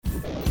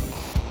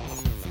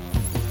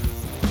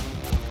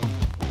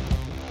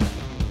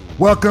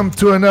Welcome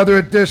to another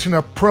edition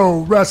of Pro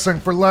Wrestling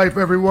for Life,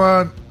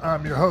 everyone.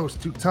 I'm your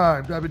host,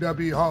 two-time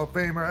WWE Hall of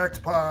Famer,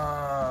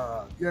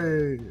 X-Pac.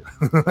 Yay.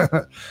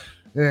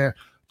 Yeah.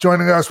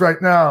 Joining us right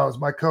now is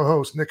my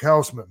co-host, Nick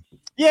Hausman.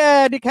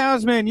 Yeah, Nick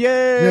Hausman.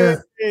 Yay.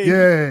 Yeah.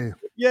 Yay.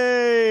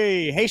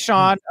 Yay. Hey,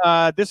 Sean.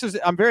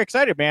 I'm very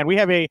excited, man. We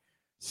have a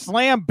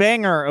slam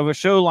banger of a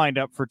show lined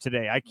up for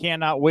today. I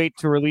cannot wait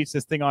to release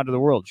this thing onto the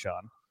world,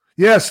 Sean.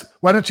 Yes.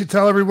 Why don't you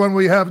tell everyone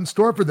what you have in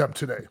store for them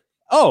today?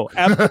 Oh,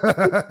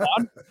 absolutely.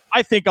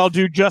 I think I'll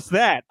do just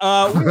that.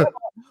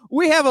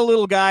 We have a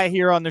little guy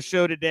here on the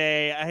show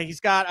today. He's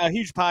got a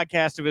huge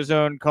podcast of his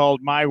own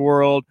called My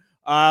World.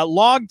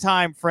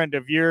 Longtime friend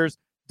of yours,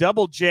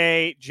 Double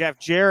J, Jeff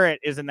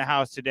Jarrett, is in the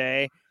house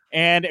today.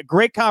 And a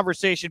great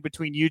conversation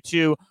between you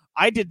two.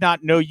 I did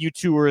not know you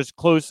two were as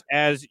close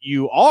as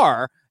you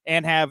are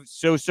and have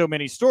so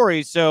many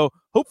stories. So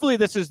hopefully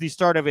this is the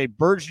start of a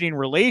burgeoning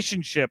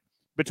relationship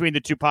between the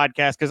two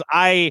podcasts, because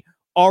I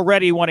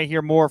already want to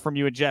hear more from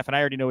you and Jeff, and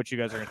I already know what you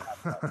guys are going to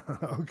talk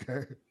about.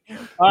 Okay.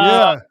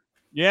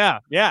 Yeah.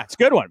 It's a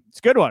good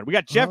one. We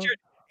got Jeff Jarrett.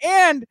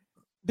 And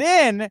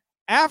then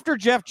after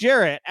Jeff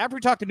Jarrett, after we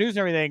talk to news and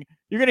everything,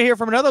 you're going to hear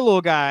from another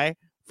little guy,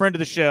 friend of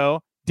the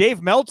show,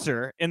 Dave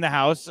Meltzer, in the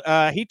house.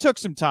 He took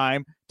some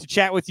time to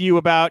chat with you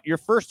about your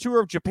first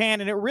tour of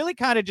Japan, and it really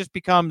kind of just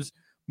becomes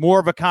more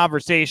of a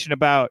conversation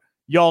about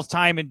y'all's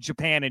time in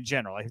Japan in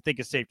general, I think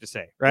it's safe to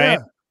say, right?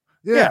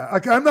 Yeah.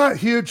 Like, I'm not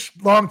huge,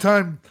 long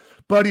time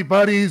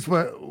buddies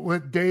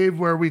with Dave,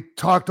 where we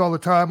talked all the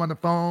time on the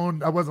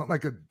phone. I wasn't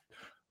like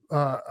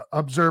a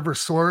observer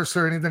source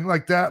or anything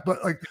like that,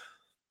 but like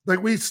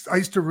I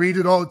used to read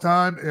it all the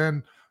time,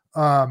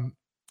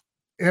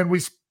 and we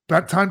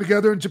spent time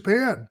together in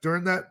Japan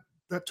during that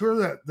tour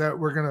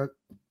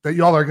that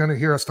y'all are gonna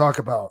hear us talk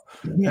about.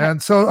 Yeah. And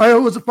so it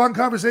was a fun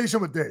conversation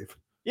with Dave.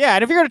 Yeah,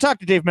 and if you're going to talk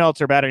to Dave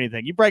Meltzer about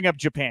anything, you bring up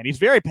Japan. He's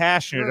very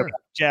passionate about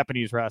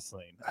Japanese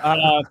wrestling.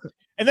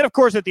 And then, of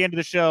course, at the end of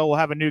the show, we'll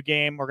have a new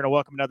game. We're going to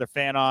welcome another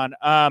fan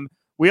on.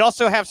 We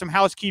also have some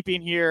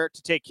housekeeping here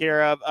to take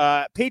care of.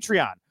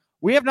 Patreon.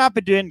 We have not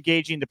been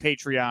engaging the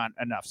Patreon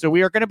enough. So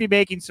we are going to be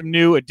making some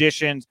new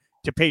additions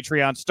to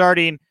Patreon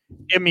starting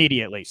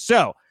immediately.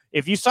 So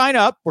if you sign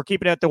up, we're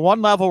keeping it at the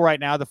one level right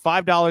now, the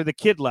 $5, the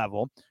kid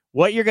level.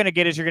 What you're going to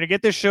get is you're going to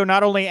get this show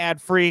not only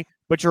ad-free,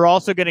 but you're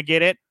also going to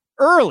get it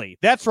early.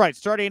 That's right.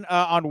 Starting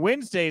on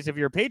Wednesdays, if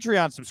you're a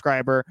Patreon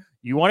subscriber,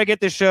 you want to get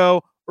the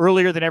show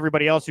earlier than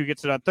everybody else who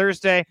gets it on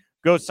Thursday.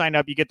 Go sign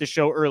up. You get the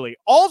show early.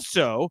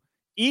 Also,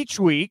 each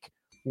week,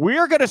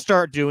 we're going to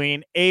start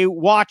doing a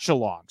watch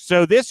along.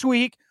 So this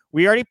week,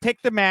 we already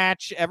picked the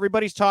match.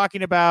 Everybody's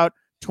talking about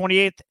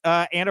 28th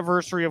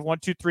anniversary of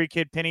 1-2-3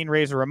 Kid pinning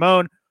Razor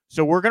Ramon.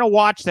 So we're going to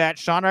watch that.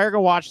 Sean and I are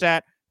going to watch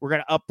that. We're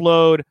going to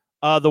upload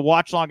the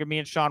watch along of me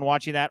and Sean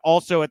watching that.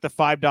 Also at the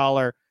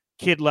 $5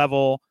 kid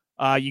level.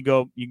 You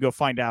go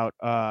find out.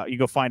 You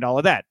go find all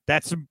of that.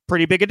 That's some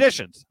pretty big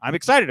additions. I'm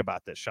excited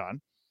about this, Sean.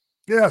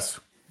 Yes,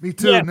 me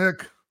too,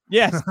 Nick.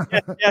 Yes.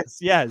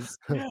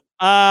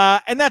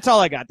 And that's all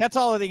I got. That's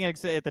all I think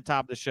at the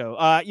top of the show.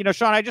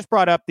 Sean, I just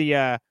brought up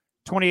the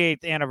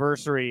 28th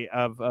anniversary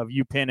of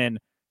you pinning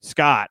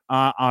Scott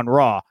on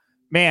Raw.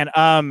 Man,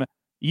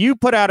 you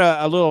put out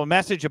a little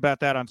message about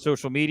that on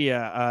social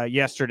media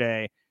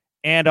yesterday,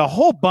 and a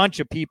whole bunch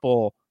of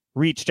people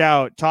reached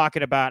out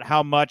talking about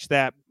how much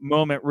that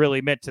moment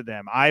really meant to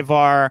them.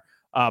 Ivar,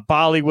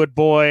 Bollywood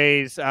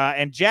Boys,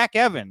 and Jack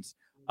Evans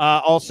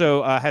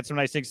also had some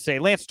nice things to say.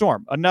 Lance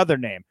Storm, another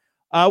name.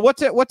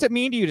 What's it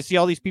mean to you to see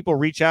all these people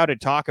reach out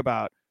and talk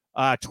about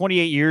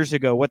 28 years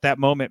ago, what that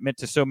moment meant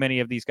to so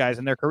many of these guys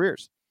in their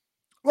careers?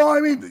 Well,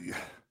 I mean,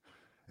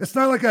 it's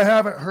not like I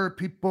haven't heard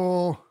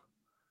people,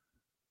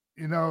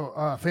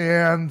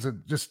 fans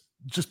and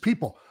just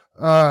people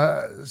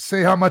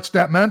say how much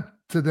that meant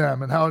to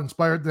them and how it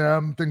inspired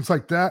them, things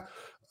like that.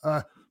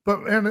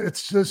 And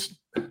it's just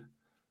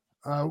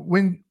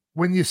when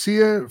you see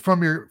it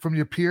from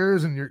your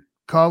peers and your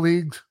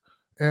colleagues,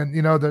 and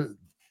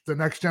the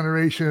next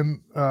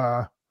generation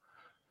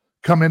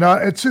coming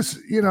up, it's just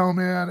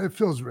man, it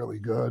feels really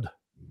good.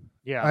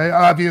 Yeah,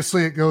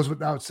 obviously it goes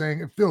without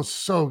saying, it feels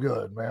so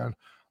good, man.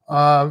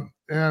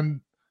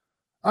 And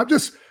I'm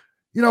just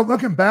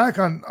looking back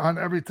on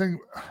everything.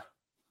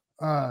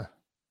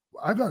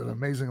 I've had an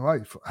amazing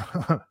life.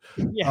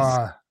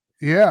 Yes.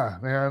 Yeah,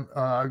 man.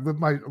 I lived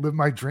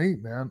my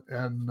dream, man.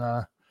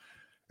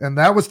 And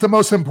that was the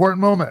most important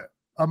moment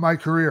of my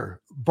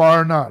career,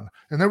 bar none.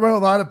 And there were a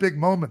lot of big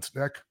moments,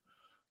 Nick,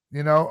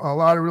 a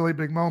lot of really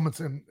big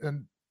moments and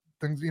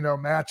things,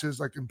 matches,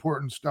 like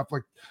important stuff,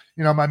 like,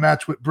 my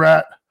match with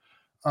Brett,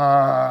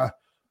 the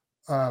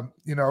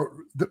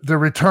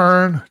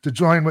return to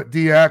join with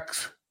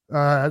DX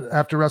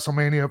after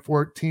WrestleMania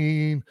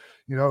 14,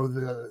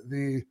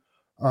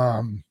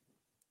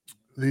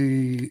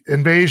 the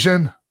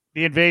invasion.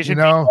 The invasion,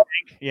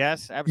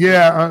 yes, absolutely.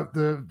 Yeah,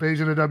 the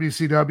invasion of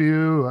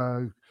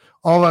WCW,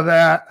 all of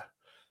that,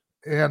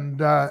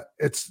 and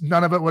it's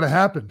none of it would have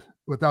happened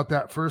without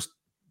that first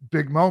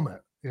big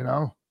moment,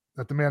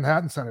 at the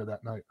Manhattan Center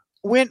that night.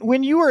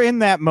 When you were in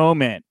that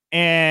moment,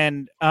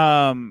 and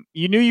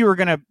you knew you were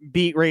going to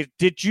beat Ray.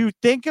 Did you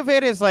think of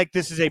it as like,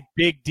 this is a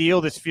big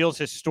deal, this feels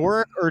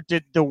historic, or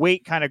did the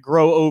weight kind of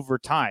grow over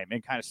time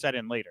and kind of set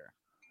in later?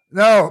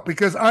 No,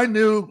 because I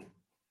knew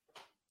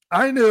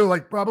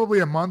like probably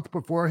a month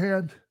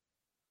beforehand.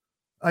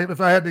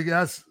 If I had to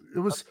guess, it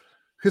was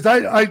because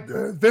I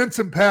Vince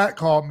and Pat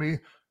called me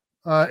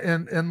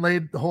and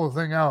laid the whole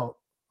thing out,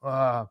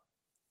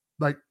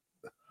 like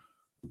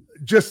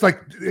just like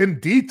in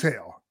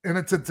detail. And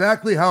it's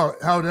exactly how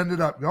it ended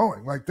up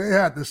going. Like they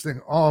had this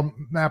thing all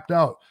mapped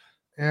out.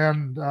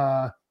 And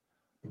oh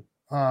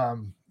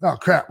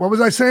crap, what was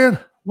I saying?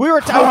 We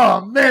were talking.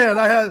 Oh man,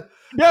 I had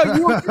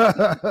you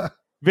were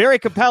very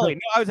compelling.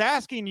 No, I was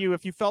asking you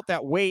if you felt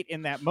that weight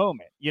in that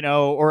moment,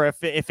 or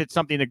if it's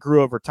something that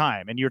grew over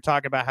time. And you were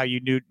talking about how you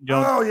knew.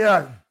 Oh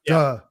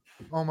yeah.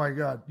 Oh my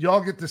God,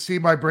 y'all get to see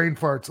my brain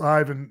farts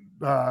live, and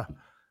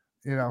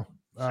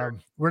sure.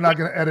 We're not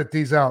going to edit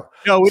these out.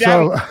 No, we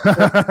have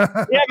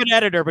an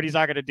editor, but he's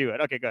not going to do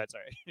it. Okay, go ahead.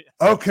 Sorry.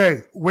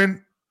 Okay.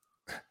 When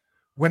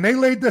they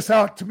laid this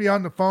out to me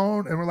on the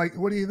phone and we're like,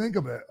 what do you think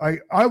of it? I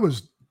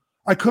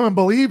couldn't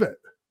believe it.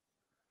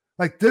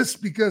 Like this,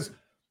 because,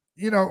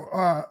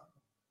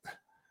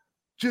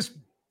 just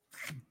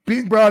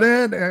being brought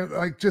in and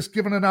like just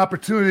given an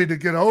opportunity to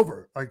get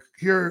over, like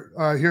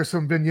here's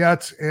some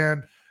vignettes,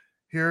 and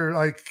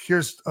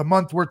here's a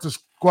month worth of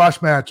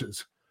squash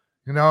matches.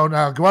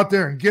 Now go out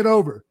there and get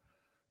over.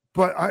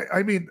 But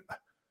I mean,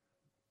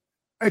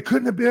 I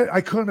couldn't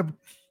have.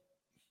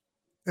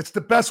 It's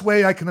the best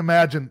way I can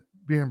imagine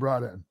being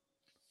brought in,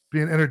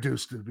 being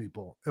introduced to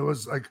people. It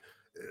was like,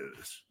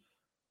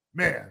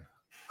 man,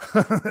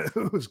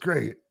 it was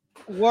great.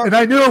 And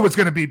I knew it was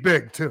going to be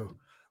big too.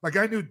 Like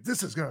I knew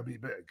this is going to be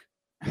big.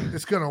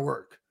 It's going to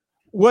work.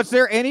 Was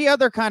there any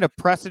other kind of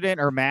precedent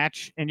or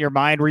match in your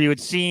mind where you had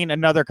seen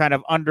another kind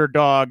of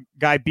underdog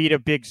guy beat a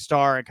big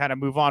star and kind of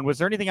move on? Was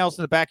there anything else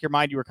in the back of your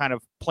mind you were kind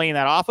of playing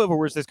that off of, or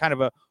was this kind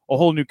of a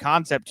whole new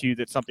concept to you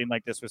that something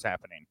like this was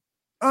happening?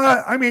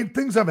 I mean,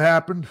 things have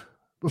happened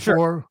before,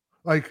 sure.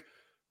 like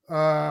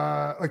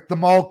the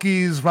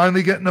Malkies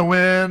finally getting a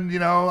win.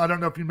 I don't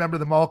know if you remember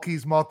the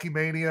Malkies, Malky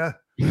Mania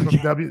from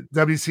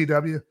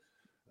WCW.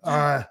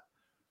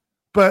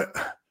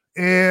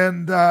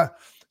 And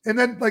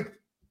then like,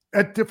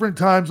 at different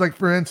times, like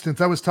for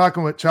instance, I was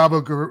talking with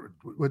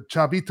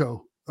Chavito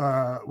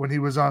when he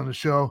was on the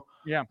show,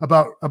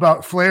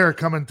 about Flair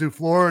coming to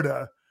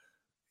Florida,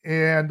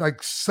 and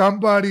like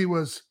somebody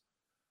was,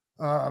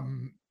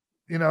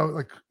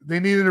 like they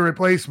needed a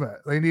replacement.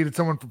 They needed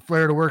someone for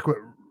Flair to work with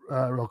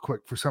real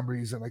quick for some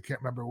reason. I can't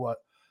remember what,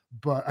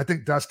 but I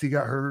think Dusty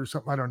got hurt or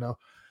something. I don't know.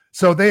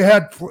 So they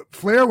had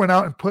Flair went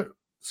out and put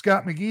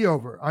Scott McGhee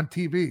over on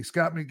TV.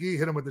 Scott McGhee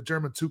hit him with the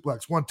German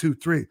suplex, 1, 2,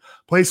 3.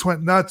 Place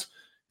went nuts.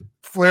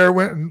 Flair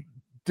went and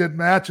did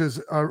matches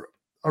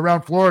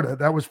around Florida.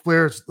 That was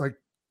Flair's like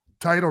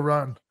title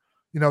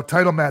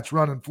match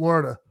run in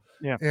Florida.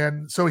 Yeah.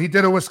 And so he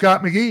did it with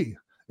Scott McGhee,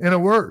 and it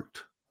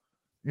worked.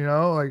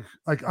 Like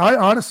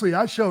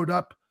I showed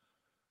up,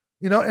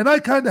 and I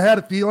kind of had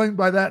a feeling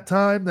by that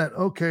time that,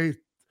 okay,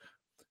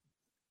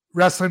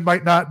 wrestling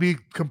might not be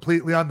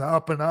completely on the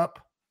up and up.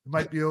 It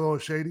might be a little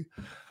shady.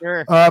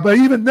 Sure. But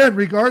even then,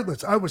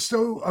 regardless, I was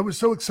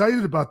so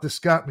excited about this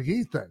Scott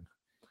McGhee thing.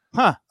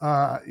 Huh.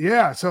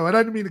 Yeah. So I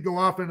didn't mean to go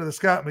off into the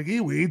Scott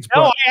McGhee weeds.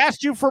 No, but I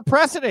asked you for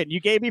precedent.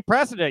 You gave me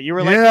precedent. You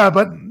were like, yeah,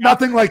 but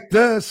nothing like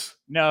this.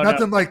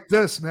 Nothing like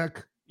this,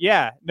 Nick.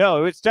 Yeah,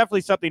 no, it's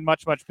definitely something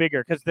much, much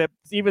bigger, because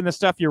even the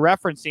stuff you're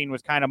referencing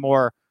was kind of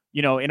more,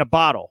 in a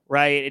bottle,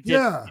 right? It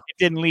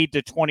didn't lead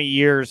to 20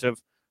 years of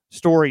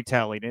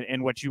storytelling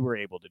and what you were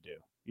able to do,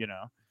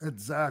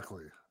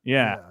 Exactly.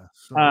 Yeah.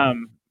 So.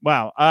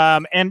 Wow.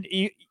 And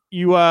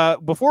you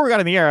before we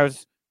got in the air, I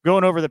was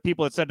going over the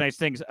people that said nice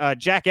things.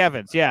 Jack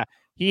Evans, yeah,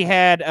 he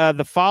had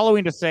the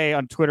following to say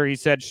on Twitter. He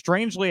said,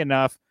 strangely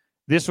enough,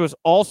 this was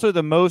also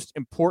the most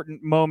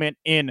important moment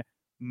in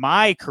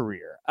my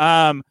career.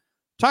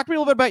 Talk to me a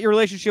little bit about your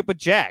relationship with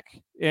Jack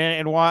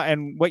and why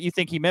and what you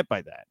think he meant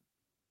by that.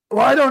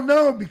 Well, I don't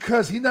know,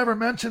 because he never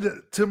mentioned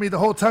it to me the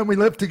whole time we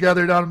lived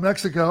together down in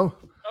Mexico.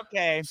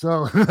 Okay.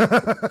 So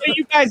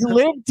you guys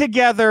lived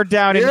together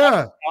down in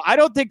Mexico. I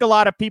don't think a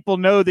lot of people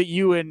know that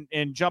you and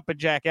Jumpin'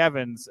 Jack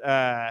Evans,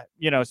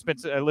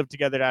 lived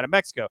together down in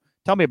Mexico.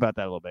 Tell me about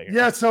that a little bit here.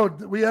 Yeah, so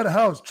we had a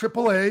house.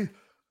 AAA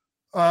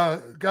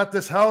got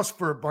this house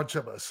for a bunch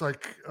of us.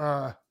 Like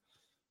I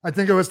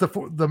think it was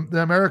the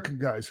American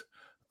guys.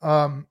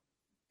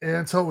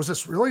 And so it was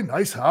this really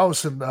nice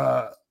house and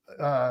a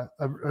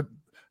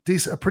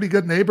pretty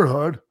good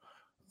neighborhood.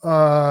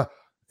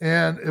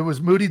 And it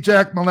was Moody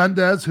Jack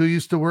Melendez, who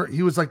used to work. He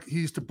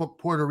used to book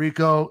Puerto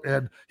Rico,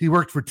 and he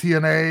worked for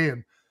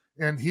TNA,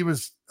 and he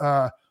was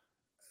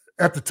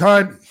at the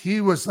time he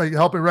was like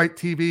helping write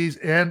TVs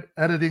and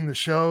editing the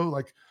show,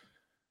 like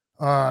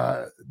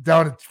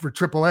down for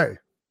AAA.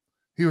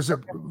 He was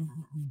a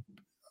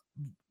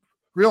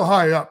real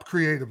high up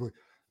creatively,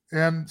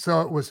 and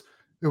so it was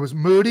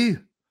Moody,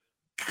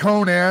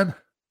 Conan,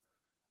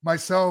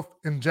 myself,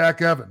 and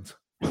Jack Evans.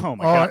 Oh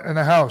my God. In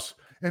a house.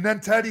 And then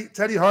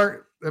Teddy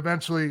Hart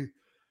eventually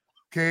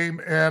came,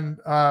 and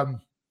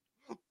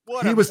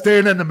he was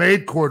staying in the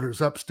maid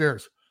quarters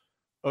upstairs.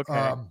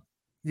 Okay.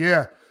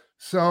 Yeah.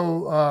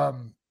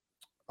 So,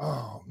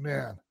 oh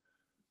man.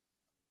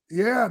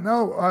 Yeah,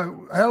 no,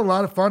 I had a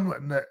lot of fun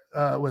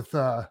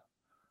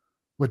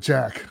with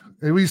Jack.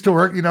 We used to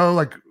work,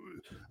 like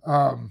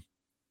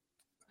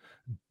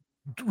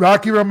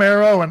Rocky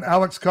Romero and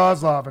Alex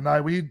Kozlov and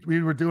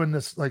we were doing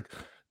this like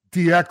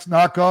DX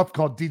knockoff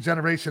called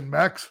Degeneration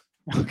Mex.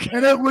 Okay.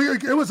 And it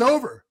was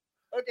over.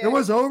 Okay. It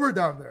was over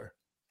down there,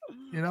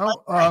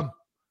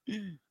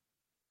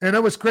 and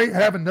it was great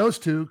having those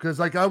two because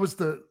like I was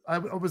the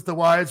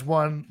wise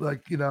one,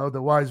 like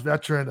the wise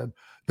veteran, and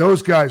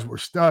those guys were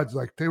studs.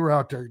 Like they were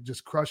out there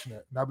just crushing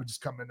it, and I would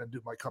just come in and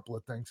do my couple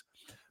of things.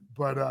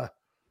 But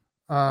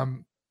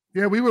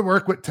yeah, we would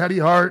work with Teddy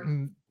Hart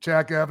and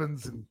Jack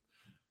Evans, and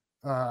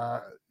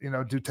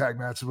do tag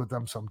matches with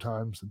them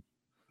sometimes. And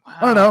wow.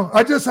 I don't know.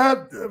 I just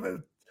had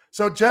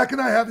so Jack and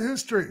I have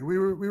history. We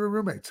were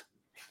roommates.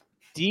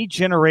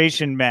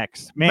 Degeneration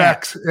Mex, man.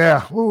 Mex,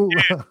 yeah.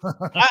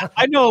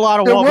 I know a lot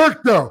of. It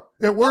worked though.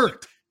 It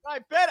worked. I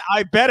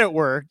bet it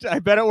worked. I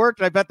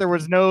bet there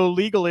was no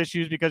legal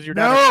issues because you're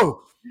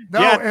no.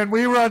 Yeah. And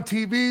we were on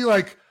TV,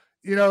 like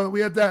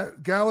we had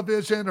that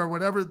Galavision or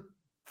whatever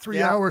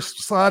 3-hour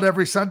slot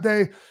every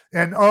Sunday,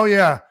 and oh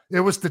yeah, it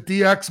was the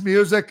DX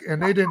music,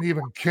 and they didn't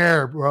even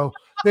care, bro.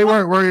 They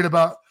weren't worried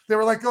about. They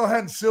were like, "Go ahead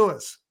and sue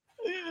us."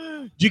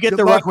 Did you get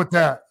Good luck with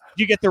that?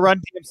 Did you get the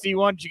Run DMC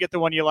one? Did you get the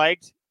one you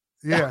liked?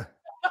 Yeah.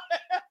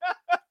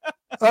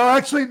 Oh,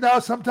 actually, no.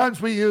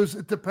 Sometimes we use.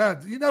 It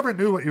depends. You never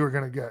knew what you were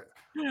gonna get.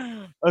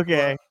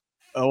 Okay.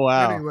 Oh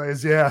wow.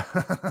 Anyways, yeah.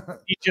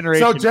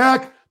 Degeneration.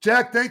 So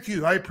Jack, thank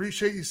you. I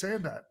appreciate you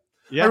saying that.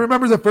 Yeah. I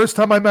remember the first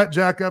time I met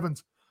Jack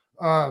Evans.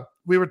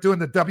 We were doing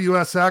the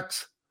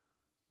WSX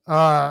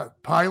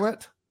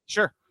pilot.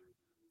 Sure.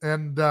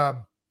 And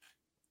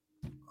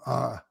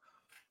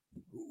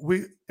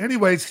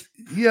anyways,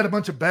 he had a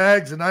bunch of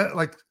bags, and I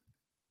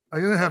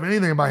didn't have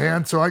anything in my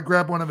hand, so I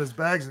grabbed one of his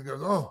bags and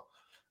goes, "Oh,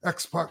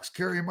 X-Pac's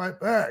carrying my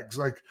bags."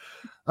 Like,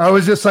 I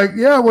was just like,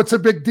 "Yeah, what's a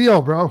big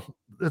deal, bro?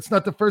 It's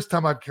not the first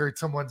time I've carried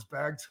someone's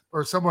bags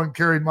or someone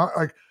carried my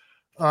like."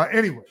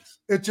 Anyways,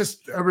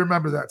 I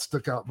remember that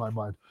stuck out in my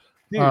mind.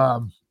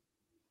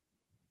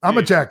 I'm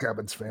a Jack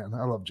Evans fan.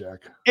 I love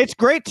Jack. It's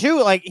great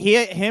too. Like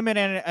him and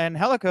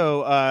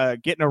Angelico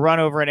getting a run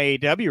over in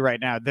AEW right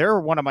now. They're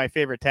one of my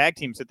favorite tag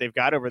teams that they've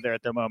got over there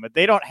at the moment.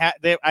 They don't have.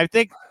 I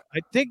think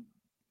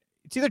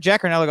it's either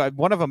Jack or Angelico.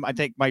 One of them I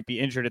think might be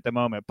injured at the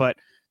moment, but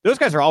those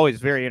guys are always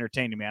very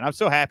entertaining, man. I'm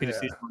so happy to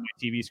see them on my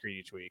TV screen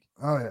each week.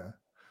 Oh yeah,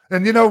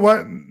 and you know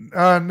what,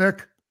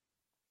 Nick,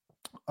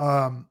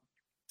 that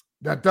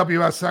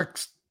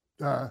WSX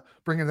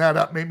bringing that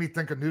up made me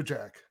think of New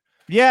Jack.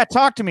 Yeah,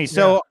 talk to me.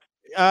 So.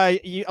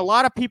 A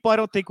lot of people I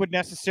don't think would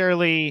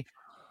necessarily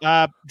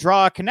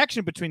draw a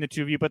connection between the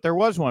two of you, but there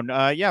was one.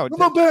 A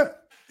little bit.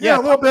 Yeah, a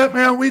little bit,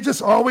 man. We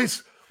just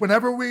always,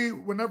 whenever we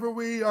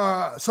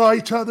saw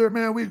each other,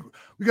 man, we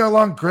got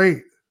along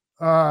great.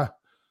 Well,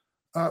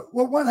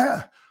 what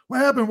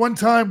happened one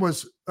time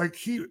was like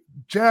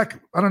Jack,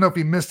 I don't know if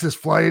he missed his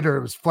flight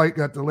or his flight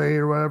got delayed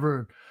or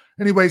whatever.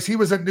 Anyways, he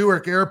was at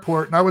Newark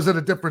Airport and I was at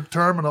a different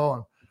terminal,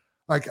 and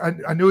like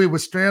I knew he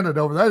was stranded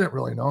over there. I didn't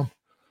really know him.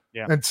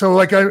 Yeah. And so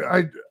like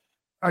I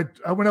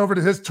went over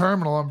to his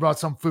terminal and brought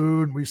some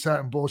food, and we sat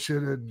and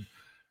bullshitted,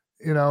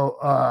 and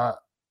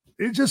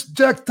it just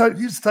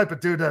he's the type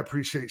of dude that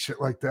appreciates shit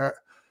like that.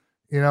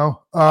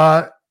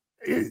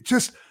 It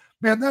just,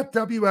 man, that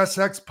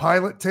WSX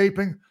pilot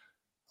taping,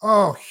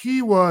 oh,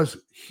 he was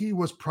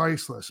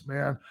priceless,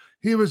 man.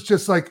 He was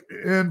just like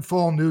in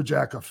full New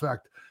Jack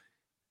effect.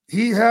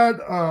 He had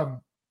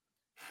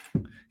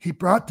he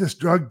brought this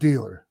drug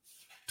dealer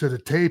to the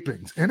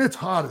tapings, and it's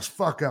hot as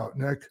fuck out,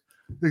 Nick.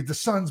 The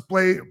sun's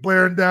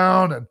blaring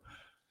down,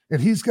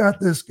 and he's got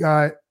this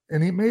guy,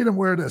 and he made him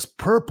wear this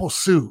purple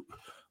suit,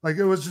 like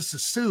it was just a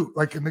suit.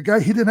 Like, and the guy,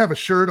 he didn't have a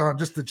shirt on,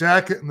 just the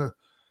jacket and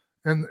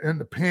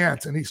the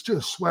pants, and he's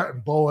just sweating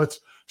bullets,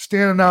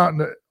 standing out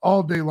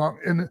all day long,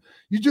 and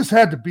you just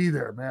had to be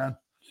there, man.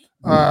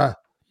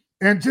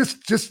 And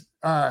just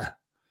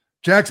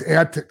Jack's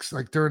antics,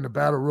 like during the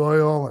Battle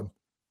Royal, and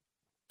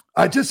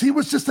he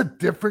was just a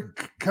different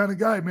kind of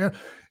guy, man.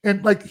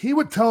 And like he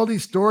would tell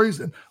these stories,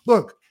 and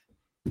look,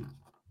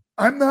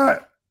 I'm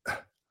not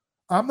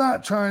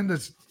trying to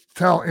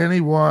tell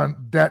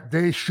anyone that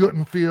they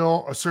shouldn't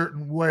feel a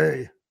certain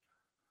way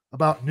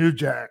about New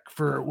Jack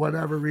for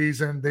whatever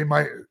reason. They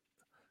might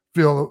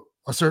feel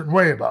a certain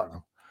way about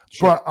him,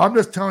 but I'm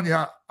just telling you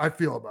how I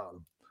feel about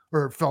him,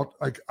 or felt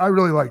like I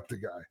really liked the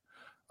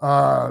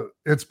guy,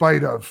 in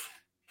spite of,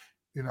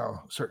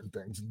 certain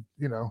things. And,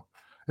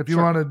 if you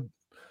wanted,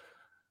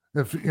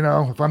 if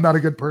I'm not a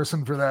good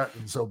person for that,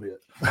 then so be it.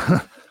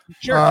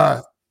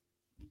 Sure.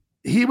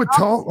 He would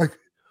talk like,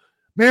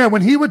 man,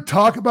 when he would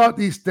talk about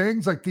these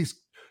things, like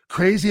these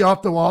crazy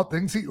off the wall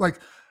things, he like,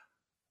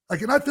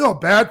 and I feel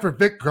bad for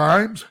Vic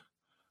Grimes,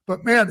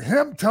 but man,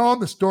 him telling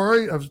the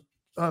story of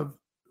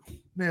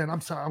man,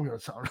 I'm sorry, I'm going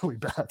to sound really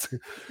bad.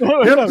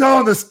 Him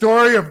telling the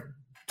story of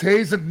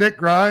tasing Nick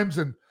Grimes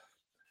and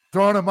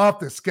throwing him off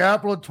the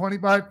scaffold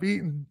 25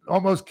 feet and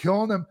almost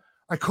killing him.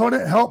 I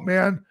couldn't help,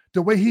 man.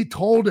 The way he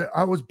told it,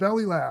 I was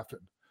belly laughing.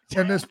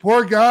 And this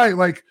poor guy,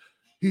 like,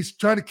 he's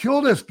trying to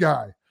kill this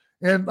guy.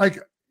 And like,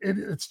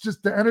 it's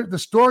just the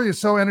story is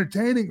so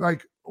entertaining.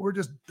 Like, we're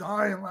just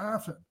dying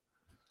laughing.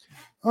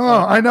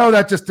 Oh, I know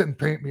that just didn't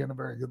paint me in a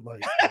very good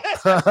light.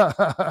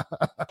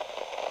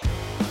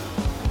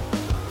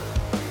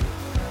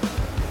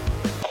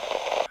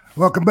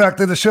 Welcome back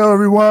to the show,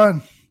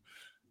 everyone.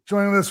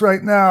 Joining us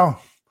right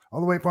now, all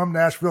the way from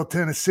Nashville,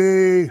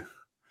 Tennessee.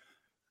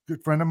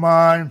 Good friend of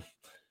mine.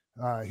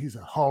 He's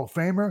a Hall of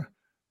Famer.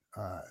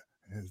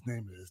 His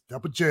name is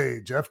Double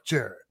J, Jeff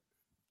Jarrett.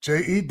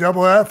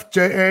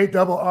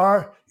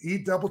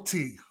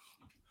 JEFFJARRETT.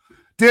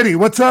 Diddy,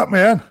 what's up,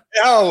 man?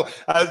 Oh,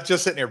 I was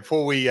just sitting there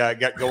before we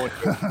got going.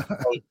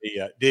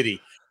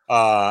 Diddy.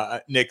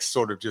 Nick's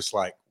sort of just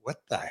like, what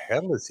the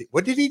hell is he?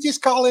 What did he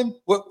just call him?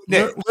 What?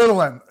 Nick?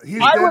 Littlein. He's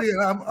Diddy,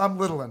 and I'm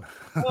Littlein.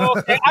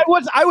 Okay. I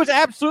was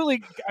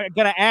absolutely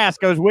gonna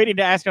ask. I was waiting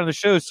to ask on the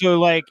show. So,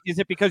 like, is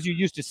it because you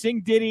used to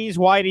sing ditties?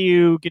 Why do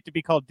you get to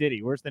be called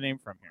Diddy? Where's the name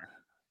from here?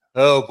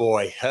 Oh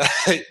boy,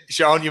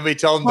 Sean, you may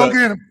tell him.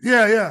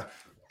 Yeah.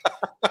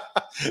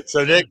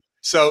 So Nick.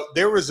 So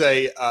there was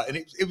and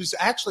it was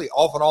actually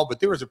off and on, but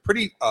there was a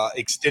pretty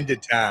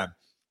extended time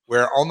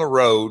where on the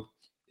road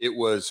it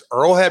was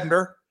Earl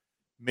Hebner,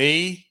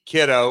 me,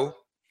 Kiddo,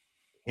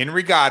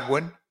 Henry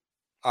Godwin,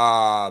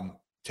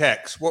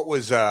 Tex. What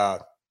was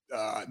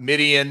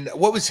Midian?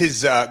 What was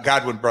his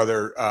Godwin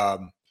brother?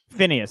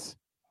 Phineas.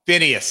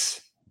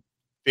 Yes,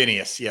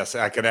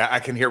 I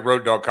can hear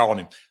Road Dogg calling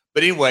him.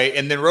 But anyway,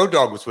 and then Road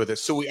Dogg was with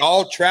us, so we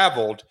all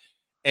traveled,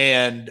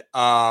 and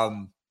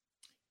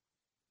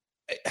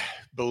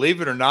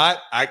believe it or not,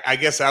 I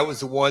guess I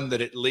was the one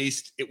that at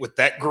least with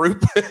that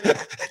group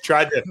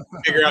tried to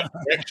figure out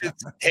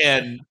directions.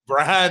 And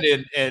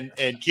Brian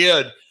and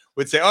Kid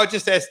would say, "Oh,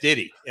 just ask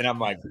Diddy." And I'm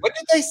like, "What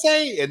did they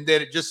say?" And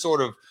then it just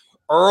sort of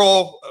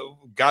Earl,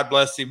 God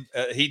bless him,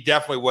 he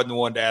definitely wasn't the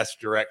one to ask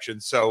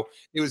directions. So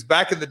it was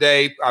back in the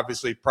day,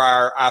 obviously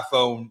prior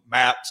iPhone,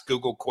 Maps,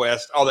 Google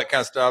Quest, all that kind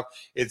of stuff.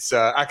 It's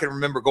I can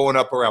remember going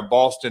up around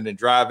Boston and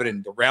driving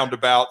in the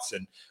roundabouts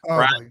and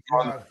Brian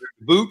on the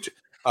boot.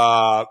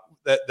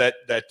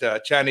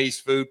 That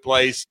Chinese food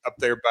place up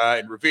there by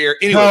in Revere.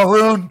 Anyway,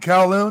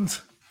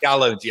 Kowloon's,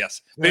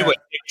 yes. But anyway,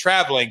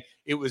 traveling,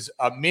 it was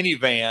a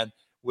minivan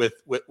with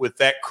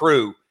that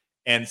crew,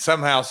 and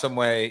somehow, some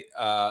way,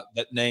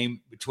 that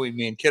name between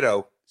me and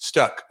Kiddo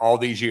stuck all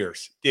these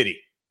years. Diddy.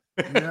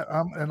 Yeah,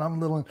 I'm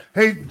Little.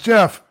 Hey,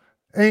 Jeff.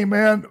 Hey,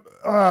 man.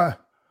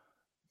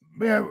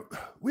 Man,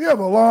 we have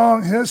a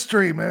long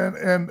history, man,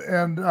 and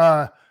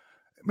man,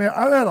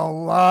 I've had a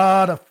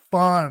lot of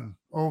fun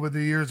over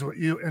the years with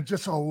you and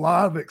just a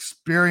lot of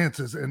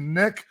experiences. And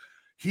Nick,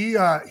 he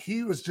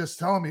was just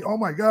telling me, oh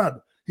my God,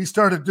 he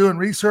started doing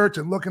research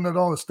and looking at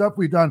all the stuff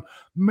we've done.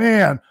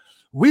 Man,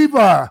 we've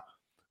had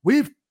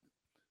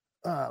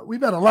a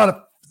lot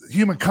of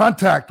human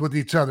contact with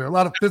each other, a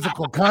lot of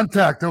physical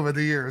contact over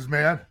the years,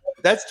 man.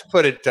 That's to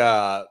put it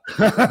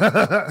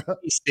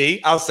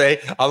easy. I'll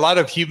say a lot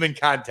of human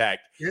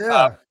contact.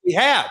 Yeah, we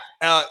have.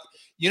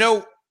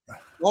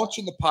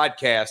 Launching the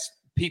podcast,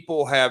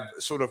 people have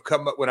sort of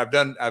come up when I've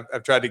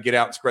tried to get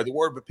out and spread the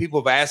word, but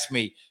people have asked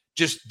me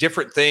just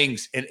different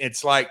things. And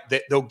it's like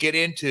they'll get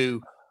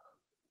into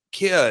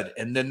Kid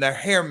and then their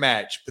hair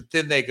match, but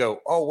then they go,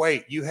 oh,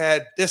 wait, you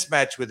had this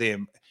match with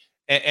him.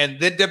 And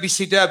then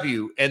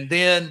WCW. And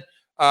then,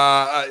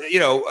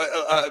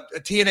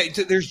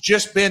 TNA. There's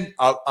just been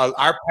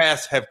our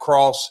paths have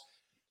crossed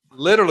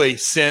literally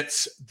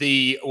since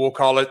we'll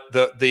call it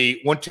the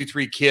 1, 2,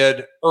 3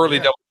 Kid early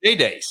Double J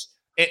days.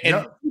 And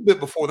a little bit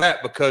before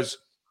that, because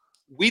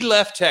we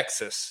left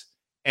Texas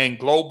and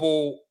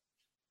Global,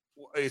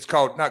 it's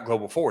called not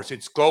Global Force,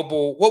 it's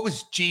Global, what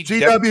was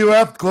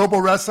GWF, Global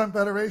Wrestling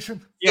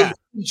Federation? Yeah.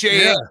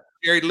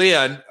 Jerry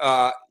Lynn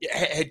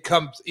had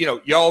come,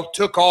 y'all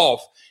took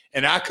off.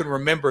 And I can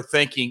remember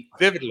thinking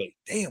vividly,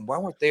 damn, why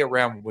weren't they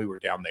around when we were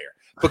down there?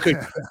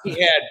 Because we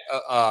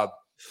had,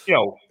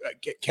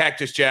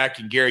 Cactus Jack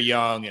and Gary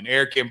Young and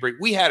Eric Embry.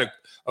 We had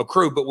a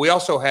crew, but we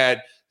also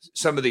had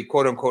some of the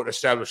quote unquote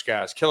established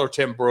guys, Killer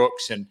Tim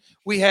Brooks. And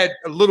we had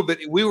a little bit,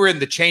 we were in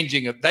the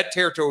changing of that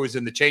territory, was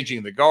in the changing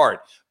of the guard,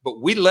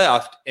 but we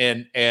left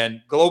and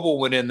Global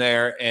went in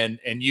there and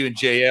you and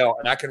JL.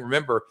 And I can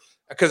remember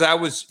because I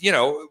was,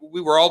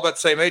 we were all about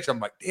the same age. I'm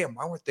like, damn,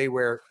 why weren't they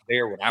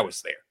there when I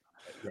was there?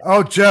 Yeah.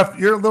 Oh, Jeff,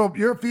 you're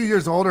a few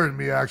years older than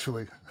me,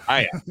 actually.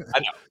 I am.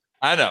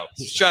 I know.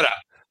 Shut up.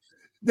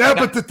 Yeah,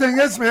 but the thing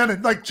is,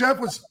 man, like Jeff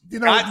was,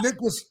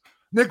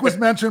 Nick was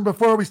mentioned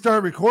before we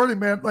started recording,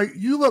 man. Like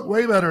you look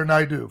way better than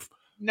I do.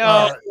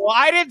 No, well,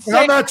 I didn't say.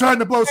 I'm not trying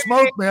to blow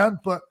smoke, man,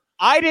 but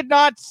I did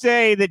not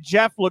say that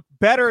Jeff looked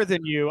better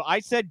than you.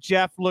 I said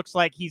Jeff looks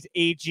like he's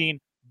aging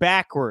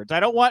backwards. I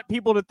don't want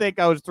people to think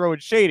I was throwing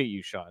shade at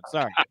you, Sean.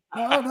 Sorry.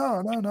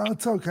 No,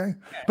 it's okay.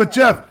 But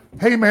Jeff,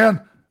 hey,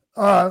 man.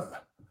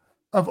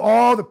 of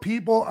all the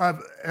people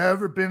I've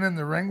ever been in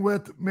the ring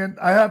with, man,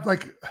 I have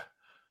like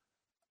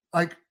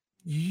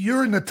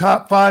you're in the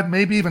top 5,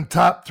 maybe even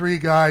top 3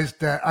 guys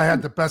that I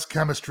had the best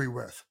chemistry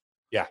with.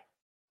 Yeah.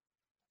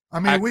 I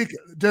mean,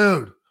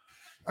 dude,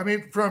 I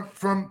mean,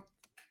 from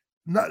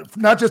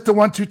not just the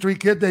 1, 2, 3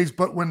 kid days,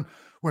 but when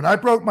I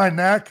broke my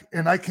neck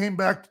and I came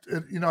back,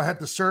 I had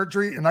the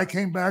surgery and I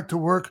came back to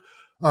work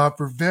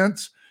for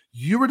Vince,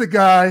 you were the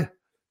guy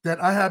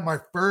that I had my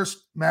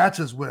first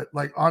matches with,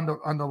 like on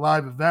the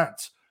live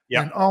events.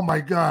 Yeah. And oh my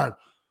God,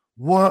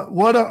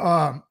 what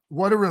a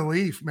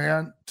relief,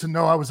 man, to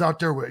know I was out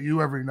there with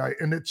you every night.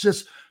 And it's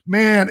just,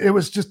 man, it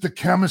was just the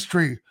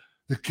chemistry,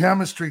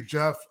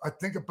 Jeff. I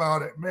think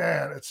about it,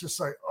 man. It's just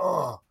like,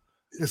 oh,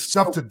 it's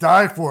stuff to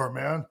die for,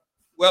 man.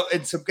 Well,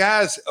 and some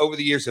guys over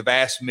the years have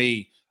asked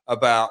me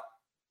about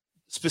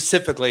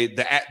specifically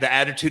the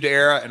Attitude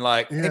Era and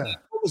like, hey,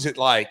 what was it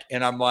like?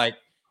 And I'm like,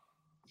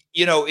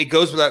 it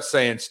goes without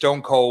saying,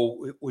 Stone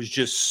Cold was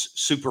just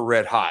super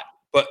red hot.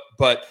 But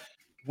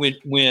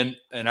when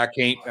and I'm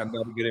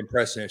not a good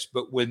impressionist,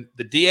 but when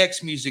the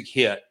DX music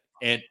hit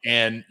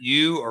and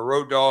you or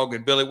Road Dogg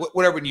and Billy,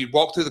 whatever, when you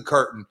walk through the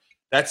curtain,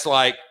 that's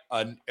like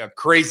a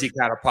crazy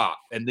kind of pop,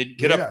 and then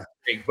get up.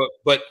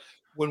 But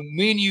when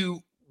me and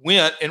you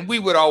went, and we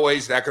would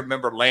always, I can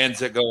remember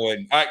Lanza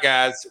going, all right,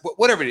 guys,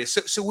 whatever it is.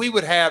 So we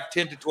would have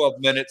 10 to 12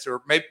 minutes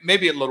or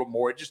maybe a little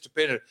more. It just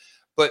depended.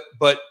 But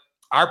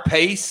our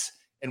pace,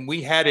 and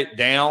we had it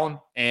down,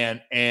 and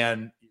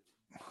I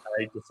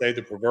hate to say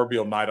the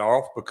proverbial night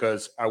off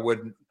because we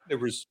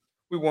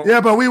weren't. Yeah,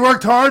 but we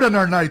worked hard on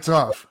our nights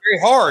off. Very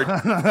hard.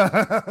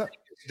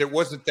 There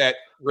wasn't that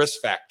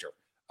risk factor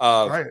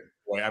of, right.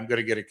 Boy, I'm going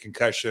to get a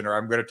concussion or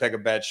I'm going to take a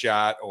bad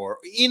shot or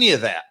any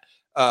of that.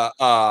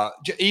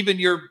 Even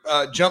your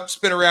jump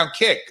spin around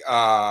kick,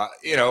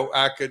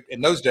 I could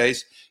in those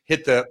days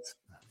hit the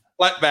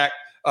flat back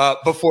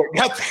before it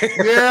got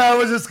there. Yeah, I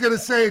was just gonna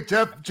say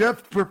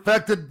Jeff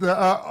perfected the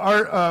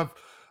art of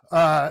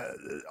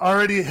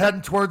already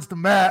heading towards the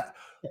mat.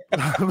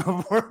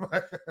 Well, that's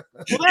where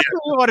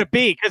you want to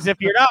be, because if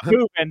you're not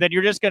moving, then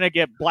you're just gonna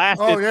get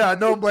blasted. Oh yeah,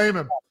 don't blame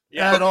him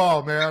at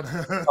all, man.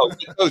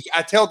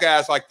 I tell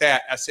guys like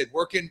that. I said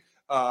working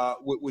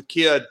with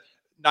Kid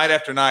night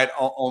after night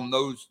on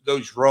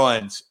those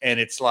runs, and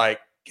it's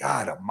like,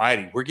 God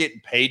Almighty, we're getting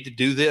paid to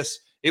do this.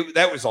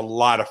 That was a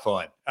lot of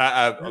fun.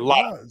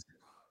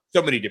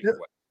 So many different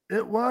ways.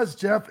 It was,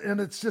 Jeff, and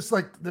it's just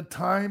like the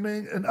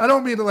timing. And I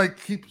don't mean to like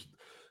keep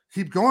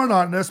going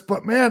on this,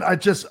 but man, I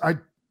just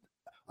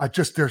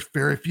there's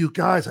very few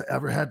guys I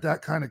ever had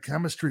that kind of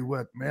chemistry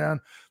with, man.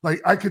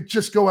 Like I could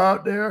just go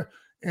out there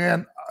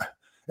and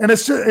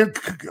it's just,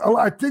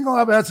 I think a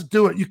lot of it has to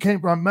do with you came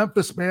from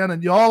Memphis, man,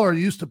 and y'all are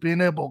used to being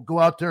able to go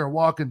out there and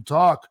walk and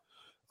talk,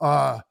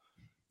 and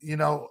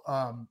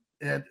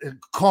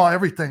call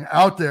everything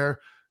out there.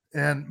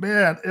 And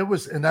man,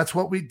 and that's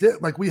what we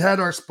did. Like we had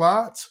our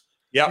spots,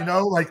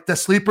 like the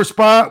sleeper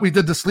spot. We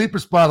did the sleeper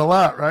spot a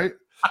lot, right?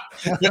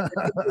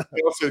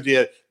 We also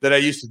did that. I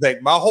used to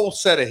think my whole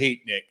set of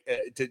heat,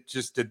 Nick,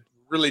 to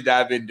really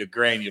dive into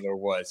granular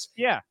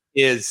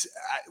is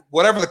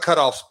whatever the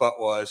cutoff spot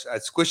was,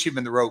 I'd squish him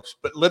in the ropes.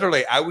 But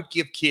literally, I would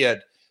give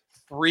Kid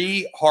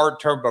 3 hard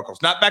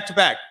turnbuckles, not back to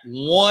back,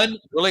 one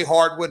really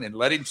hard one, and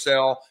let him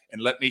sell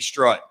and let me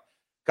strut.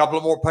 A couple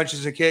of more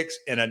punches and kicks,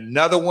 and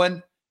another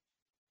one,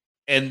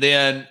 and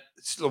then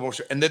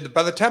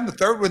by the time the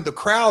third one, the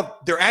crowd,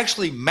 they're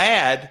actually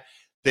mad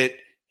that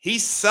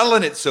he's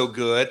selling it so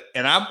good,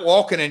 and I'm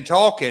walking and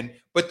talking,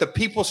 but the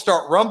people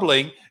start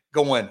rumbling,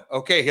 going,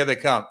 "Okay, here they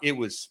come." That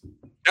was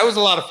a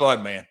lot of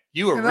fun, man.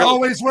 It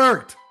always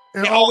worked.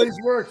 It always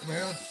worked,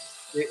 man.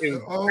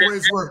 It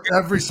always worked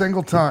every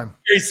single time.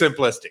 Very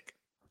simplistic.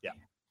 Yeah.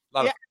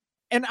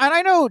 And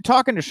I know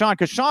talking to Sean,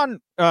 because Sean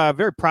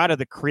very proud of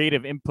the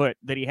creative input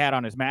that he had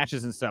on his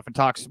matches and stuff, and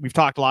we've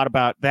talked a lot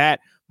about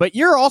that. But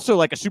you're also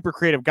like a super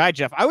creative guy,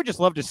 Jeff. I would just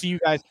love to see you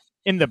guys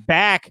in the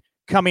back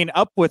coming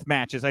up with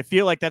matches. I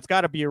feel like that's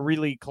got to be a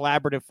really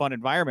collaborative, fun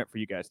environment for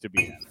you guys to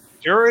be in.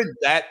 During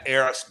that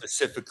era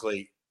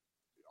specifically,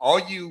 all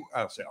you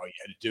had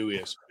to do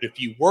is, if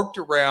you worked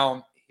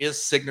around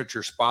his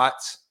signature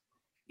spots,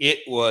 it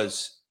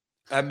was,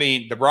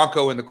 the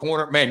Bronco in the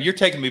corner, man, you're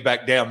taking me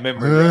back down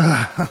memory lane.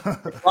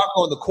 The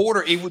Bronco in the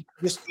corner, it'd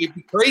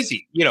be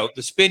crazy. The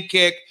spin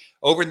kick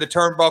over in the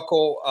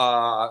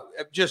turnbuckle,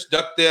 just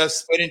duck this,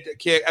 spin into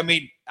kick.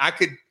 I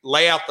could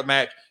lay out the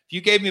match. If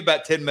you gave me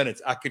about 10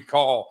 minutes, I could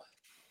call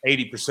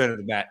 80% of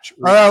the match.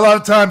 A lot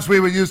of times we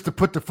would use to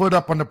put the foot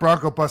up on the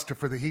Bronco Buster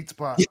for the heat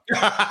spot.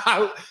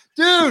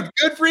 Dude,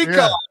 good recall.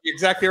 Yeah. You're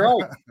exactly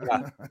right.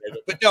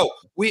 But no,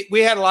 we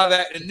had a lot of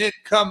that. And then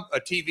come a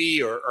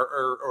TV or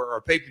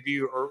a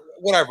pay-per-view or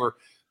whatever,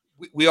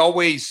 we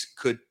always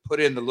could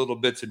put in the little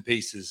bits and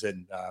pieces.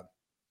 And a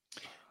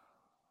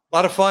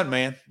lot of fun,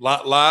 man.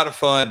 Lot of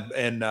fun.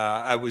 And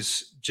I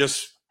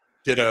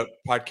did a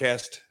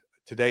podcast.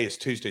 Today is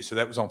Tuesday, so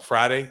that was on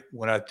Friday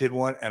when I did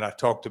one, and I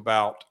talked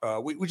about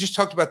we just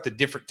talked about the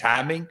different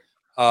timing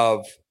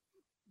of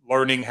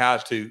learning how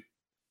to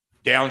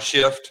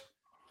downshift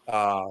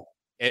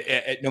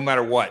no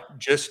matter what.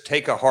 Just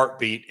take a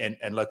heartbeat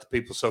and let the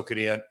people soak it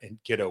in. And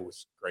Kiddo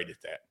was great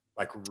at that,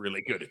 like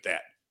really good at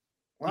that.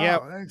 Wow, yeah.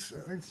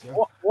 Thanks.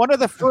 One of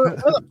the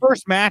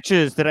first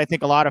matches that I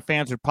think a lot of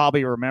fans would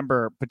probably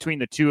remember between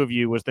the two of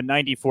you was the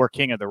 94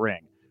 King of the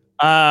Ring.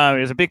 It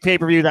was a big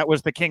pay-per-view that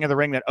was the King of the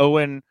Ring that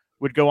Owen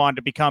would go on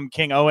to become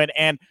King Owen.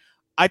 And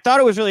I thought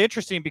it was really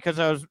interesting because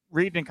I was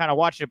reading and kind of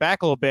watching it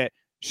back a little bit.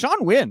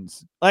 Shawn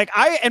wins. Like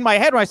in my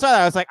head when I saw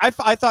that, I was like,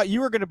 I thought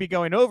you were going to be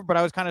going over, but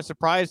I was kind of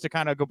surprised to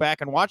kind of go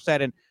back and watch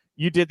that. And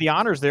you did the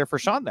honors there for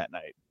Shawn that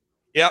night.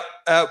 Yeah.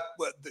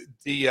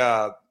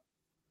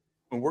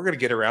 We're going to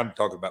get around to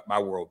talking about my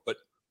world, but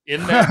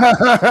in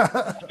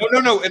that,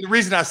 no. And the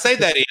reason I say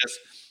that is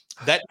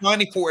that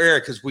 94 era,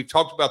 because we've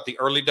talked about the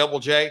early Double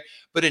J,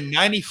 but in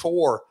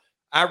 94,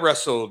 I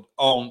wrestled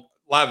on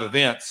live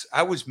events.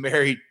 I was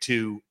married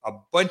to a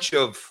bunch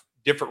of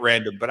different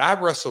random, but I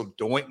wrestled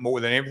Doink more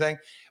than everything.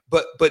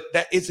 But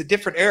that is a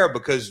different era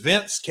because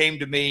Vince came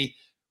to me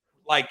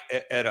like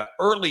at an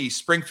early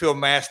Springfield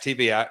Mass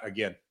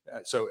TV.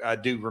 So I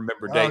do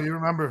remember. Oh, you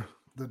remember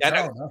the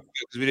town, huh?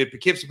 Because we did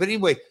Poughkeepsie. But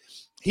anyway,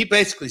 he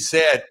basically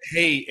said,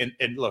 hey,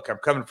 and look, I'm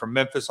coming from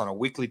Memphis on a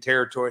weekly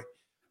territory.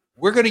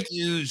 We're going to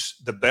use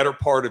the better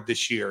part of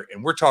this year.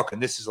 And we're talking,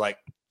 this is like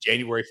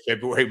January,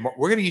 February, March.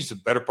 We're going to use the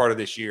better part of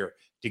this year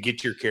to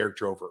get your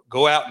character over.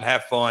 Go out and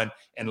have fun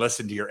and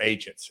listen to your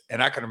agents.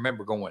 And I can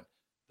remember going,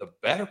 the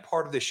better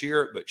part of this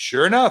year. But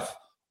sure enough,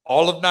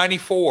 all of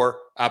 94,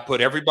 I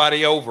put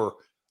everybody over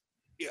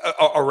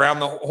around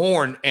the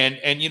horn. And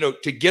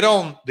to get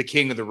on the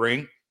King of the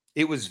Ring,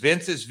 it was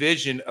Vince's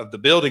vision of the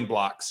building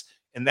blocks.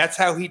 And that's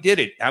how he did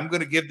it. I'm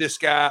going to give this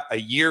guy a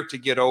year to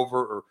get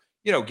over, or,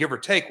 give or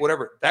take,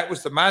 whatever. That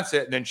was the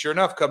mindset. And then sure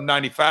enough, come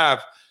 95,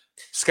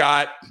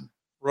 Scott,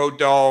 Road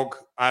Dogg,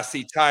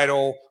 IC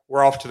title,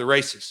 we're off to the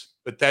races.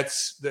 But I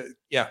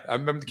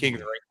remember the King of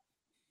the Ring.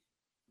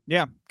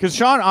 Yeah, because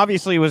Shawn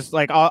obviously was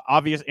like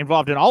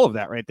involved in all of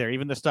that right there,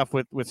 even the stuff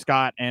with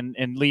Scott and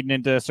leading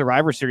into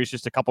Survivor Series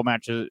just a couple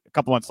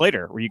months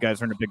later, where you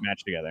guys were in a big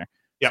match together.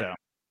 Yeah, so,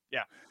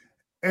 yeah.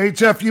 Hey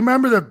Jeff, you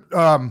remember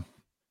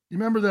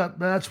that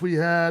match we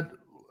had?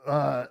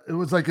 It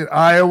was like in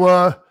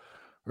Iowa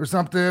or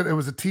something. It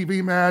was a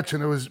TV match,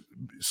 and it was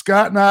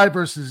Scott and I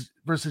versus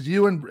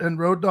you and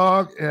Road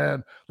Dogg,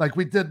 and like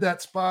we did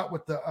that spot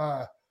with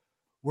the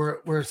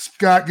where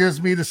Scott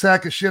gives me the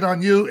sack of shit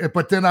on you,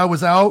 but then I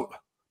was out.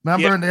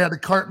 Remember, yeah. And they had to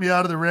cart me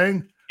out of the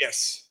ring.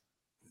 Yes.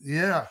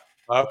 Yeah.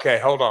 Okay,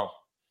 hold on,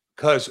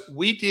 because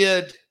we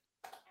did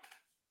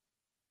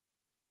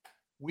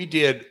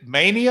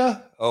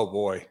Mania. Oh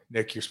boy,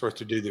 Nick, you're supposed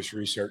to do this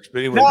research, but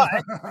anyway,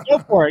 go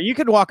for it. You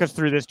can walk us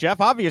through this, Jeff.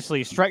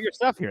 Obviously, strut your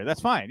stuff here.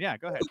 That's fine. Yeah,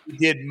 go ahead. We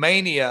did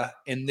Mania,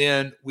 and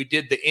then we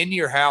did the In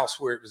Your House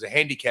where it was a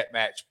handicap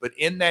match. But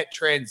in that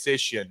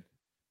transition,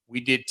 we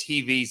did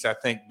TVs, I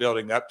think,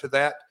 building up to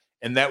that,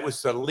 and that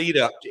was the lead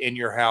up to In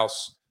Your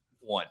House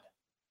 1.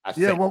 I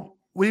think. Well,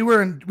 we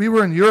were in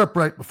Europe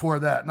right before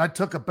that, and I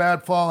took a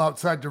bad fall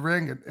outside the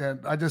ring,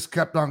 and I just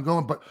kept on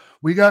going. But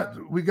we got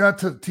to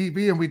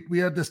TV, and we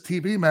had this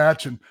TV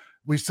match, and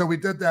we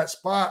did that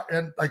spot,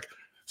 and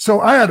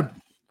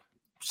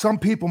some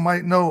people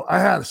might know I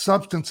had a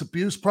substance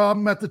abuse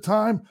problem at the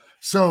time.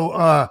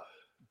 So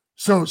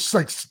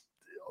it's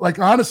like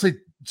honestly,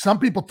 some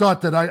people thought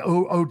that I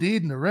OD'd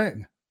in the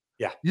ring.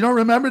 Yeah. You don't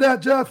remember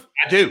that, Jeff?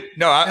 I do.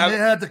 No, they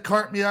had to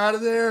cart me out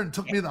of there and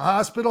took me to the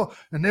hospital,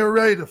 and they were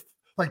ready to,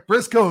 like,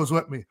 Briscoe was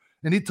with me.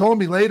 And he told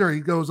me later, he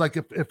goes, like,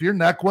 if your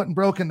neck wasn't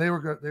broken, they were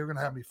going to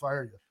have me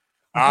fire you.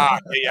 Yeah.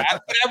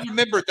 I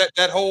remember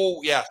that whole,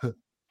 yeah.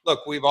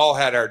 Look, we've all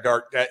had our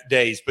dark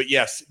days, but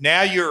yes,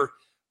 now you're,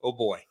 oh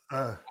boy.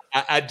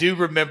 I do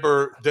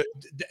remember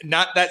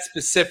not that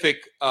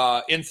specific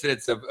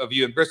incidents of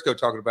you and Briscoe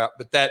talking about,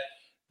 but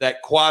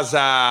that quasi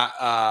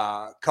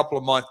couple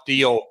of month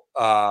deal.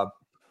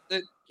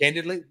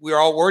 Candidly, we're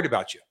all worried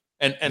about you.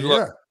 And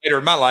look, later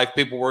in my life,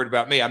 people worried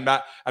about me. I'm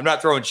not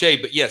throwing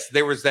shade, but yes,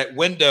 there was that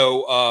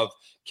window of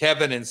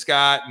Kevin and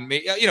Scott and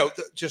me.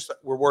 Just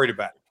we're worried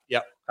about it.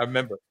 Yeah, I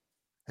remember.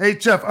 Hey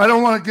Jeff, I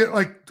don't want to get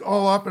like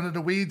all up into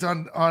the weeds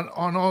on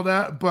all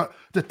that, but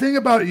the thing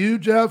about you,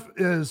 Jeff,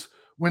 is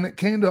when it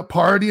came to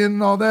partying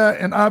and all that,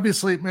 and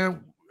obviously,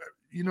 man,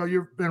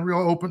 you've been real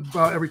open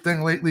about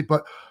everything lately,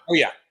 but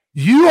yeah.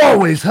 You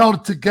always held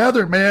it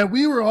together, man.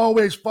 We were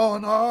always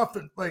falling off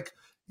and like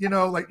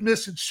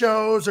missing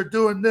shows or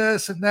doing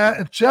this and that.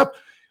 And Jeff,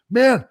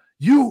 man,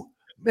 you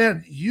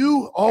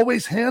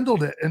always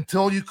handled it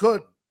until you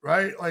couldn't,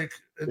 right? Like,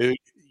 dude,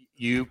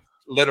 you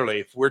literally,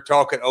 if we're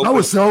talking open, I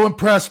was so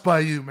impressed by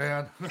you,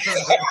 man. You're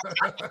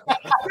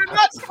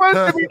not supposed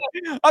to be.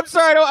 I'm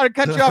sorry, I don't want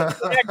to cut you off,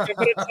 but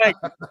it's like,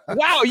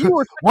 wow, you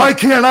were. Why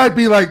can't I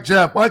be like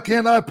Jeff? Why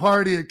can't I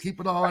party and keep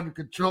it all under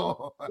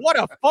control? What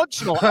a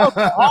functional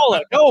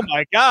alcoholic! Oh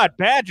my God,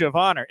 badge of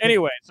honor.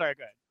 Anyway, sorry,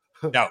 go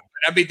ahead. No,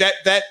 I mean that,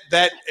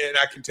 and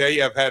I can tell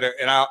you, I've had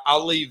and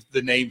I'll leave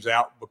the names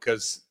out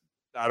because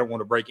I don't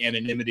want to break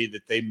anonymity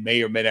that they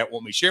may or may not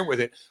want me sharing with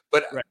it.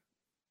 But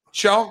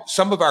Shawn,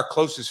 some of our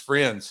closest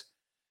friends,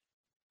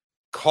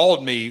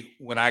 called me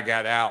when I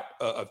got out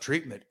of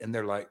treatment, and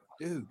they're like,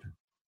 dude,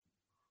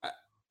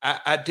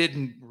 I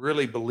didn't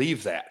really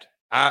believe that.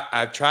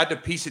 I tried to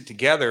piece it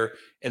together,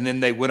 and then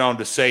they went on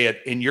to say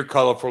it in your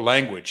colorful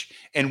language.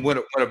 And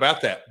what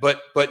about that?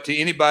 But to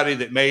anybody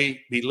that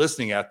may be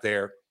listening out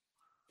there,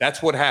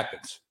 that's what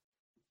happens.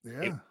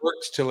 Yeah. It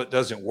works till it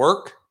doesn't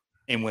work.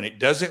 And when it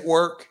doesn't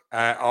work,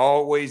 I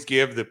always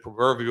give the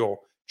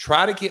proverbial,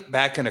 try to get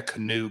back in a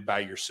canoe by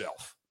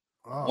yourself.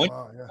 Once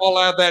you fall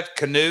out of that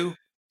canoe,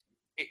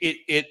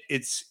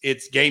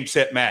 it's game,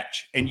 set,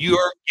 match. And you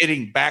are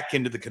getting back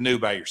into the canoe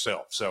by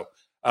yourself. So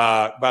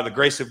by the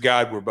grace of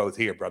God, we're both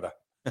here, brother.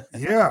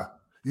 Yeah,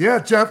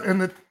 Jeff.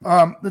 And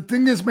the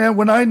thing is, man,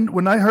 when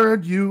I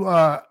heard you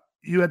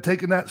had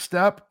taken that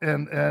step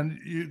and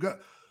you got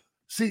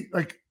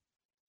like,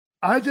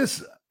 I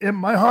just in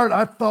my heart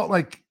I felt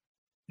like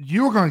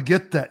you were going to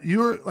get that. You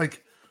were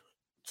like,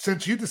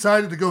 since you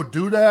decided to go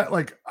do that,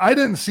 like I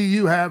didn't see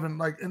you having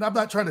like, and I'm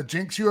not trying to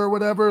jinx you or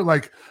whatever.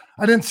 Like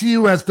I didn't see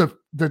you as the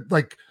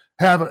like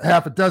have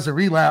half a dozen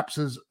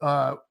relapses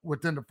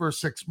within the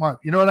first 6 months.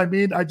 You know what I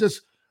mean?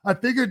 I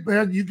figured,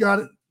 man, you got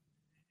it.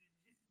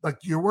 Like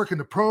you're working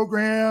the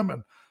program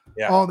and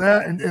all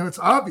that. And it's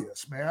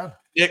obvious, man.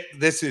 Nick,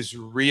 this is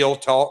real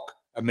talk.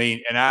 I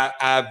mean, and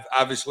I've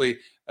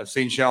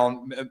seen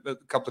Sean a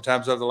couple of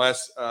times over the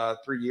last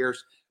 3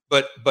 years,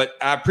 but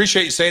I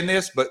appreciate you saying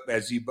this, but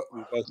as we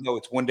both know,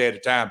 it's one day at a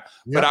time.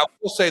 Yeah. But I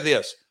will say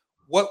this,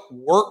 what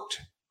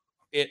worked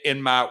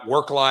in my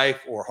work life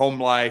or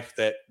home life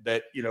that,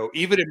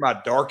 even in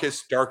my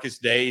darkest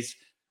days,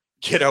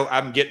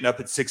 I'm getting up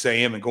at 6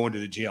 a.m. and going to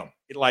the gym.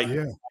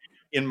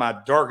 In my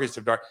darkest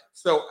of dark.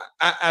 So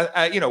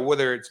I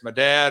whether it's my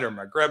dad or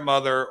my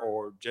grandmother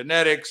or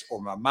genetics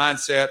or my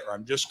mindset, or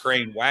I'm just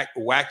crane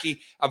wacky,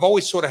 I've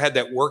always sort of had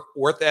that work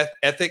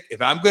ethic.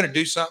 If I'm going to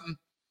do something,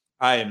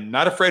 I am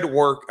not afraid of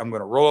work. I'm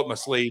going to roll up my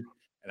sleeve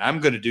and I'm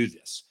going to do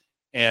this.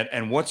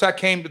 And once I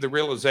came to the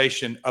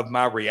realization of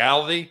my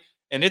reality,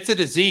 and it's a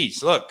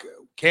disease. Look,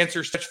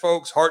 cancer, such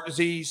folks, heart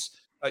disease,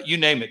 you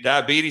name it,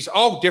 diabetes,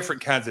 all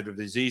different kinds of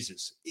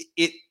diseases.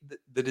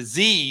 The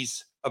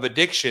disease of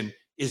addiction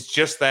is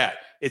just that.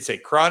 It's a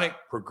chronic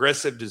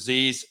progressive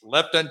disease.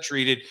 Left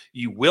untreated,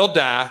 you will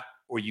die,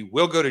 or you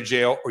will go to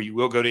jail, or you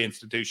will go to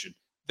institution.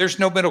 There's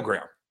no middle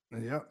ground.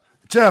 Yeah.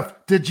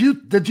 Jeff, did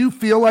you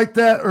feel like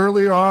that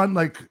early on?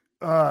 Like,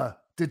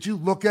 did you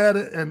look at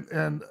it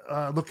and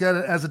look at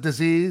it as a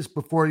disease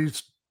before you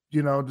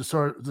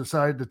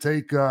decided to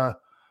take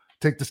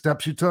the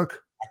steps you took?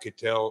 I could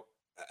tell,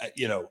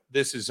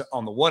 this is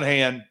on the one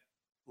hand,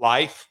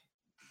 life,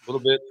 a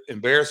little bit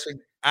embarrassing.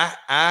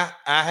 I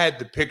had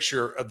the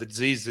picture of the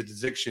disease, the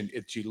addiction,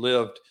 if you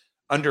lived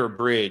under a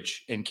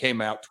bridge and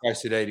came out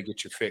twice a day to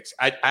get your fix.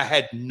 I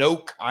had no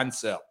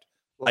concept,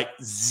 like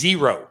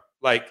zero,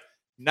 like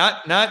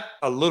not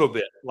a little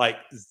bit, like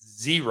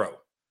zero.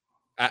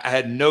 I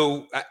had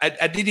no,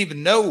 I didn't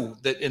even know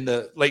that in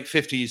the late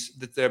 50s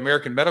that the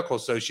American Medical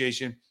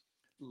Association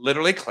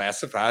literally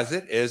classifies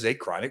it as a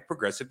chronic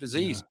progressive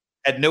disease.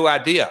 Yeah. Had no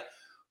idea.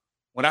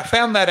 When I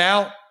found that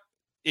out,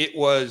 it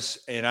was,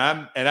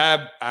 I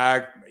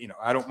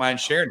don't mind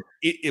sharing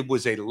it. It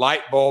was a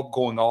light bulb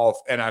going off,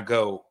 and I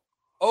go,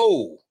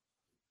 oh,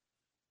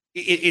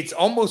 it's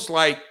almost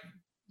like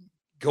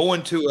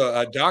going to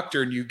a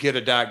doctor and you get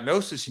a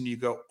diagnosis and you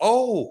go,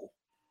 oh,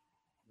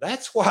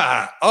 that's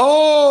why.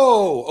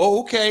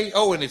 Oh, okay.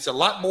 Oh, and it's a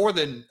lot more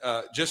than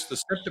just the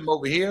symptom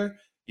over here.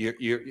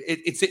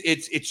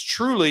 It's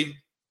truly,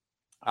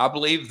 I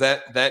believe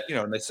that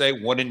and they say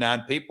 1 in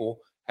 9 people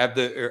have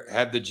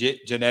the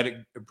genetic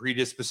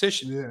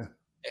predisposition. Yeah.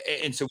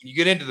 And so when you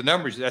get into the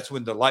numbers, that's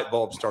when the light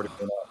bulb started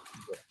going off.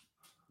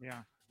 Yeah.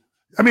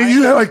 I mean,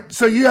 you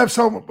have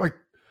so like,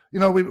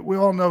 we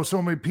all know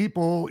so many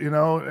people,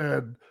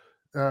 and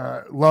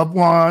loved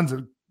ones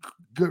and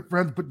good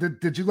friends, but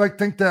did you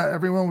think that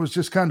everyone was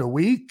just kind of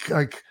weak?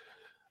 Like,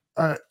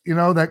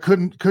 that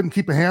couldn't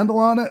keep a handle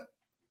on it?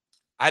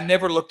 I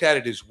never looked at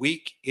it as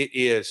weak. It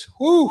is,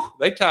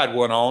 they tied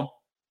one on.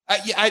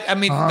 I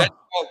mean, that's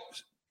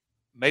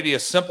maybe a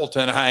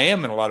simpleton I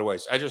am in a lot of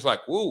ways. I just like,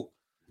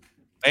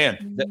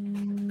 man, they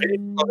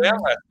didn't slow down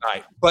last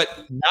night,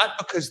 but not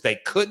because they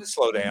couldn't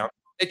slow down.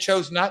 They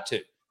chose not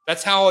to.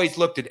 That's how I always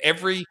looked at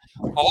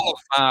all of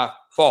my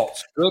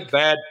faults, good,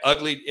 bad,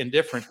 ugly,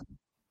 indifferent.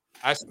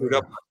 I screwed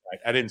up last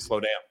night. I didn't slow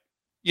down.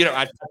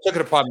 I took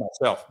it upon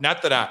myself.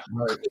 Not that I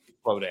couldn't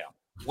slow down.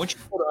 Once you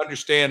sort of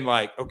understand,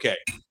 like, okay,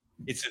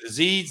 it's a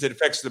disease that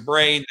affects the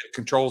brain that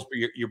controls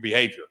your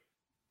behavior.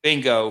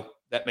 Bingo,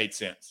 that made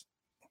sense.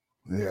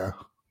 Yeah.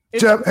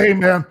 Jeff, hey,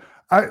 man,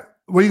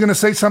 were you going to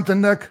say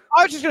something, Nick?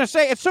 I was just going to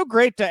say, it's so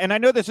great and I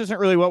know this isn't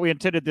really what we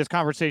intended this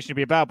conversation to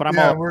be about, but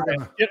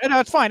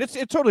it's fine. It's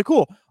totally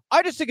cool.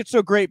 I just think it's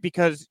so great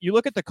because you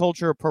look at the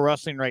culture of pro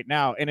wrestling right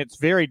now, and it's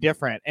very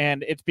different.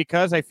 And it's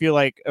because I feel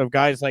like of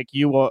guys like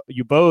you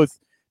both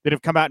that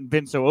have come out and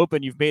been so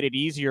open, you've made it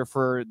easier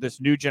for this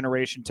new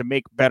generation to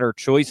make better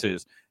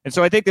choices. And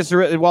so I think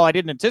while I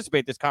didn't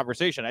anticipate this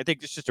conversation, I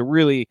think it's just a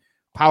really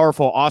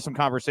powerful, awesome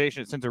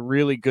conversation. It sends a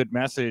really good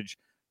message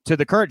to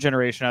the current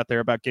generation out there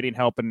about getting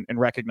help and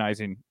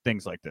recognizing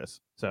things like this.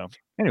 So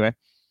anyway.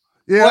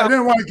 Yeah, I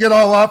didn't want to get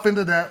all off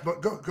into that,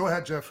 but go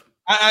ahead, Jeff.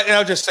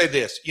 I'll just say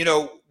this, you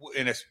know,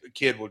 and a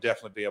kid will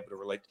definitely be able to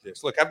relate to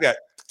this. Look, I've got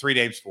 3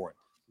 names for him: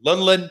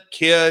 Lundland,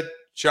 Kid,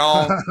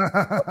 Sean.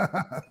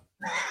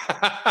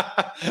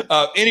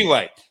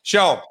 Anyway,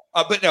 Sean.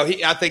 But no,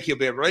 I think he'll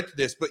be able to relate to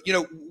this. But you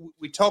know,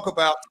 we talk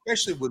about,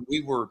 especially when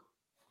we were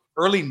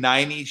early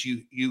 '90s,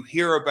 you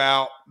hear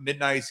about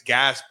mid-90s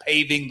guys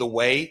paving the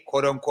way,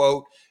 quote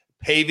unquote,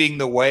 paving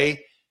the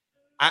way.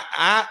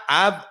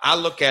 I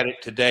look at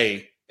it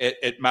today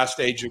at my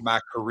stage of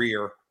my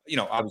career. You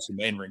know, obviously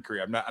my in-ring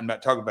career. I'm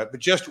not talking about, but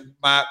just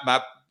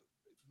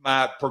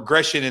my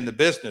progression in the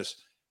business.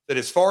 That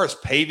as far as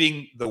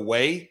paving the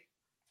way,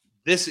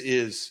 this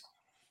is,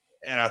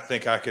 and I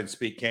think I can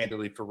speak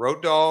candidly for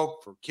Road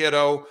Dogg, for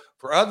Kiddo,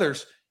 for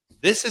others.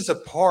 This is a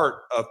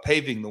part of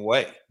paving the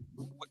way.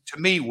 To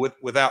me,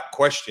 without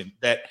question,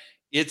 that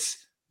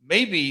it's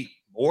maybe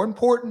more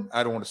important.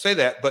 I don't want to say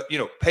that, but you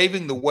know,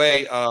 paving the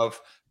way of.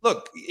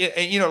 Look,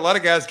 and you know, a lot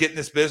of guys get in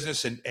this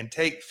business and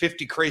take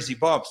 50 crazy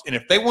bumps. And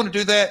if they want to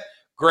do that,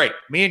 great.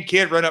 Me and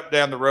Kid run up and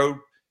down the road,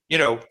 you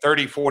know,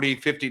 30, 40,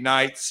 50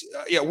 nights,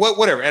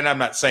 whatever. And I'm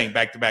not saying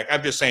back to back.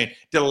 I'm just saying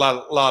did a lot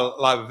of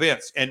live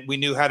events. And we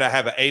knew how to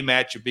have an A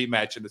match, a B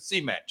match, and a C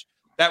match.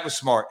 That was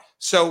smart.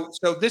 So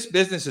this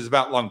business is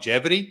about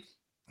longevity.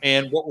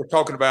 And what we're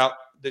talking about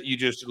that you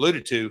just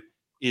alluded to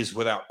is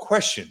without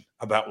question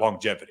about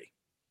longevity.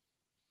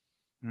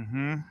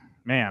 Mm-hmm.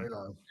 Man.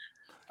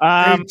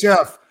 Hey,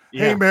 Jeff.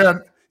 Yeah. Hey,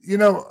 man. You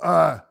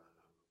know,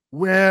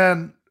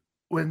 when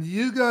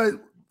you guys,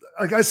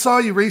 like, I saw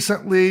you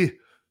recently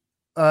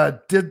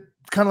did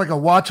kind of like a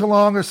watch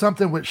along or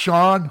something with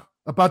Sean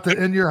about the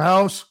In Your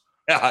House.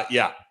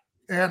 Yeah.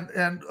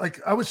 And like,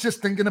 I was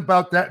just thinking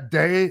about that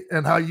day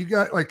and how you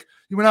got, like,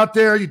 you went out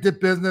there, you did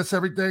business,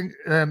 everything.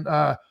 And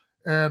I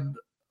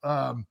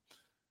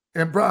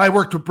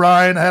worked with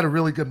Brian. I had a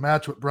really good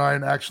match with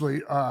Brian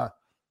actually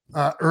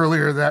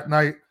earlier that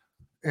night.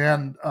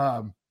 And,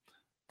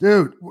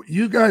 dude,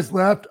 you guys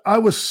left. I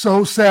was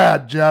so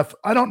sad, Jeff.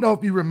 I don't know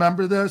if you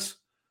remember this.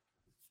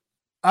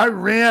 I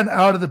ran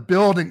out of the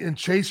building and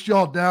chased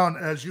y'all down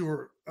as you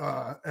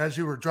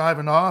were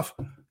driving off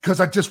because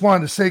I just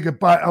wanted to say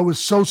goodbye. I was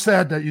so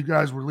sad that you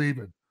guys were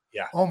leaving.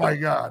 Yeah. Oh my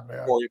God,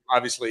 man. Well,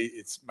 obviously,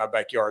 it's my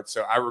backyard,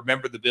 so I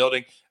remember the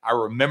building. I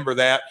remember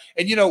that.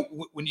 And you know,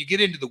 when you get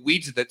into the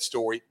weeds of that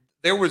story,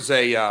 there was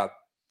that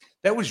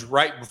was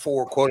right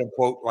before, quote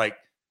unquote, like,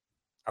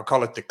 I'll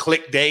call it the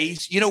click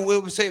days. You know what we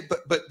would say,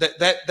 but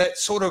that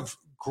sort of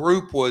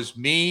group was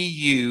me,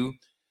 you,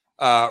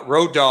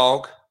 Road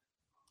Dogg,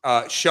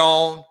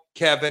 Sean,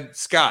 Kevin,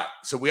 Scott.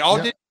 So we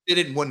all did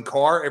it in one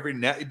car every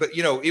night. But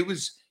you know, it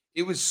was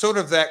sort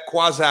of that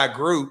quasi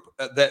group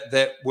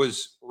that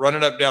was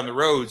running up down the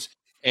roads.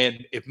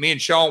 And if me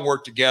and Sean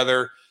worked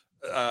together,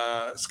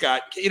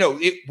 Scott, you know,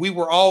 we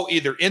were all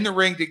either in the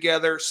ring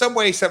together, some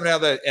way, somehow.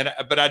 But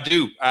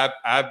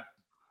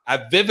I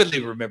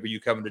vividly remember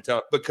you coming to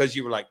tell because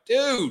you were like,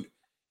 dude,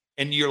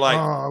 and you're like,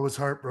 oh, I was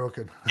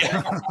heartbroken.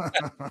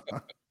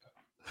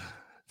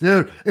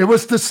 Dude, it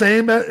was the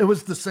same. It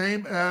was the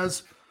same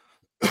as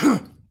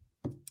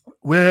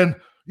when,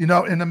 you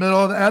know, in the middle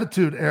of the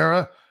Attitude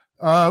Era,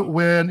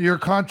 when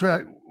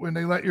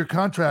they let your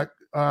contract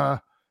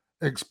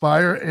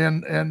expire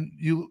and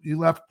you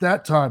left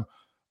that time.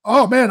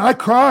 Oh man, I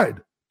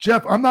cried.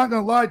 Jeff, I'm not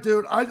going to lie,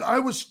 dude. I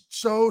was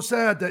so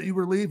sad that you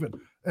were leaving.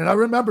 And I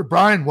remember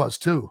Brian was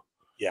too.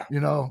 Yeah.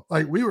 You know,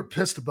 like we were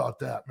pissed about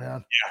that,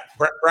 man.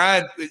 Yeah.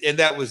 Brian, and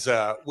that was,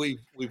 we've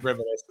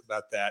reminisced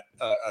about that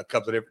a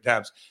couple of different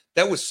times.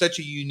 That was such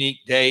a unique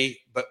day.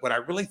 But what I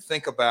really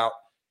think about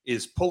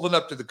is pulling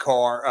up to the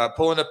car,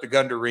 pulling up to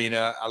Gunda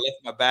Arena. I left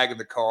my bag in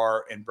the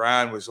car and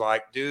Brian was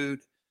like, dude,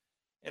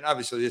 and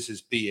obviously this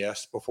is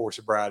BS before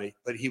sobriety,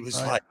 but he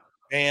was like,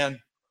 man,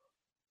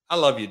 I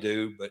love you,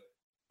 dude, but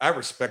I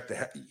respect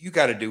you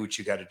got to do what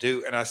you got to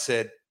do. And I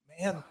said,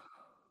 man,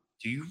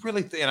 do you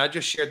really think, and I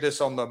just shared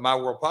this on the My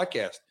World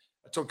podcast.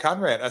 I told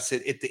Conrad, I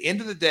said, at the end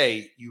of the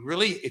day,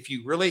 if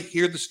you really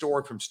hear the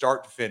story from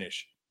start to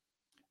finish,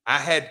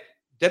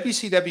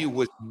 WCW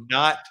was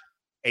not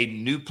a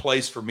new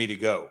place for me to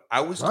go.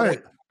 I was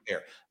going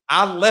there.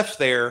 I left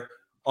there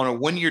on a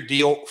 1-year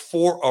deal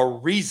for a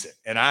reason.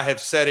 And I have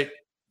said it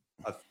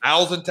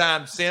 1,000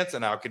 times since,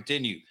 and I'll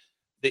continue.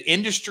 The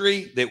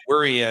industry that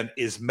we're in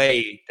is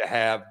made to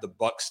have the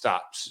buck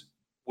stops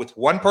with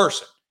one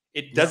person.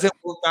 It doesn't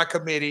work by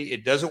committee.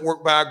 It doesn't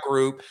work by a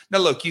group. Now,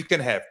 look, you can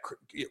have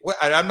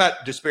 – I'm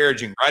not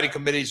disparaging writing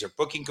committees or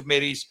booking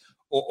committees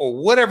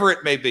or whatever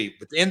it may be.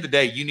 But at the end of the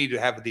day, you need to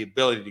have the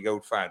ability to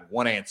go find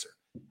one answer.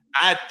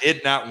 I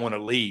did not want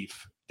to leave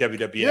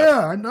WWF.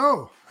 Yeah, I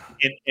know.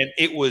 And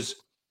it was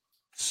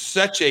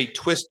such a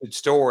twisted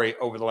story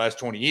over the last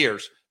 20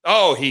 years.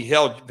 Oh, he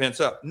held Vince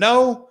up.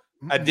 No,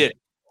 I didn't.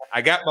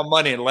 I got my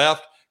money and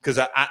left because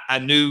I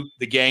knew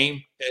the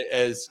game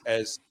as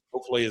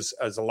hopefully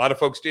as a lot of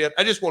folks did.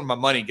 I just wanted my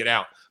money and get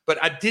out.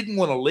 But I didn't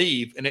want to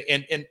leave. And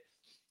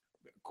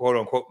of quote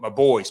unquote my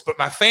boys, but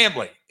my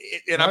family.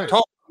 And Right. I'm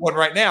talking to one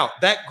right now.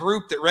 That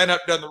group that ran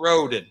up down the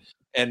road and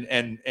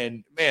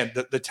man,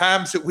 the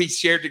times that we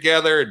shared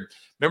together, and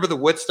remember the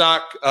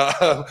Woodstock.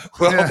 That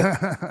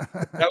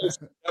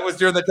was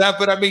during the time.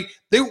 But I mean,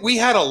 we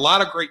had a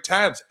lot of great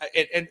times,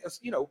 and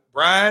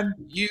Brian,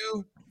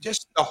 you,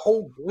 just the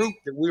whole group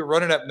that we were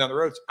running up and down the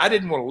roads. I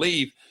didn't want to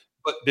leave,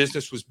 but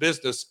business was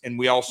business, and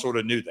we all sort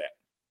of knew that.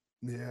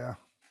 Yeah.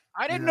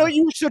 I didn't know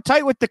you were so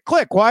tight with the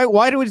Click.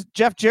 Why does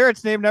Jeff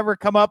Jarrett's name never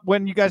come up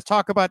when you guys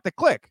talk about the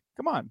Click?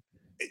 Come on.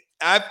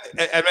 I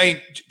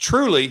mean,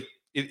 truly.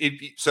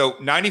 So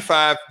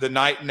 95, the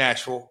night in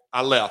Nashville,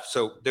 I left.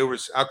 So there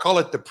was, I'll call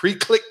it the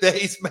pre-Click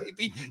days,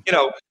 maybe.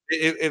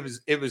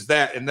 It was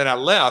that, and then I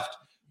left,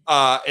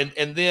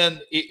 and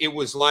then it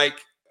was like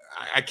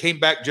I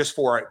came back just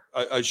for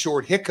a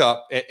short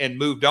hiccup and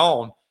moved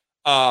on.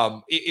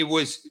 It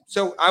was,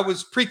 so I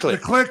was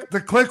pre-Click.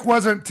 The Click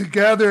wasn't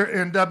together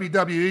in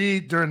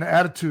WWE during the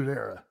Attitude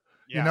Era.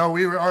 Yeah.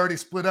 We were already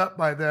split up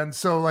by then.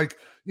 So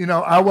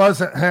I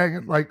wasn't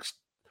hanging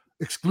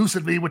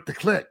exclusively with the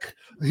Click.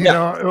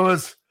 It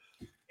was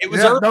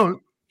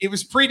it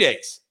was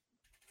pre-dates.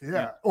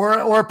 Yeah.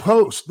 Or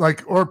post,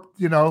 it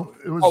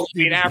was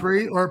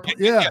pre or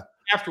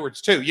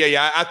afterwards too.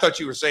 Yeah. I thought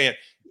you were saying,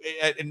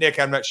 Nick,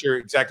 I'm not sure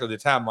exactly the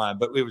timeline,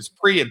 but it was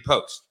pre and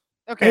post.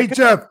 Okay. Hey,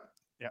 Jeff.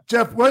 Yeah.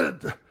 Jeff,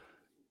 what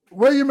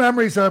are your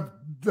memories of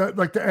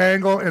the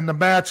angle and the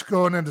match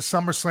going into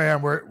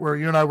SummerSlam where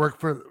you and I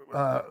worked for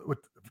with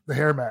the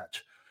hair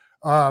match?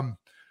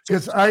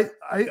 Because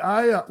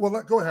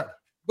go ahead.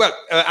 Well,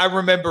 I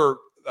remember.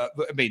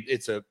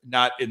 It's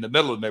not in the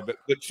middle of there, but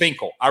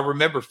Finkel. I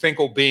remember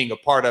Finkel being a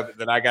part of it.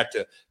 That I got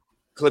to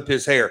clip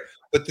his hair.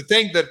 But the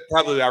thing that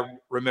probably I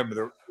remember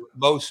the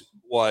most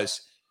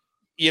was,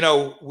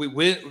 we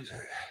went,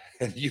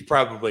 and you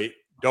probably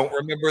don't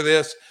remember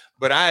this,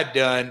 but I had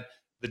done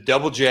the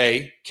Double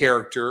J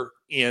character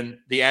in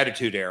the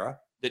Attitude Era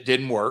that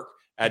didn't work.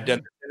 I'd done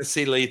the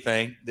Tennessee Lee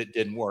thing that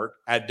didn't work.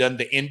 I'd done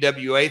the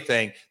NWA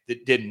thing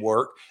that didn't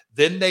work.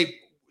 Then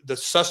the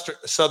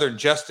Southern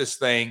Justice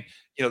thing,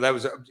 that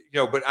was,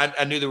 but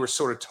I knew there was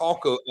sort of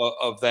talk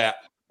of that,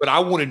 but I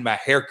wanted my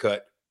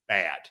haircut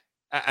bad.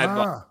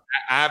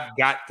 I've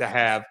got to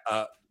have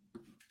a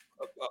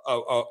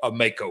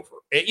makeover.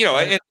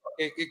 And,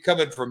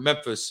 coming from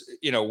Memphis,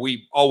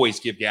 we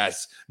always give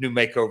guys new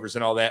makeovers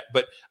and all that.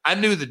 But I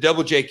knew the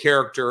Double J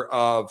character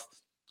of,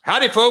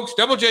 howdy, folks,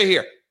 Double J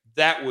here.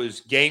 That was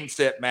game,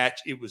 set,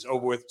 match. It was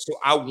over with. So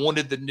I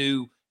wanted the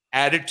new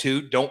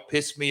attitude. Don't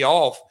piss me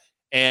off.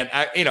 And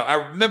I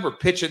remember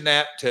pitching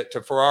that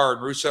to Ferrara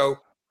and Russo,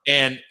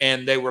 and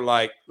they were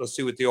like, "Let's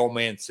see what the old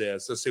man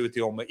says. Let's see what the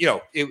old man."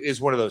 It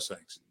is one of those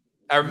things.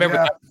 I remember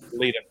that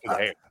lead up to the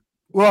hair.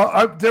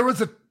 Well, there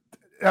was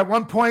at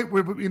one point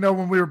when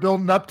we were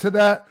building up to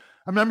that.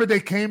 I remember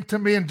they came to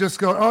me and just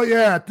go, "Oh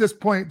yeah." At this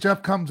point,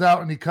 Jeff comes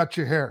out and he cuts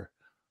your hair,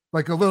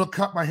 like a little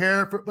cut my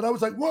hair. But I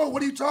was like, "Whoa,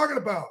 what are you talking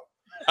about?"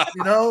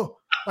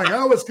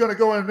 I was going to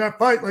go in that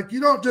fight. Like, you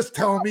don't just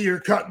tell me you're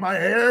cutting my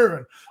hair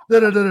and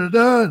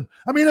da-da-da-da-da.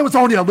 I mean, it was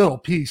only a little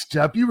piece,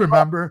 Jeff. You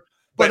remember.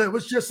 But it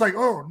was just like,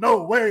 oh,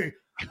 no way.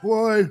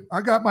 Boy,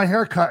 I got my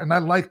hair cut and I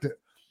liked it.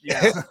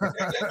 Yeah.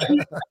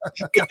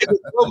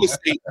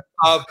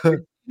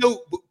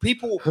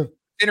 People,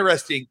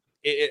 interesting,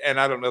 and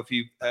I don't know if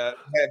you have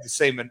the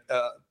same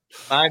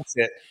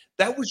mindset.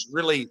 That was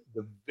really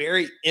the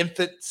very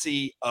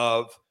infancy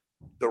of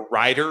the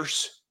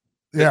writers.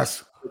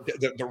 Yes.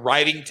 The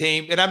writing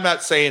team, and I'm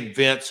not saying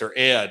Vince or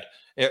Ed,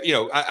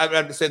 I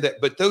understand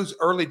that, but those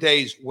early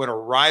days when a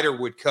writer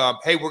would come,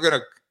 hey, we're going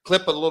to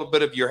clip a little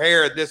bit of your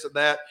hair and this and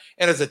that,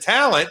 and as a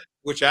talent,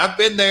 which I've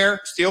been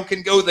there, still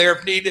can go there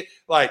if needed,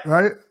 like,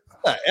 right?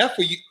 What the F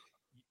are you?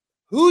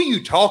 Who are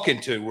you talking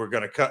to? We're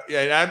going to cut.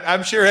 Yeah,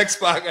 I'm sure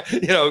Xbox,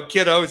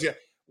 kiddos.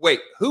 Wait,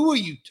 who are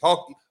you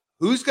talking?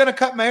 Who's going to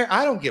cut my hair?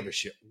 I don't give a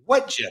shit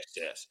what Jeff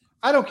says.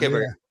 I don't give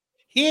a.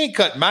 He ain't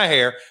cutting my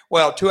hair.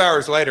 Well, 2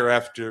 hours later,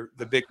 after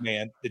the big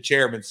man, the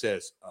chairman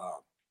says,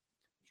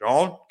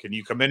 John, can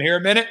you come in here a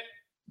minute?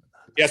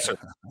 Yes, sir.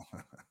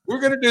 We're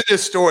going to do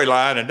this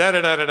storyline and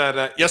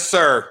da-da-da-da-da. Yes,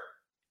 sir.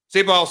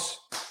 See, boss.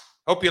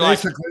 Hope you like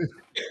it.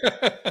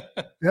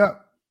 Yeah.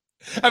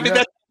 I mean,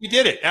 we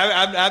did it.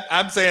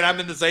 I'm saying I'm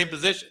in the same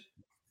position.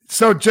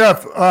 So,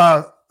 Jeff,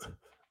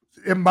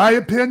 in my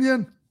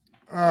opinion,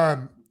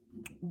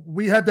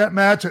 we had that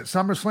match at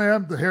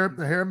SummerSlam,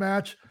 the hair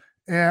match,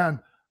 and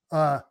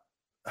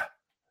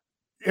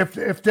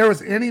if there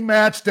was any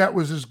match that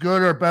was as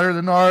good or better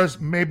than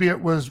ours, maybe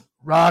it was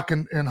Rock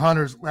and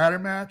Hunter's ladder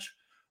match.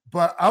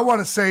 But I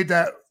want to say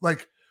that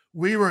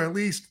we were at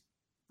least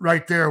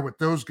right there with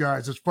those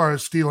guys as far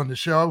as stealing the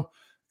show.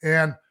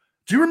 And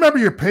do you remember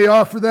your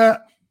payoff for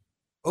that?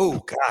 Oh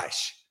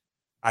gosh,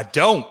 I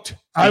don't.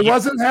 I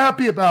wasn't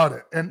happy about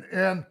it, and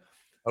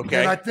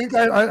okay. And I think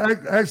I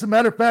as a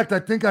matter of fact, I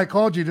think I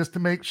called you just to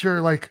make sure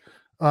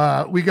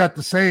we got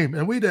the same,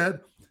 and we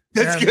did.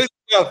 That's good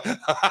stuff.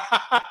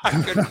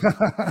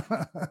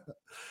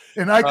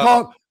 And I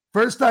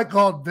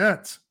called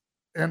Vince,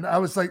 and I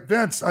was like,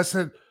 Vince, I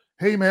said,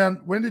 hey man,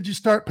 when did you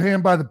start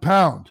paying by the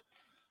pound?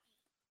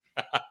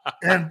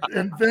 and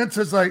Vince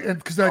is like, and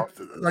because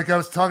I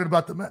was talking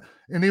about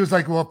and he was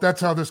like, well, if that's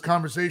how this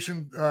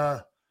conversation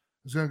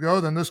is going to go,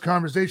 then this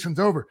conversation's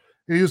over.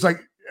 And he was like,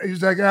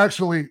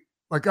 actually,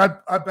 like I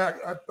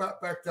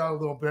backed out a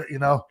little bit,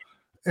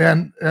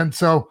 and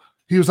so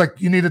he was like,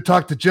 you need to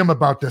talk to Jim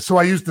about this. So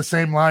I used the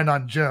same line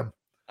on Jim,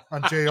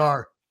 on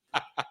JR.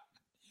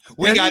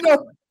 We got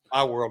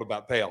our world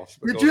about payoffs.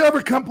 Did you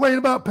ever complain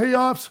about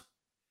payoffs?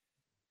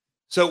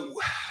 So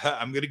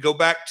I'm going to go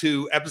back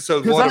to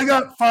episode 1. Because I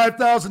got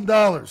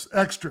 $5,000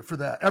 extra for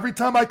that. Every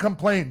time I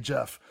complained,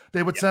 Jeff,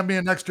 they would send me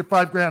an extra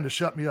 $5,000 to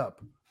shut me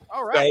up.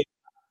 All right.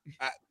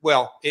 So,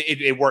 well,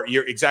 it worked.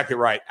 You're exactly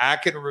right. I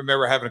can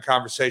remember having a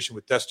conversation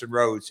with Dustin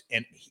Rhodes,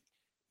 and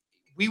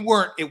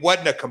it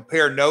wasn't a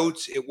compare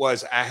notes. It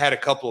was, I had a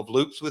couple of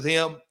loops with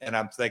him, and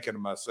I'm thinking to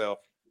myself,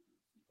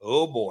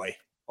 oh boy.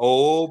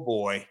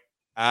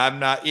 I'm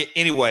not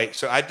anyway.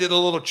 So I did a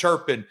little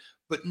chirping,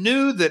 but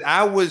knew that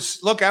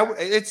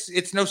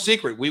it's no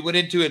secret. We went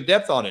into in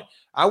depth on it.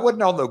 I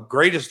wasn't on the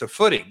greatest of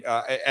footing,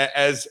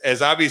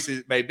 as obvious as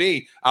it may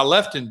be. I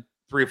left in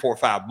 3 or 4 or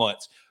 5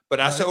 months, but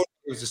I saw it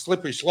was a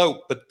slippery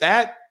slope. But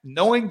that,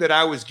 knowing that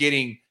I was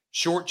getting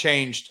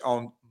shortchanged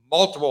on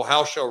multiple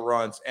house show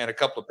runs and a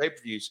couple of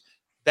pay-per-views,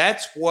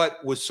 that's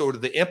what was sort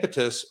of the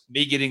impetus,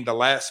 me getting the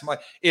last month.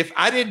 If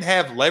I didn't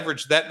have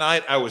leverage that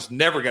night, I was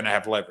never going to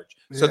have leverage.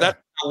 So that's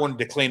why I wanted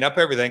to clean up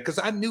everything, because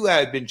I knew I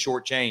had been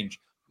shortchanged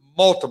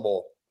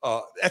multiple.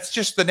 That's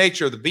just the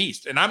nature of the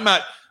beast. And I'm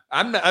not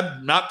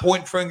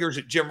pointing fingers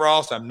at Jim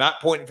Ross. I'm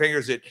not pointing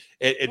fingers at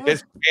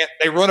Vince McMahon.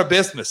 They run a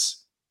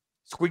business.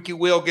 Squeaky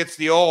wheel gets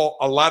the oil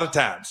a lot of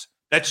times.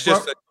 That's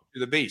just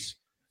the beast.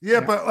 Yeah,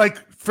 but like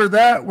for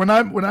that, when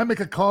I make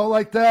a call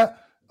like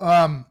that,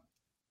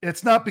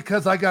 it's not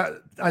because I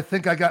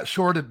think I got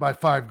shorted by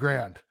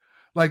 $5,000.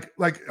 Like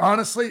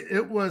honestly,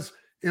 it was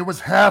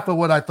half of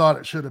what I thought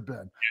it should have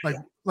been.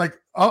 Like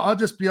I'll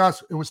just be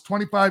honest, it was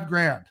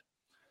 $25,000,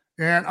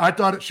 and I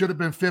thought it should have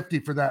been 50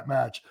 for that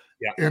match.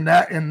 Yeah. In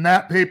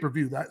that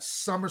pay-per-view, that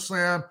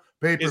SummerSlam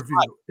pay-per-view.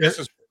 This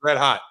is red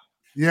hot.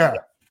 Yeah.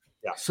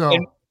 So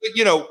it'd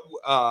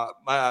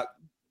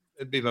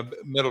be my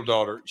middle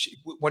daughter.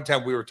 One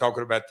time we were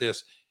talking about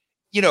this.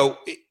 In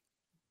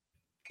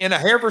a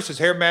hair versus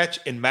hair match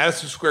in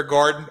Madison Square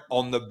Garden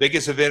on the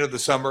biggest event of the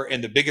summer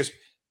and the biggest,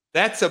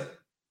 that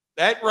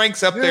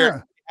ranks up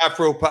there,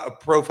 high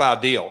profile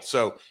deal.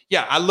 So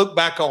I look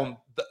back on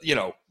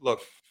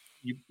look,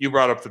 you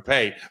brought up the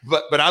pay,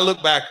 but I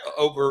look back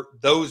over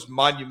those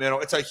monumental.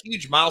 It's a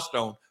huge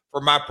milestone for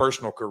my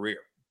personal career,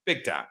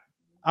 big time.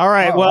 All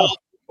right, well,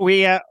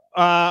 we'll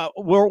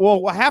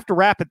have to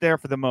wrap it there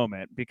for the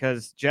moment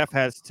because Jeff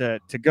has to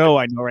go.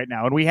 I know right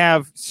now, and we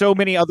have so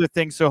many other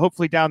things. So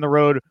hopefully down the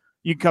road,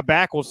 you can come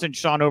back. We'll send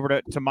Sean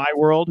over to my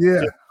world.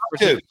 Yeah,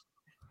 something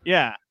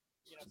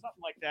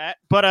like that.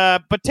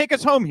 But take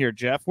us home here,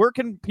 Jeff. Where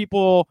can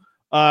people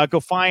go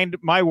find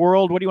my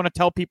world? What do you want to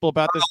tell people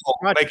about this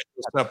project? Make it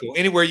simple.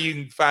 Anywhere you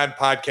can find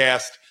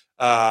podcasts.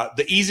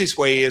 The easiest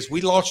way is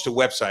we launched a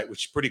website,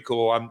 which is pretty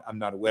cool. I'm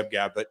not a web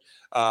guy, but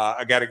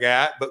I got a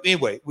guy. But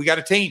anyway, we got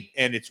a team,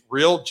 and it's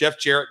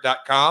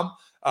realjeffjarrett.com.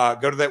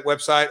 Go to that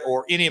website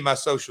or any of my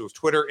socials,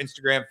 Twitter,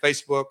 Instagram,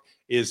 Facebook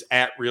is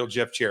at Real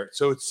Jeff Jarrett.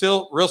 So it's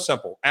still real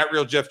simple, at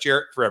Real Jeff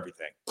Jarrett for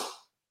everything.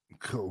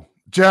 Cool.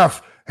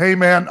 Jeff, hey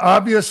man,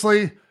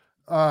 obviously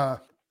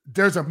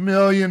there's a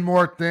million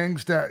more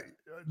things that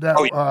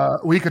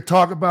we could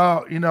talk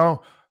about,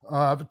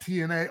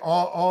 TNA,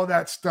 all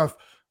that stuff.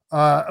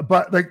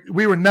 But like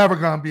we were never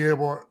going to be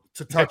able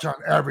to touch on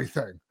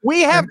everything.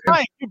 We have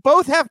time. You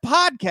both have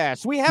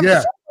podcasts. We have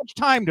so much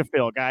time to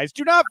fill, guys.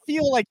 Do not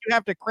feel like you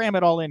have to cram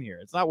it all in here.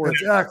 It's not worth it.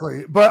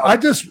 Exactly. But I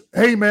just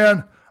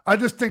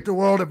think the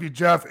world of you,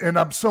 Jeff, and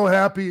I'm so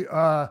happy,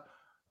 that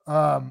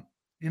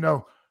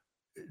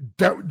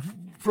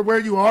for where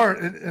you are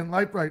in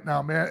life right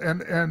now,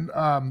 man.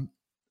 And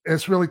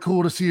it's really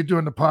cool to see you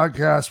doing the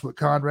podcast with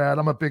Conrad.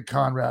 I'm a big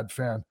Conrad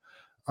fan.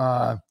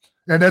 And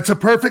it's a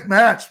perfect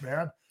match,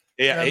 man.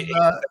 Yeah, and, he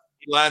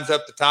lines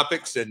up the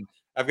topics, and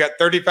I've got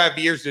 35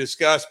 years to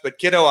discuss. But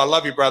kiddo, I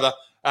love you, brother.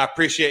 I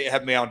appreciate you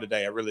having me on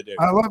today. I really do.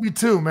 I love you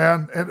too,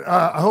 man. And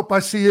I hope I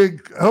see you.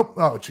 I hope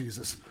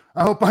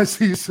I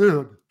see you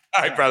soon.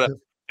 All right, brother.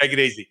 Take it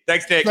easy.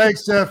 Thanks, Nick.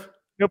 Thanks, Jeff.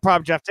 No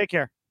problem, Jeff. Take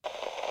care.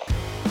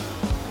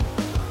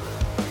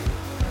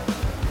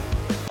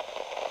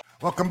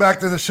 Welcome back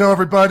to the show,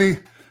 everybody.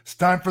 It's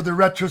time for the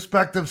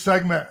retrospective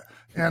segment.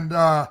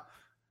 And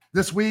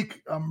this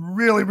week, I'm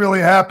really, really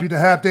happy to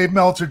have Dave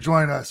Meltzer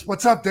join us.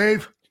 What's up,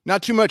 Dave?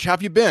 Not too much. How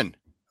have you been?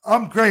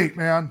 I'm great,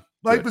 man.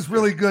 Life is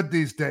really good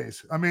these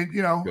days. I mean,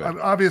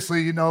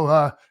 obviously, it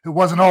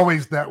wasn't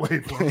always that way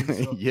for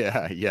me. So.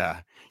 Yeah.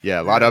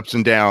 A lot of ups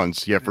and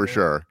downs. Yeah, for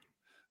sure.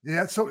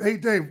 Yeah. So, hey,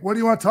 Dave, what do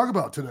you want to talk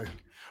about today?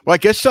 Well, I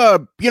guess,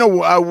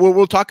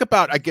 we'll talk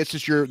about, I guess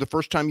it's the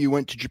first time you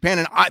went to Japan.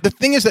 And the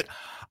thing is that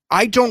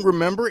I don't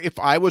remember if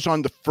I was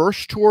on the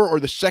first tour or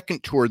the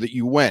second tour that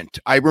you went.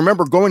 I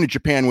remember going to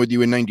Japan with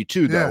you in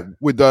 92, though,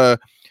 with the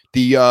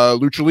the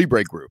Lucha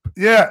Libre group.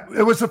 Yeah,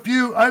 it was a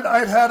few.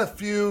 I'd had a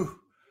few.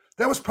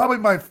 That was probably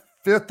my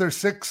 5th or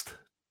 6th.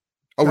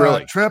 Oh,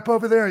 really? Trip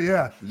over there.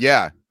 Yeah.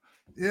 Yeah.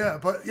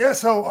 But yeah.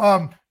 So,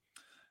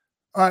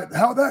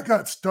 how that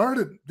got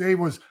started, Dave,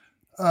 was,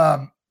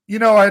 I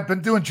had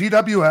been doing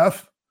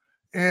GWF,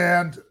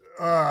 and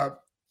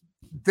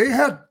they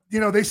had,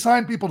 they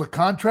signed people to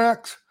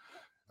contracts,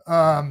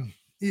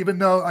 even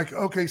though, like,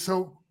 okay,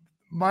 so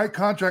my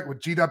contract with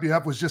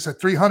GWF was just a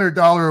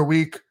 $300 a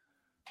week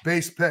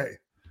base pay.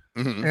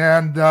 Mm-hmm.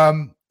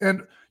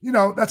 And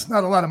that's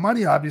not a lot of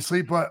money,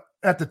 obviously, but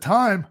at the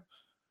time,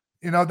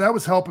 that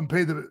was helping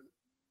pay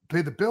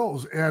the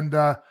bills. And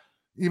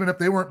even if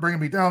they weren't bringing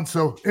me down.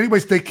 So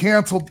anyways, they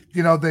canceled,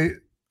 they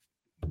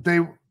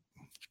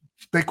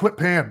quit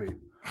paying me.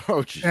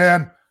 Oh, geez.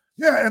 And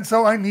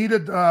so I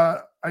needed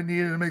to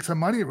make some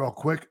money real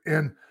quick.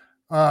 And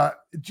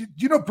do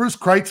you know Bruce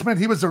Kreitzman?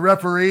 He was a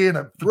referee and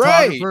a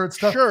photographer and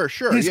stuff. Sure.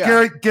 He's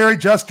Gary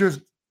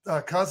Jester's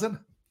cousin.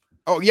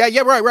 Oh, yeah.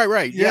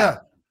 Right. Yeah.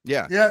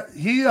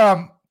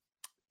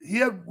 He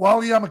had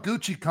Wally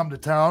Yamaguchi come to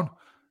town,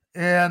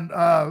 and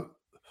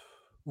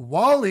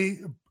Wally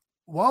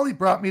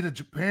brought me to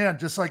Japan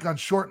just like on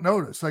short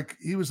notice. Like,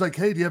 he was like,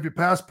 "Hey, do you have your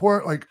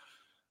passport?" Like,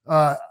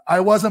 I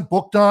wasn't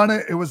booked on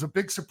it. It was a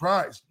big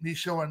surprise, me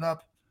showing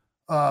up.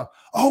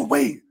 Oh,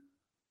 wait.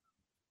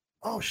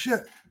 Oh,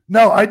 shit.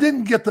 No, I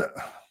didn't get the.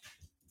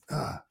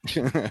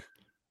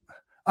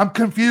 I'm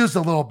confused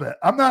a little bit.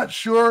 I'm not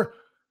sure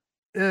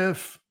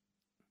if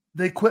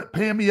they quit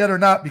paying me yet or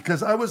not,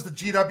 because I was the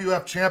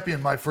GWF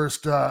champion my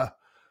first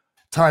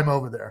time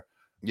over there.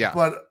 Yeah.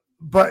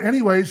 But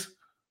anyways,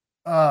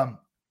 I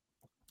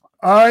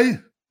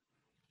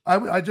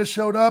just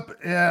showed up,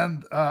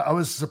 and I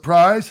was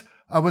surprised.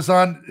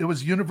 It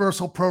was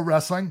Universal Pro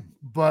Wrestling,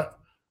 but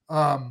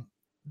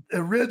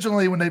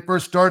originally when they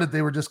first started,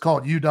 they were just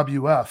called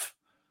UWF.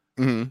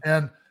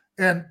 Mm-hmm.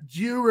 And do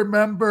you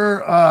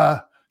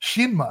remember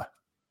Shinma?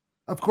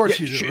 Of course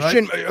you do,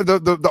 right?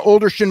 The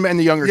older Shinma and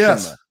the younger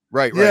Shinma.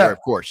 Right, of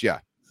course, yeah.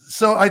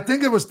 So I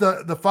think it was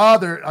the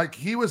father, like,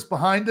 he was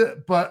behind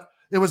it, but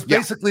it was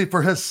basically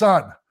for his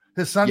son.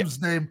 His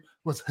son's name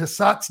was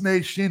Hisatsune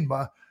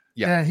Shinma,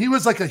 and he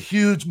was like a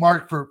huge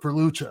mark for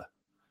Lucha.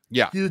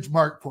 Yeah, huge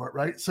mark for it,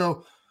 right?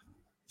 So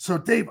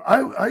Dave,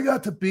 I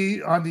got to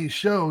be on these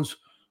shows.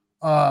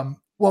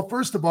 Well,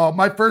 first of all,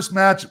 my first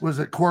match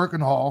was at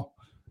Korakuen Hall,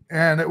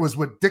 and it was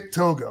with Dick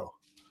Togo,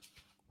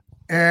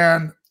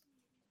 and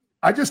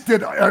I just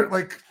did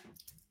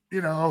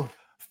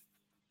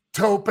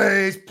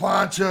topes,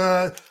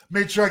 plancha,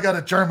 made sure I got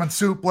a German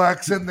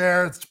suplex in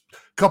there, a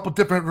couple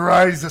different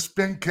varieties of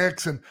spin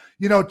kicks, and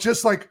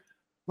just like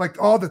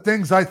all the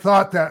things I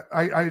thought that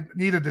I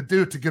needed to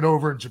do to get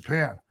over in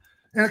Japan.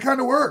 And it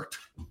kind of worked.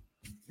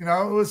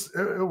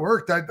 It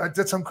worked. I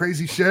did some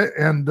crazy shit,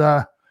 and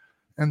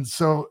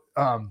so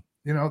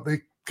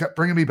they kept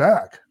bringing me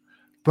back.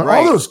 But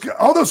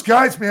all those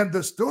guys, man,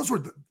 those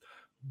were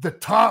the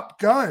top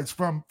guys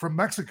from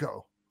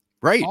Mexico.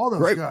 Right. All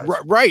those guys.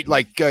 Right.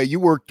 Like you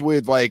worked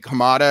with like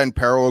Hamada and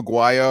Perro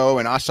Aguayo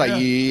and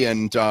Acai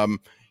and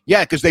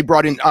because they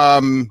brought in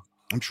I'm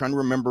trying to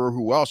remember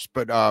who else,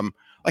 but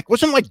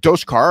wasn't like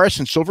Dos Caras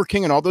and Silver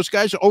King and all those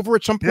guys over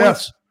at some point?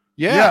 Yes.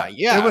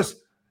 Yeah. It was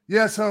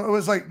so it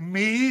was like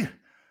me,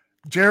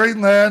 Jerry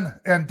Lynn,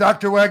 and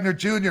Dr. Wagner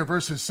Jr.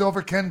 versus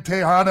Silver King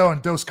Tejano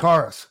and Dos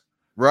Caras.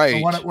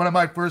 Right. So one of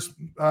my first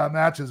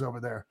matches over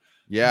there.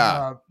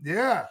 Yeah.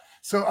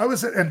 So I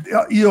was and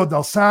Io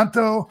Del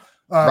Santo.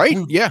 Right.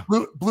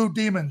 Blue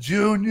Demon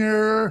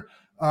Jr.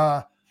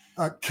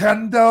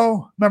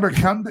 Kendo. Remember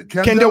Kendo?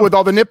 Kendo with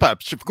all the nip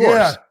ups, of course.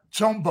 Yeah.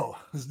 Chombo,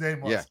 his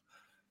name was. Yeah.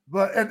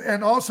 But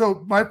and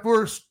also my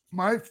first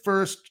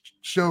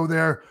show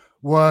there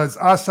was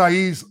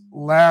Acai's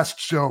last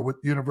show with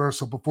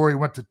Universal before he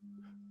went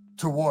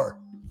to war.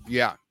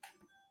 Yeah.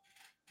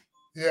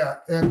 Yeah.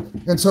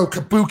 And so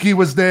Kabuki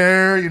was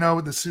there,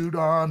 with the suit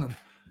on.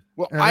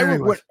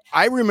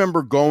 I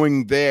remember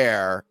going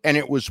there, and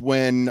it was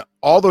when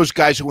all those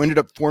guys who ended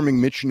up forming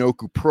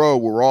Michinoku Pro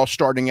were all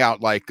starting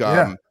out. Like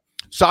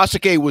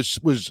Sasuke was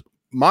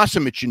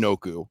Masa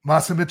Michinoku.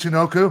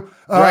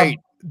 Right.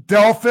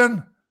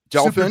 Delphin.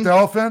 Super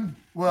Delphin.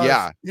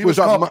 He was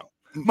called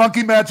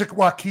Monkey Magic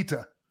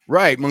Wakita.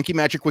 Right. Monkey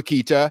Magic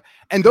Wakita.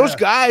 And those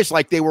guys,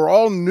 like, they were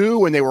all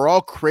new and they were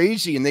all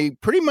crazy. And they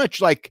pretty much,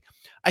 like,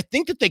 I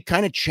think that they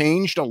kind of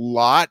changed a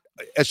lot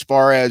as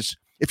far as,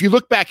 if you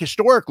look back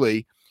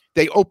historically,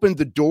 they opened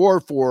the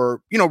door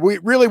for,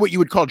 really what you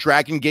would call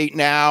Dragon Gate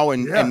now.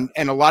 And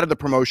a lot of the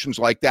promotions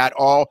like that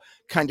all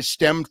kind of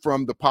stemmed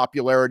from the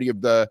popularity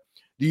of the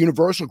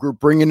Universal group,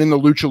 bringing in the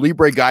Lucha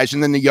Libre guys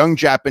and then the young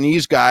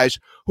Japanese guys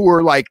who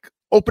were like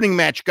opening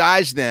match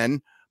guys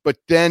then, but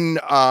then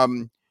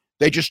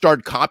they just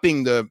started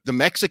copying the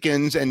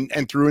Mexicans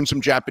and threw in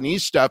some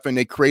Japanese stuff, and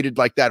they created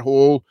like that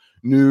whole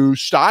new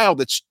style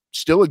that's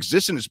still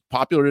exists and is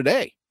popular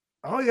today.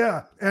 Oh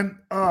yeah. And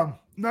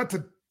not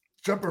to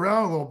jump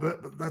around a little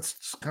bit, but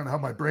that's kind of how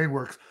my brain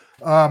works.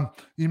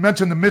 You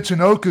mentioned the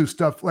Michinoku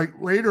stuff. Like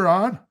later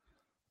on,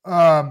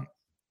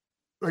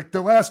 like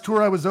the last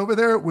tour I was over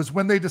there was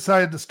when they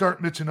decided to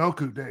start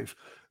Michinoku, Dave.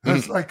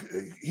 It's like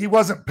he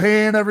wasn't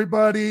paying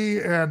everybody,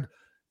 and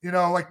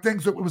like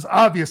things that was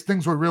obvious,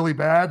 things were really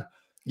bad.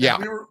 Yeah.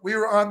 And we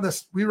were on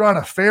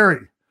a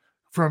ferry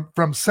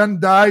from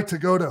Sendai to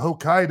go to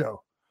Hokkaido.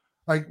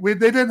 Like they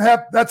didn't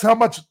have, that's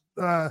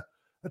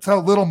how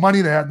little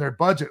money they had in their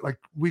budget. Like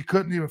we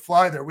couldn't even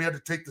fly there. We had to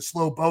take the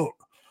slow boat.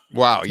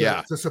 Wow. To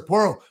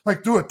Sapporo,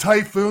 like through a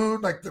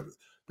typhoon, like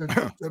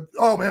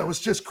oh man, it was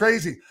just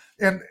crazy.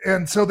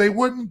 And so they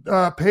wouldn't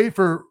pay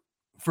for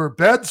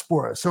beds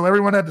for us. So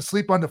everyone had to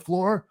sleep on the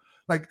floor.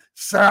 Like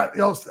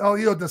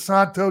Elio De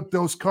Santo,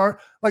 Dos Car,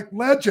 like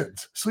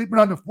legends sleeping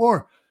on the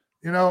floor,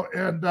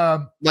 and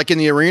like in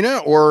the arena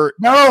or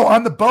no,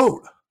 on the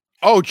boat.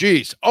 Oh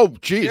geez.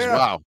 Yeah.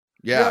 Wow.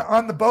 Yeah,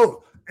 on the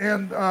boat.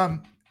 And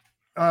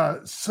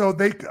so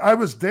I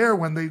was there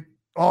when they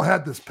all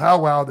had this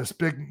powwow, this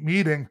big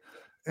meeting,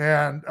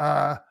 and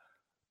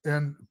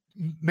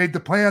made the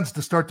plans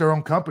to start their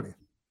own company.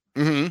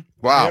 Mm-hmm.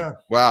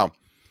 Wow.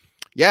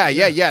 Yeah.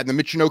 And the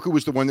Michinoku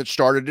was the one that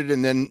started it,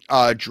 and then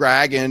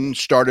Dragon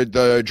started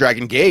the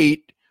Dragon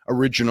Gate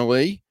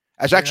originally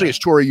as actually as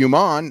Tori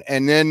Uman,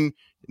 and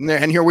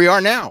here we are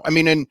now. I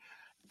mean, and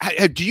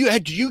do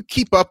you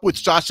keep up with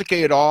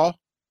Sasuke at all?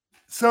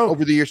 So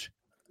over the years,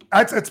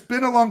 it's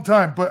been a long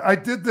time, but I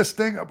did this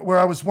thing where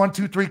I was 1,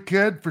 2, 3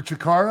 kid for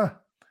Chikara.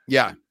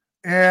 Yeah,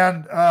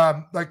 and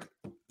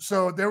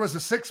so there was a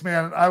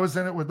 6-man, and I was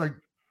in it with like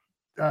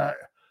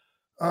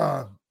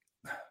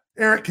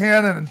Eric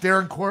Cannon and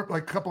Darren Corp,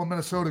 like a couple of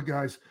Minnesota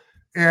guys,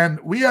 and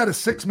we had a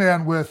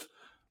 6-man with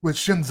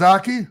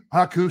Shinzaki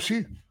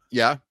Hakushi,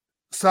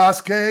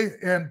 Sasuke,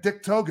 and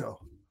Dick Togo.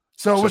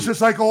 So it was just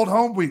like old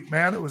home week,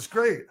 man. It was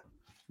great.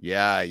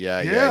 Yeah.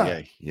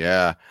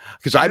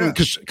 Because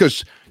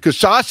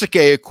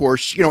Sasuke, of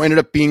course, ended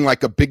up being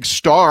like a big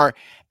star,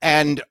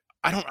 and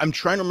I'm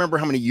trying to remember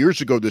how many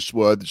years ago this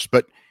was,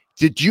 but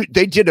they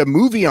did a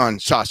movie on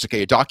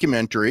Sasuke, a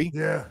documentary.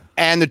 Yeah.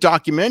 And the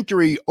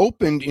documentary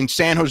opened in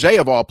San Jose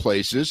of all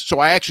places. So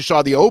I actually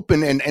saw the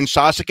open, and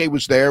Sasuke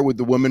was there with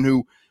the woman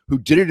who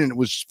did it, and it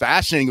was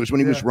fascinating. It was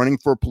when he was running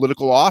for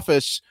political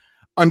office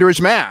under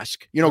his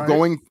mask,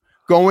 right.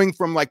 going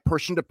from like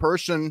person to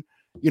person,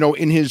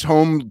 in his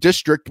home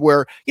district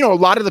where, a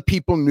lot of the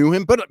people knew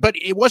him, but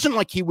it wasn't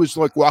like he was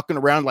like walking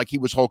around like he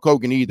was Hulk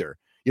Hogan either.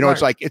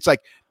 Right. It's like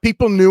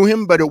people knew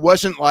him, but it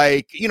wasn't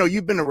like,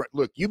 you've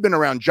been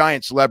around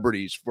giant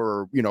celebrities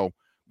for,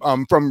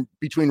 from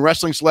between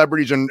wrestling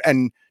celebrities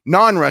and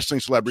non-wrestling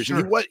celebrities. Sure.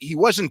 And he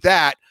wasn't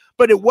that,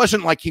 but it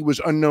wasn't like he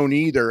was unknown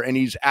either. And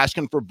he's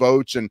asking for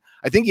votes. And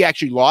I think he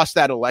actually lost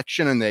that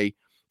election, and they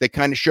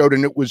kind of showed,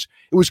 and it was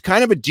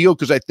kind of a deal.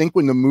 Cause I think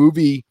when the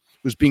movie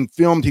was being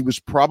filmed, he was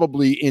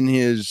probably in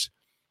his,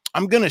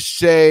 I'm going to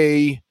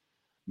say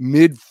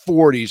mid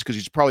 40s, cause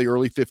he's probably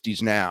early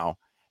 50s now.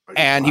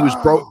 And he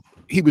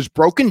was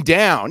broken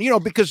down,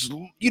 because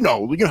you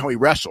know how he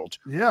wrestled.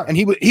 Yeah. And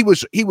he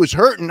was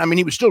hurting. I mean,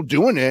 he was still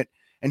doing it,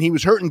 and he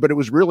was hurting, but it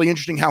was really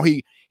interesting how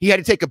he had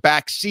to take a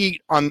back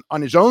seat on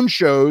his own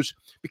shows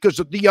because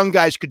the young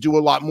guys could do a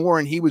lot more,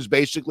 and he was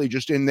basically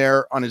just in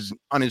there on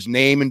his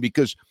name. And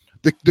because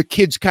the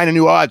kids kind of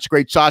knew, it's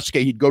great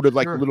Sasuke, he'd go to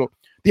like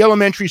the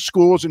elementary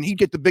schools, and he'd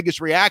get the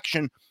biggest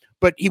reaction,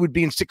 but he would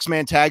be in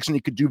 6-man tags, and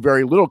he could do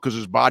very little because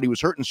his body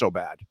was hurting so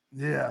bad.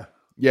 Yeah.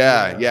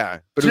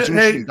 But it's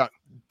interesting. Hey,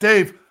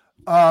 Dave,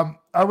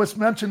 I was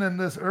mentioning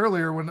this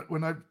earlier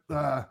when I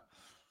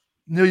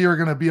knew you were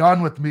going to be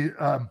on with me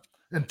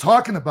and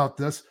talking about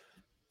this.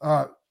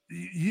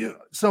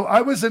 So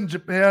I was in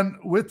Japan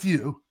with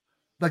you,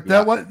 like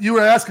that. What you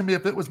were asking me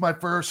if it was my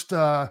first,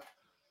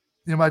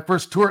 my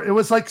first tour. It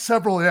was like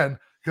several in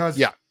because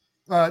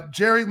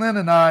Jerry Lynn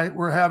and I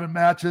were having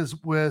matches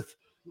with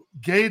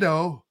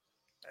Gato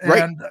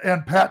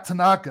and Pat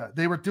Tanaka.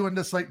 They were doing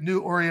this like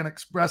New Orient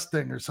Express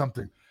thing or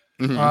something.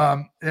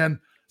 Mm-hmm. And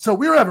so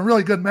we were having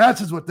really good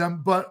matches with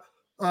them, but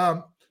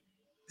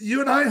you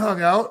and I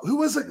hung out. Who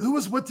was it? Who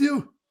was with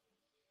you?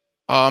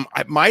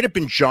 It might have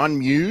been John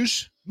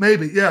Muse.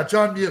 Maybe. Yeah.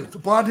 John Muse, the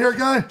blonde hair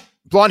guy.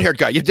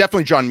 Yeah,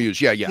 definitely John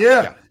Muse.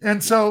 Yeah.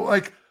 And so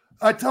like,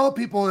 I tell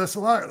people this a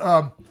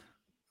lot.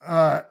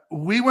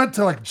 We went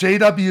to like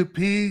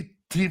JWP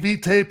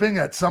TV taping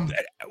at some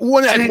at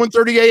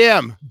 1:30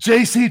 a.m.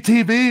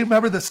 JCTV.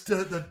 Remember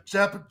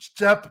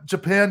the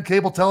Japan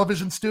cable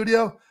television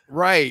studio?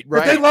 Right.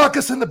 Did they lock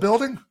us in the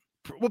building?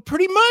 Well,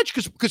 pretty much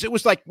because it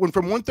was like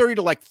from 1:30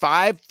 to like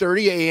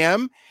 5:30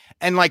 a.m.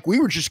 and like we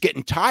were just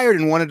getting tired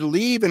and wanted to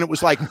leave, and it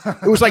was like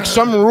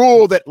some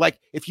rule that like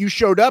if you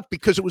showed up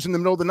because it was in the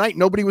middle of the night,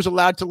 nobody was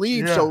allowed to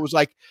leave. Yeah. So it was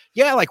like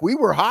like we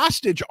were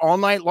hostage all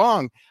night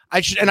long.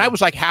 I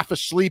was like half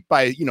asleep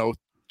by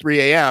 3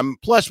 a.m.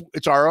 Plus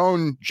it's our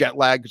own jet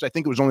lag because I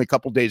think it was only a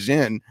couple days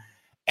in,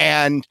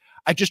 and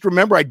I just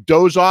remember I'd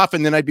doze off,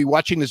 and then I'd be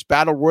watching this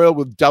battle royal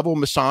with Devil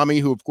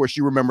Masami, who of course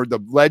you remember, the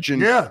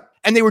legend. Yeah.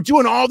 And they were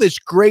doing all this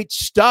great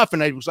stuff,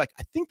 and I was like,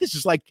 I think this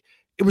is like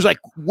it was like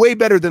way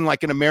better than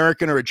like an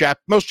American or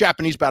most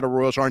Japanese battle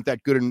royals aren't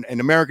that good in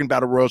American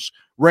battle royals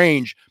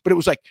range, but it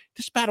was like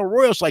this battle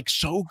royal's like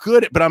so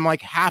good, but I'm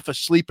like half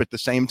asleep at the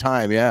same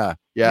time. Yeah.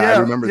 I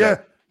remember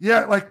that.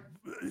 Yeah, like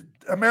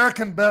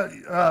American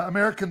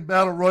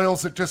battle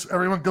royals that just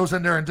everyone goes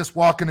in there and just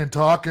walking and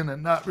talking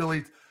and not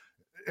really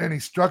any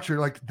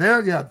structure. Like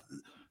that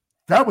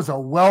was a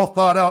well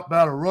thought out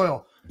battle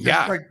royal.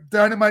 Yeah, like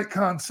Dynamite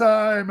Kansai.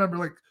 I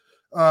remember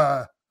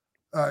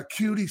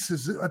Cutie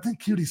Suzuki. I think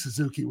Cutie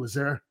Suzuki was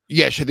there.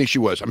 Yes, I think she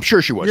was. I'm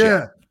sure she was.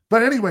 Yeah.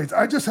 But anyways,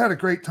 I just had a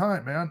great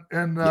time, man.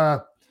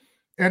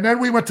 And then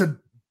we went to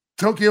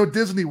Tokyo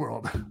Disney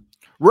World.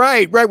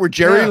 Right. Where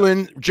Jerry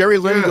Lynn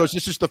goes,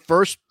 this is the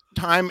first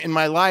time in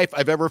my life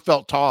I've ever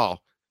felt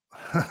tall.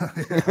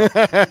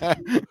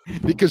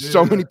 Because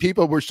so many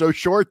people were so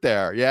short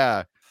there.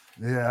 Yeah.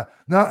 Yeah.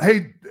 Now,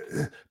 hey,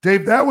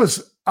 Dave,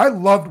 I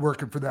loved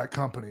working for that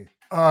company.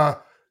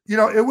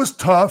 It was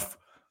tough.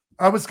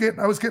 I was getting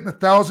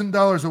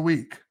 $1,000 a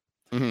week,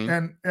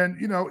 and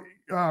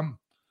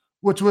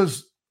which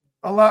was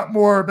a lot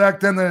more back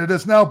then than it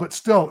is now, but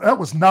still that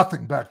was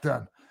nothing back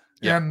then.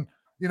 Yeah. And,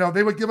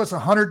 they would give us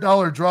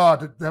 $100 draw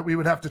that we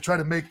would have to try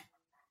to make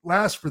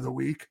last for the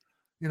week,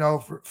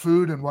 for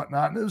food and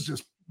whatnot. And it was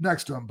just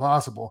next to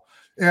impossible.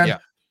 And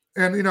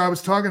I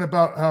was talking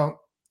about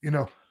how,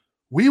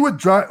 we would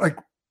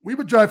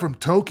drive from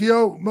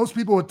Tokyo. Most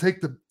people would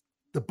take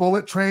the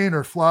bullet train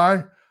or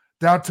fly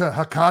down to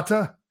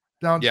Hakata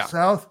down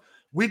south.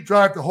 We'd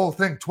drive the whole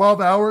thing, 12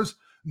 hours,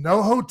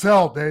 no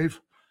hotel, Dave,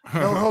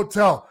 no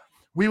hotel.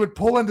 We would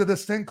pull into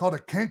this thing called a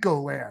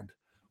Kenko Land,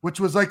 which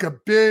was like a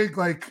big,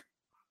 with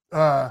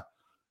the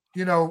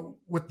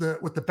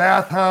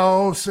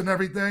bathhouse and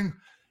everything.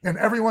 And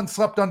everyone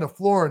slept on the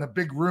floor in a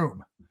big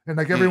room. And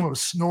like everyone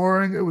was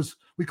snoring.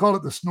 We called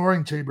it the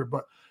snoring chamber,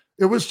 but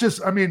it was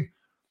just,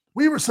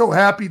 we were so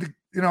happy to,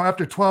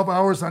 after 12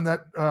 hours on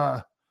that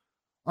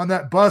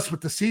bus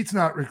with the seats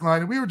not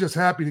reclining, we were just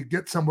happy to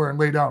get somewhere and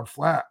lay down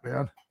flat,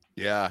 man.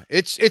 Yeah.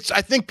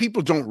 I think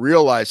people don't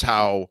realize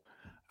how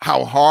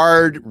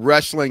hard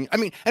wrestling,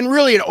 and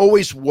really it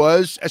always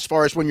was, as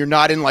far as when you're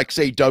not in like,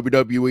 say,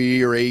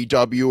 WWE or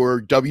AEW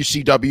or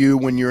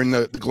WCW, when you're in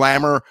the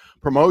glamour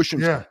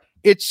promotions. Yeah.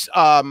 It's,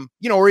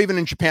 or even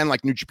in Japan,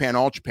 like New Japan,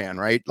 All Japan,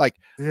 right? Like,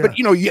 but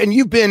and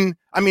you've been,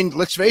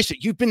 let's face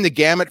it, you've been the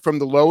gamut from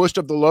the lowest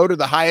of the low to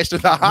the highest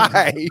of the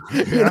high.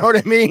 You know what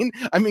I mean?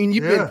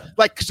 You've been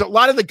like, because a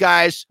lot of the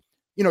guys,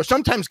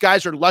 sometimes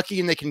guys are lucky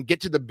and they can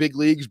get to the big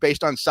leagues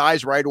based on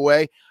size right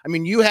away.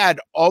 You had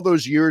all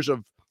those years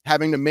of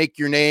having to make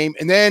your name.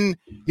 And then,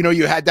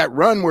 you had that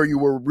run where you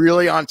were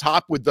really on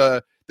top with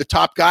the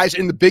top guys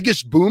in the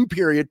biggest boom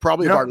period,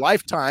 probably of our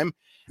lifetime.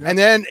 And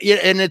then,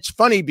 and it's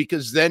funny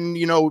because then,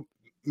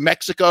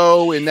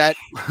 Mexico and that,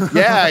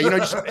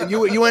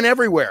 you went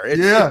everywhere.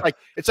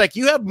 It's like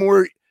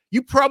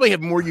you probably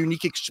have more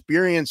unique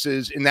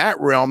experiences in that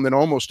realm than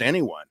almost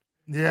anyone.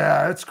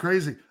 Yeah, it's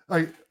crazy.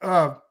 Like,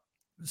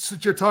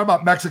 since you're talking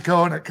about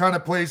Mexico and it kind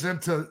of plays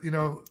into,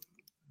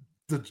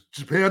 the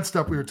Japan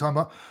stuff we were talking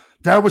about,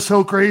 that was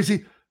so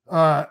crazy.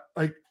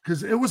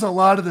 Because it was a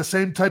lot of the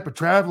same type of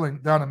traveling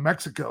down in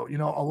Mexico,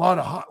 a lot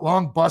of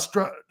long bus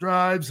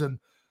drives and,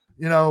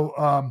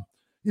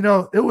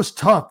 it was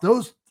tough.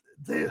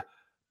 The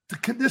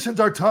conditions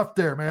are tough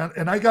there, man.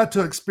 And I got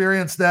to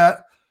experience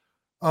that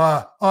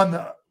on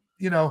the,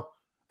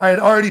 I had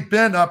already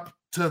been up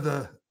to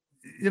the,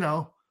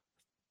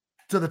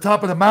 to the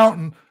top of the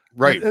mountain.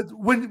 Right.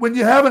 When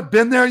you haven't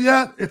been there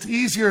yet, it's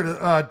easier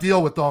to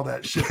deal with all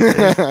that shit.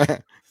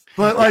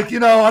 But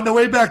on the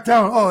way back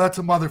down, oh, that's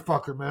a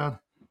motherfucker, man.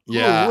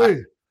 Yeah.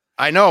 Holy.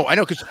 I know.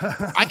 Because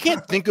I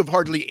can't think of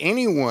hardly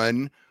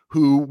anyone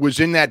who was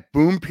in that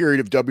boom period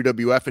of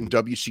WWF and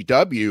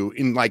WCW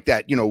in like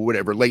that,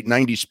 whatever, late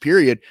 90s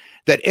period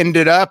that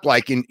ended up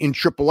like in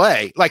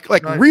AAA, like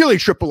right. Really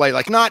AAA,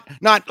 like not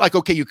like,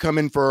 okay, you come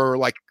in for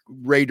like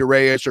Rey de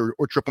Reyes or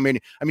Triple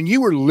Mania. You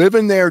were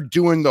living there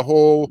doing the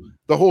whole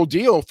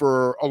deal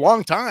for a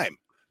long time.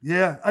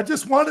 Yeah. I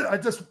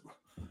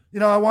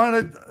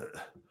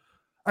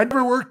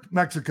never worked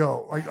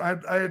Mexico. Like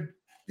I had,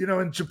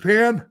 in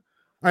Japan,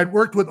 I'd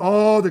worked with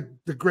all the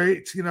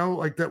greats,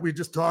 like that we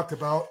just talked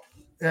about.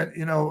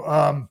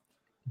 And,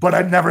 but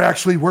I never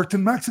actually worked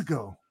in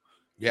Mexico.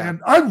 Yeah.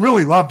 And I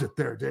really loved it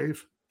there,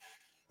 Dave.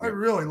 I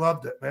really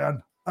loved it,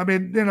 man.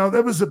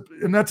 That was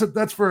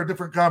that's for a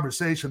different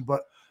conversation,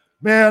 but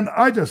man,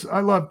 I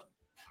loved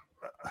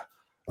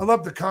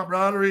the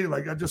camaraderie.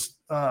 Like just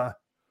a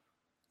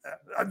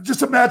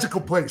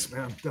magical place,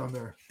 man, down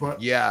there.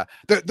 But yeah,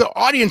 the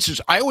audiences,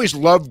 I always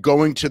love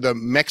going to the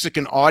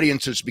Mexican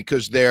audiences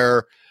because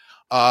they're,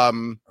 I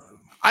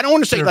don't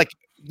want to say like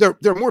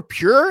they're more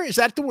pure. Is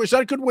that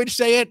a good way to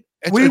say it?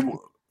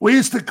 We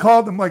used to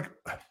call them like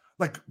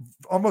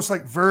almost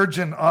like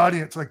virgin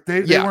audience. Like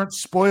they weren't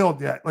spoiled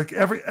yet. Like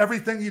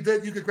everything you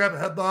did, you could grab a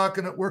headlock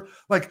and it worked.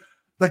 Like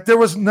there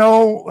was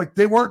no, like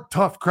they weren't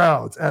tough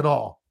crowds at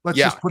all. Let's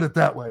just put it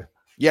that way.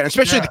 Yeah.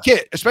 Especially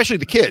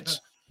the kids.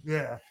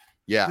 Yeah,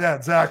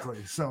 exactly.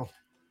 So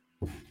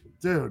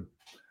dude,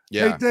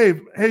 Yeah. Hey,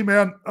 Dave. Hey,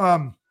 man.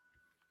 I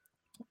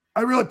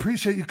really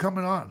appreciate you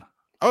coming on.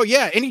 Oh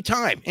yeah,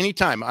 anytime.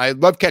 I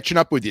love catching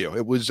up with you.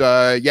 It was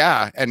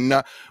yeah,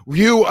 and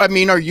you. I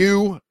mean, are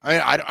you?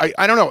 I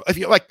don't know if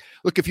you like.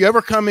 Look, if you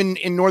ever come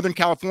in Northern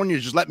California,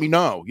 just let me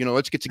know.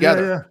 Let's get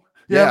together.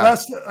 Yeah.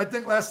 I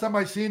think last time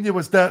I seen you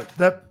was that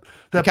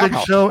big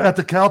show at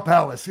the Cow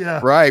Palace. Yeah.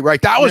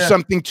 Right. That was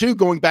something too.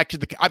 Going back to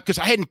because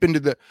I hadn't been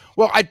to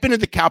I'd been to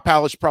the Cow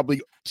Palace probably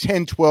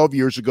 10, 12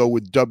 years ago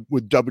with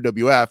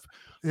WWF.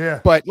 Yeah.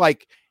 But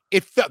like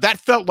that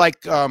felt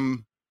like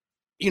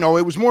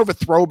it was more of a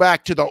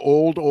throwback to the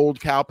old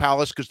Cow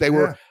Palace because they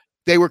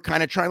were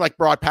kind of trying, like,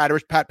 brought Pat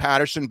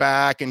Patterson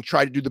back and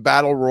tried to do the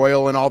Battle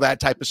Royal and all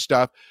that type of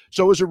stuff.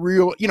 So it was a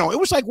real, it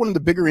was like one of the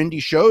bigger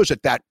indie shows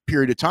at that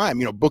period of time.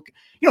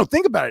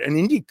 Think about it. An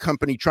indie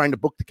company trying to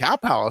book the Cow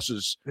Palace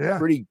is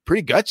pretty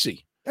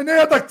gutsy. And they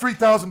had like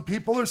 3,000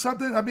 people or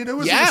something. I mean, it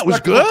was it was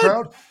good.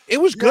 Crowd. It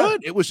was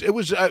good. It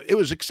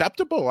was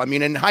acceptable. I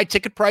mean, and high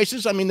ticket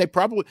prices. I mean,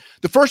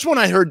 the first one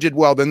I heard did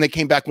well. Then they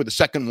came back with the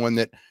second one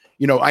that,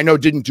 I know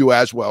didn't do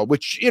as well,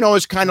 which,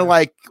 is kind of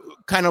like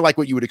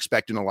what you would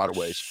expect in a lot of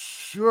ways.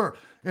 Sure.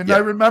 And I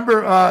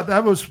remember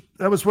that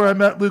was where I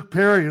met Luke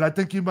Perry, and I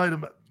think you might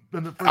have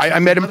been the first. I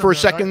met him for a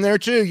second there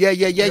too. Yeah.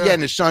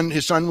 And his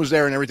son was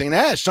there and everything.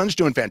 And his son's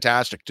doing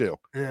fantastic too.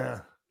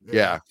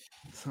 Yeah.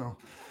 So,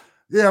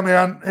 yeah,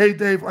 man. Hey,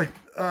 Dave, like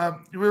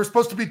we were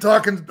supposed to be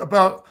talking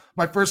about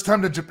my first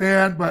time to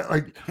Japan, but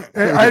like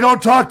I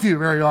don't talk to you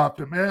very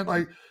often, man.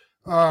 Like,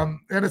 and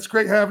it's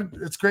great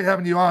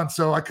having you on.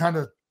 So I kind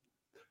of,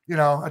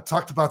 I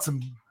talked about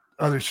some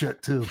other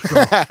shit too.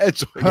 So.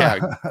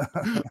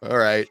 All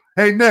right.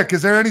 Hey, Nick,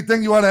 is there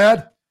anything you want to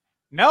add?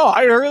 No,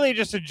 I really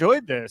just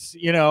enjoyed this.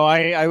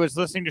 I was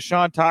listening to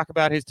Sean talk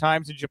about his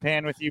times in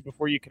Japan with you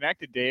before you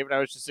connected, Dave, and I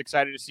was just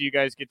excited to see you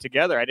guys get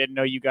together. I didn't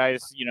know you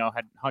guys,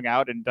 had hung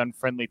out and done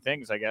friendly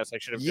things. I guess I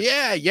should have.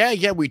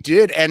 Yeah, we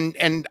did.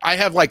 And I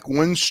have like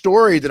one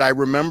story that I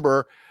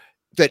remember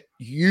that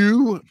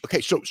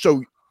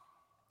so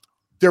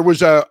there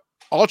was a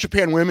All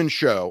Japan Women's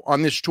show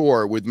on this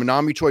tour with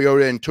Manami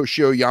Toyota and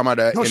Toshio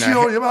Yamada.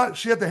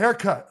 She had the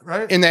haircut,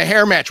 right? In the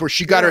hair match where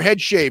she got her head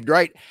shaved,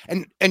 right?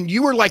 And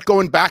you were like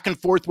going back and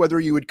forth whether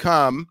you would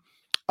come.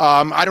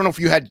 I don't know if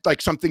you had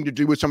like something to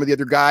do with some of the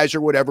other guys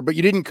or whatever, but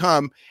you didn't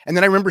come. And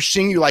then I remember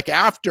seeing you like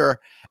after,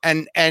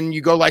 and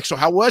you go like, so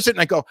how was it? And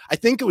I go, I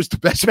think it was the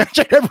best match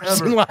I'd ever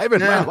seen live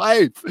in my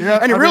life. Yeah,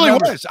 and it really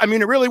was. I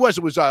mean, it really was.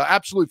 It was an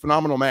absolutely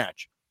phenomenal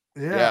match.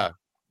 Yeah.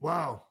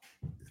 Wow.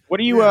 What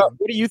do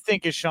you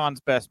think is Sean's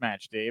best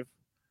match, Dave?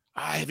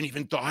 I haven't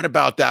even thought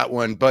about that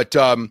one, but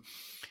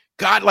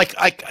God,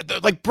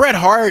 like Bret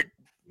Hart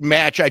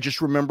match, I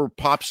just remember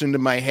pops into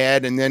my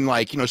head, and then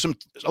like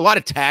a lot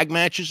of tag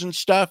matches and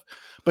stuff.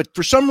 But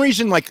for some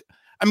reason, like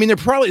there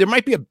probably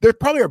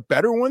are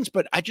better ones,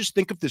 but I just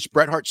think of this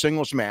Bret Hart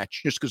singles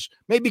match just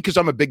because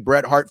I'm a big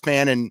Bret Hart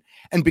fan,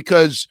 and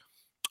because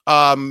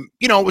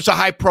it was a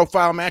high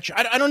profile match.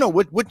 I don't know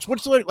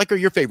what's like are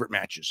your favorite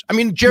matches? I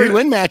mean, Jerry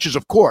Lynn matches,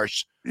 of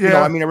course.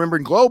 Yeah. I remember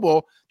in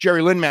Global,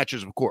 Jerry Lynn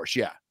matches, of course.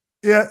 Yeah.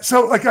 Yeah.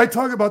 So like I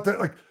talk about that,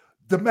 like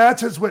the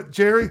matches with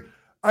Jerry,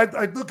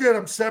 I look at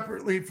them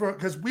separately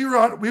because we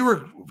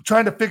were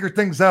trying to figure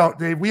things out,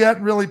 Dave. We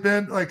hadn't really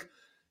been like,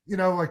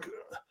 like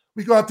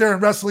we go out there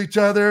and wrestle each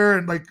other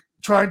and like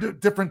trying to do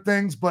different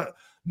things, but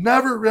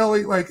never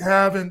really like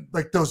having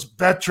like those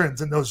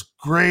veterans and those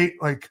great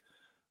like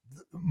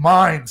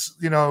minds,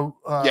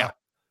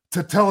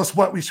 to tell us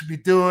what we should be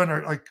doing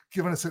or like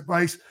giving us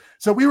advice.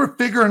 So we were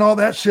figuring all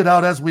that shit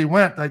out as we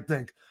went, I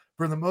think,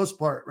 for the most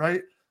part,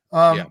 right?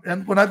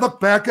 And when I look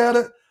back at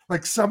it,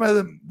 like some of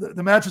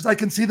the matches, I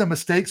can see the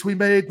mistakes we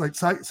made, like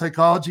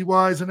psychology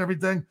wise and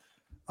everything.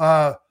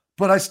 But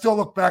I still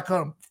look back on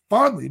them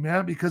fondly,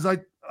 man, because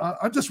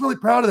I'm just really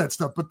proud of that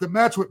stuff. But the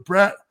match with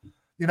Bret,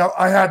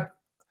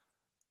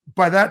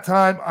 by that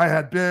time I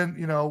had been,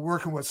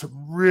 working with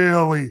some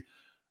really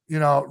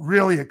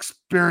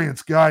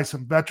experienced guys,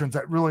 some veterans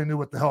that really knew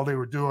what the hell they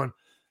were doing.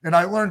 And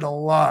I learned a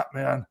lot,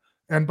 man.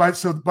 And by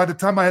the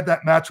time I had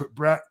that match with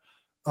Bret,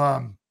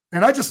 and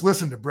I just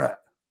listened to Bret.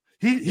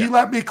 He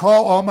let me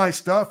call all my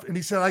stuff, and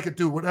he said I could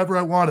do whatever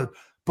I wanted.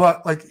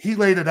 But like he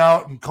laid it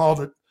out and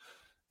called it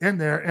in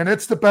there, and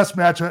it's the best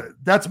match.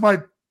 That's my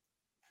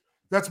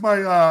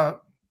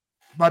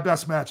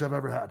best match I've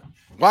ever had.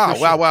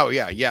 Wow.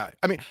 Yeah.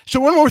 I mean, so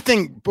one more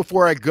thing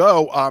before I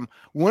go.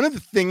 One of the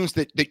things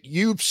that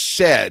you've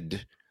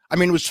said, I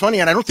mean, it was funny,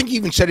 and I don't think you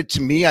even said it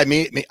to me. I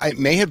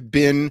may have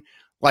been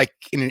like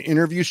in an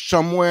interview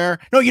somewhere.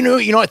 No,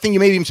 I think you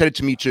may have even said it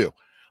to me too.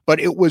 But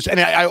it was, and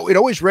it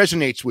always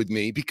resonates with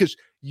me because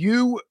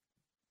you,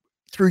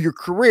 through your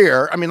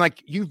career, I mean,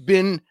 like you've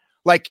been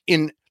like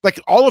in like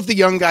all of the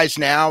young guys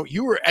now,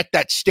 you were at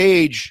that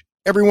stage.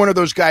 Every one of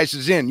those guys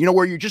is in,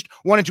 where you just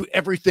want to do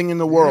everything in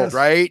the world,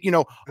 right?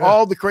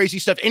 All the crazy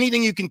stuff,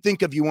 anything you can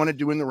think of, you want to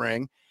do in the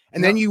ring.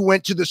 And then you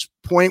went to this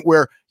point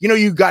where,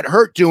 you got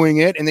hurt doing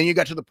it. And then you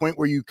got to the point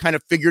where you kind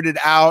of figured it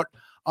out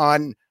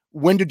on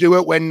when to do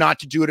it, when not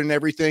to do it and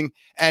everything.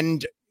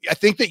 And I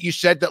think that you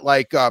said that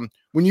like,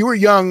 when you were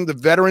young, the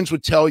veterans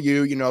would tell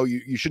you,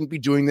 you shouldn't be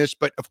doing this.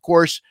 But of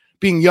course,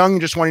 being young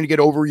and just wanting to get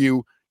over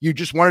you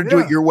just wanted to do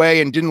it your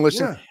way and didn't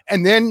listen. Yeah.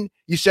 And then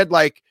you said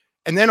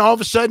and then all of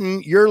a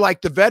sudden you're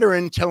like the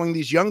veteran telling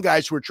these young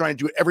guys who are trying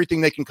to do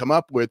everything they can come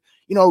up with,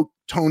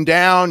 tone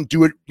down,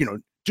 do it,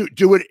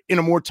 do it in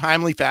a more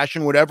timely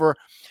fashion, whatever.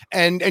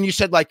 And you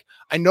said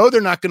I know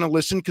they're not going to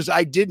listen because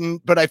I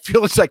didn't, but I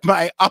feel it's like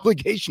my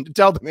obligation to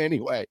tell them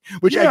anyway,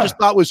 which I just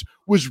thought was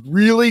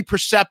really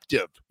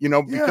perceptive,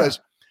 because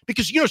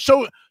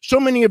so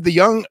many of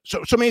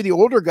the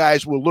older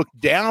guys will look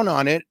down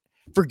on it,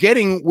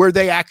 forgetting where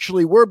they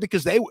actually were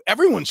because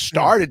everyone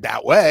started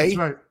that way. That's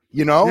right.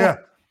 Yeah.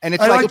 And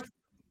it's I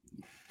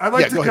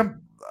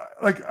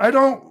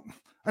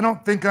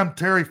don't think I'm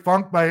Terry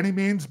Funk by any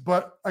means,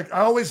 but I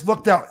always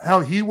looked at how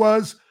he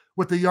was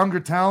with the younger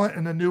talent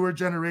and the newer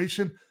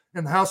generation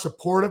and how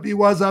supportive he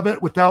was of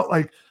it without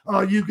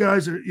you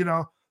guys are, he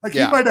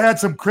might have had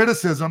some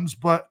criticisms,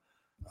 but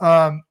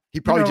he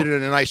probably did it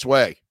in a nice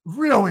way.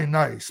 Really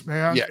nice,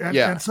 man.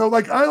 And so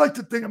I like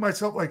to think of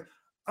myself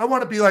I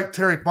want to be like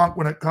Terry Funk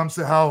when it comes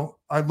to how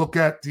I look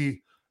at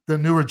the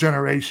newer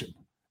generation,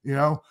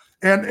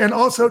 and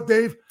also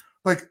Dave,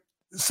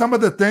 some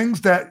of the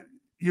things that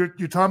you're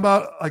talking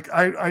about,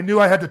 I knew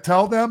I had to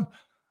tell them.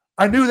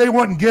 I knew they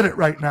wouldn't get it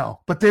right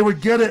now, but they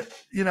would get it,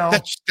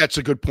 That's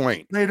a good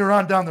point. Later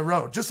on down the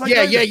road. Just like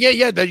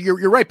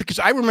You're right. Because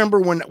I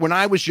remember when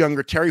I was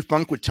younger, Terry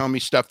Funk would tell me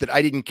stuff that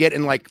I didn't get,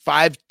 and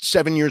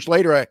 5-7 years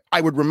later,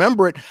 I would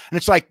remember it. And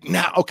it's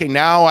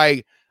now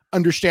I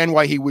understand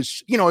why he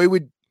was, he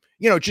would,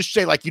 just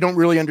say you don't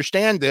really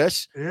understand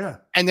this. Yeah.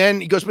 And then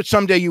he goes, but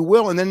someday you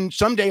will. And then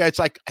someday it's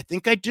I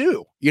think I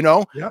do,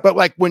 but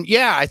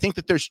I think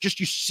that there's just,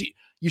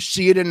 you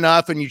see it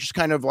enough and you just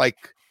kind of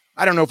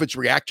I don't know if it's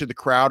react to the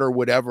crowd or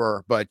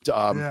whatever, but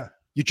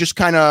you just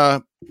kind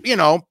of,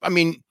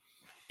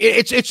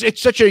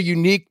 it's such a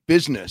unique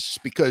business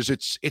because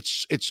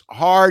it's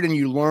hard and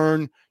you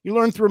learn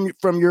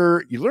from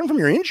your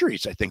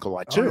injuries, I think, a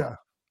lot too. Oh,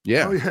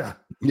 yeah. Yeah.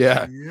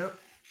 Yeah. Yep.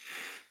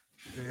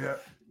 Yeah.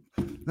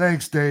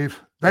 Thanks, Dave.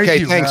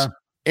 Thanks. Thanks. Man.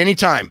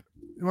 Anytime.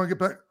 You want to get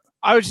back?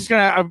 I was just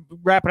going to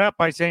wrap it up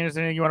by saying, is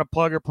there anything you want to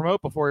plug or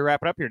promote before we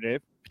wrap it up here,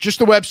 Dave? Just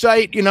the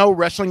website,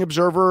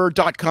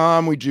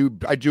 WrestlingObserver.com.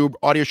 I do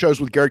audio shows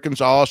with Garrett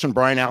Gonzalez and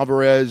Brian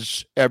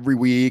Alvarez every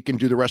week and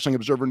do the Wrestling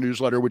Observer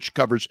newsletter, which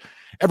covers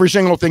every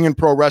single thing in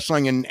pro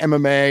wrestling and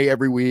MMA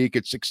every week.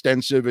 It's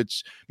extensive.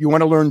 You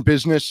want to learn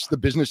business, the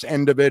business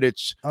end of it.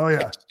 It's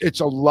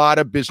a lot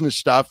of business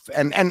stuff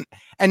and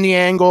the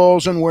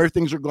angles and where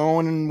things are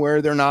going and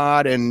where they're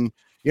not. And,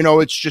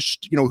 it's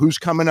just, who's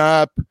coming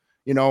up,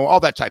 all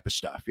that type of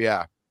stuff.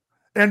 Yeah.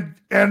 And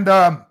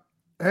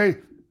hey,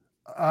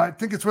 I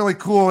think it's really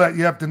cool that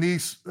you have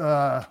Denise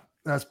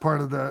as part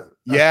of the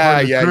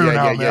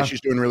yeah.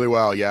 She's doing really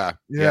well. Yeah.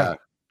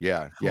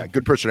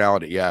 Good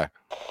personality. Yeah.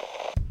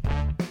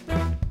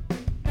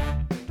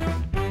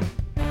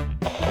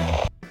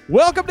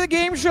 Welcome to the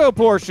game show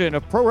portion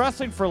of Pro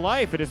Wrestling for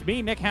Life. It is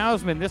me, Nick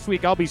Hausman. This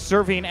week I'll be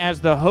serving as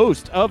the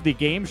host of the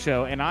game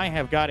show, and I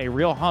have got a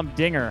real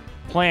humdinger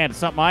planned,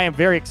 something I am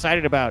very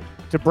excited about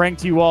to bring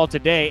to you all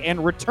today.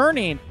 And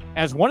returning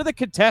as one of the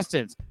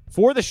contestants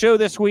for the show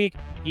this week,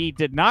 he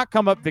did not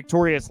come up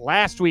victorious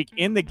last week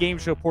in the game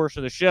show portion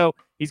of the show.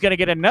 He's going to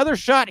get another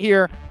shot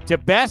here to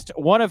best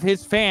one of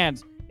his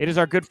fans. It is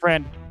our good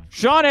friend,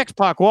 Sean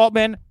X-Pac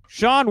Waltman.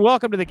 Sean,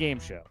 welcome to the game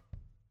show.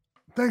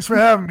 Thanks for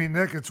having me,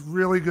 Nick. It's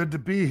really good to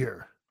be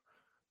here.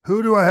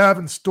 Who do I have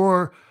in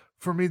store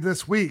for me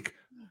this week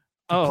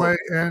to play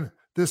in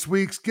this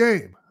week's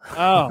game?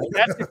 Oh,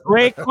 that's a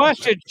great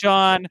question,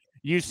 Sean.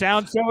 You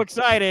sound so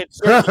excited.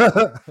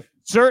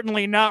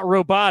 Certainly not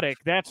robotic,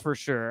 that's for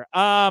sure.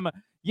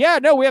 We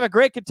have a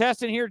great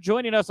contestant here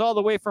joining us all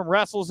the way from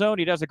WrestleZone.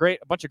 He does a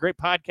bunch of great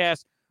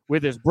podcasts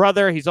with his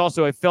brother. He's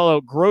also a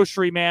fellow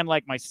grocery man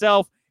like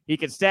myself. He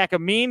can stack a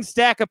mean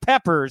stack of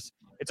peppers.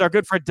 It's our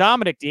good friend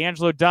Dominic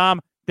D'Angelo. Dom,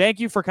 thank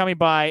you for coming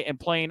by and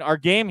playing our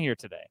game here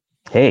today.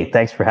 Hey,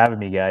 thanks for having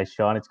me, guys.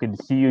 Sean, it's good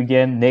to see you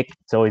again. Nick,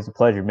 it's always a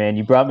pleasure, man.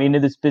 You brought me into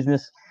this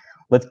business.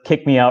 Let's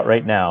kick me out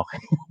right now.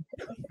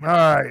 All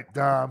right,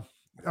 Dom.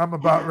 I'm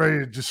about ready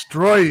to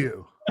destroy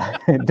you.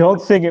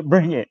 Don't sing it,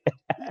 bring it.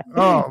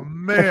 Oh,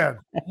 man.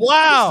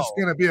 Wow. This is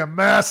going to be a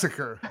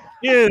massacre.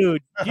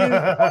 Dude, you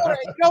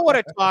don't want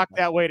to talk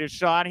that way to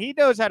Sean. He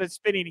knows how to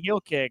spinning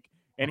heel kick,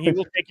 and he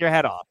will take your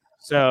head off.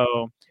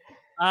 So,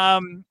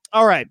 all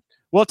right.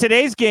 Well,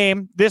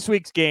 this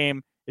week's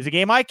game, is a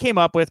game I came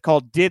up with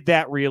called Did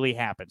That Really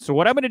Happen? So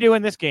what I'm going to do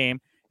in this game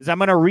is I'm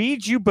going to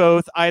read you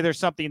both either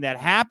something that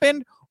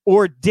happened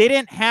or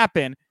didn't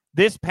happen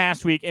this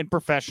past week in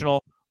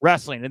professional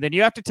wrestling. And then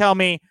you have to tell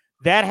me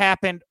that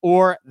happened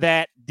or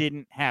that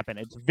didn't happen.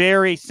 It's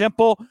very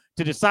simple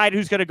to decide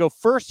who's going to go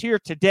first here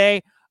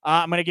today.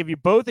 I'm going to give you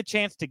both a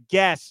chance to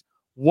guess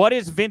what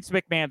is Vince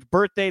McMahon's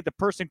birthday. The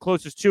person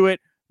closest to it,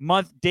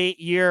 month, date,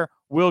 year,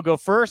 will go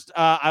first.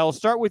 I'll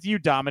start with you,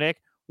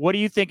 Dominic. What do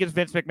you think is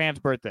Vince McMahon's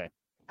birthday?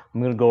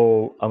 I'm going to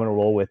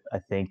roll with, I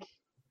think,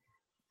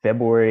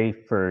 February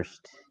 1st,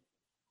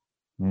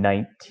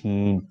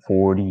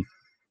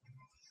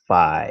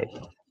 1945.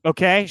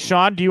 Okay,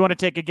 Sean, do you want to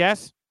take a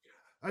guess?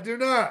 I do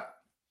not.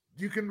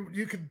 You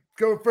can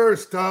go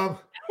first, Tom.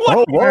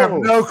 Oh, I have whoa.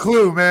 no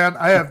clue, man.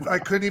 I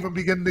couldn't even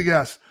begin to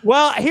guess.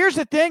 Well, here's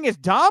the thing: is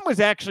Dom was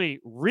actually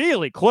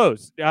really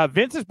close.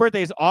 Vince's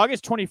birthday is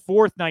August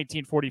 24th,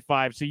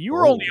 1945. So you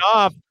were only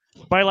off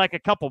by like a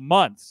couple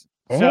months.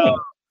 So Dang.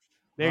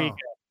 there you go.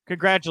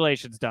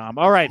 Congratulations, Dom.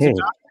 All right, Hey.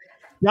 so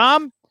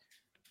Dom,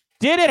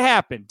 did it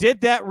happen?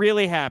 Did that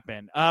really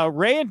happen?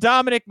 Rey and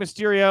Dominic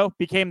Mysterio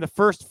became the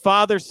first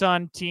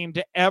father-son team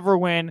to ever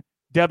win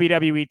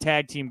WWE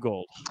Tag Team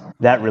Gold.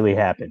 That really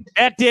happened.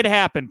 That did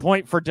happen.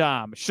 Point for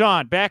Dom.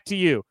 Sean, back to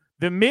you.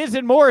 The Miz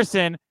and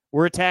Morrison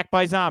were attacked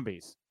by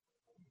zombies.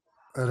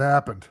 It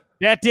happened.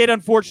 That did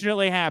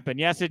unfortunately happen.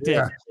 Yes, it did.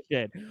 Yeah. Yes, it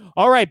did.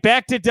 All right,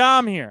 back to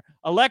Dom here.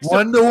 Alexa,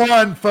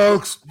 1-1,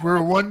 folks. We're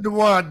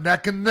 1-1,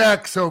 neck and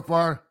neck so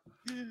far.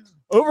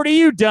 over to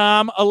you,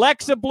 Dom.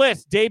 Alexa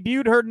Bliss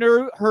debuted her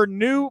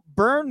new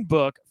burn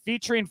book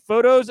featuring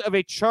photos of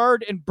a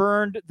charred and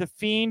burned The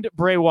Fiend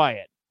Bray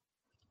Wyatt.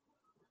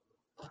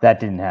 That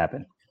didn't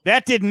happen.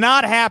 That did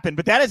not happen,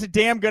 but that is a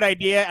damn good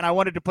idea, and I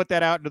wanted to put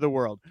that out into the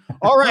world.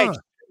 All right,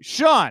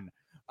 Sean.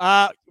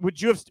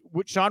 Would you have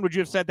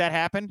said that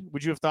happened?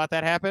 Would you have thought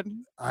that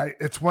happened?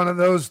 It's one of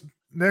those,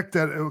 Nick,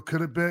 that it could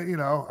have been,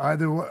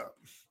 either.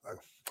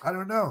 I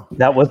don't know.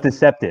 That was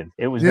deceptive.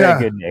 It was very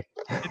good, Nick.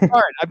 It's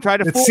hard. I'm trying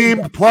to. It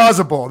seemed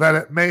plausible that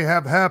it may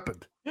have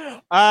happened.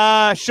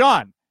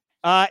 Sean,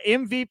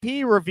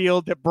 MVP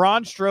revealed that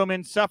Braun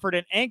Strowman suffered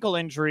an ankle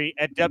injury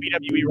at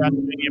WWE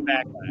WrestleMania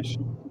Backlash.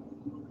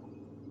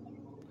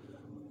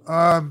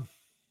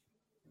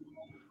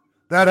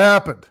 That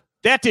happened.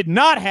 That did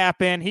not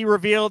happen. He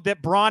revealed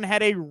that Braun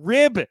had a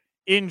rib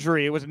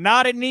injury. It was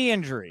not a knee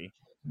injury.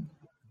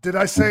 Did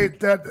I say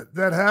that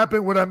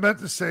happened? What I meant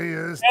to say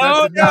is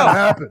that did not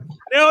happen.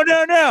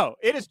 No.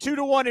 It is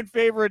 2-1 in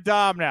favor of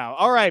Dom now.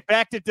 All right,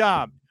 back to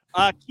Dom.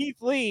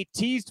 Keith Lee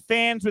teased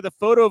fans with a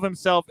photo of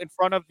himself in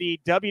front of the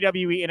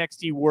WWE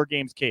NXT War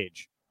Games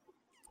cage.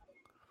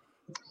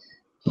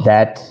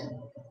 That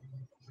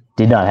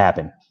did not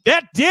happen.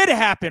 That did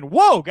happen.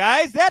 Whoa,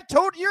 guys.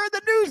 You're in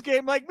the news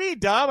game like me,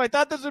 Dom. I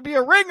thought this would be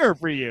a ringer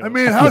for you. I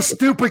mean, how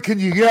stupid can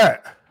you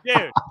get?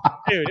 Dude,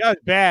 that was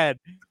bad.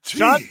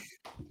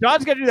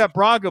 John's going to do that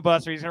Bronco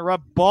Buster. He's going to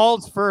rub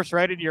balls first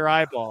right into your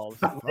eyeballs.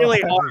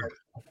 Really hard.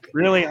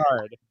 Really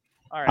hard.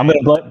 All right. I'm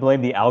going to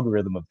blame the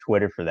algorithm of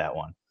Twitter for that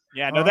one.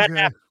 Yeah, no, that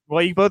happened.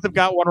 Well, you both have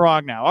got one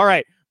wrong now. All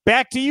right.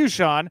 Back to you,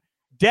 Sean.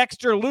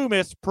 Dexter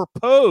Lumis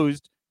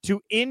proposed to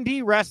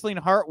indie wrestling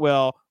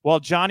Hartwell while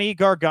Johnny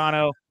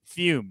Gargano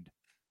fumed.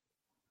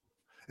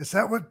 Is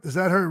that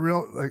her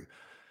real, like,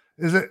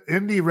 is it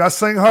indie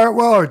wrestling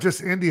Hartwell or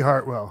just indie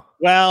Hartwell?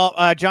 Well,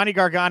 Johnny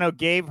Gargano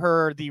gave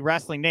her the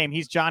wrestling name.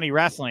 He's Johnny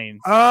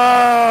Wrestling.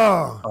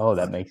 Oh,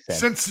 that makes sense.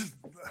 Since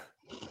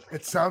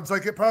it sounds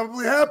like it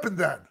probably happened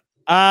then.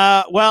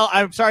 Well,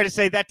 I'm sorry to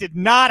say that did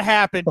not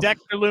happen.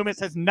 Dexter Lumis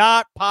has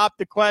not popped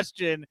the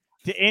question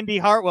to Indy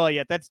Hartwell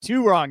yet. That's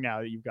 2 wrong now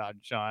that you've gotten,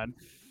 Sean.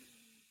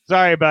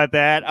 Sorry about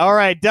that. All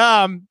right,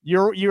 Dom,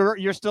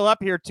 you're still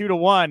up here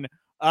 2-1.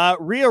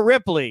 Rhea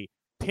Ripley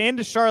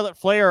pinned Charlotte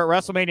Flair at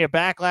WrestleMania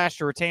Backlash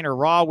to retain her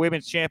Raw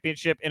Women's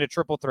Championship in a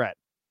triple threat.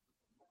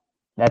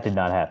 That did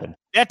not happen.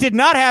 That did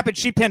not happen.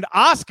 She pinned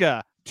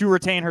Asuka to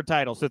retain her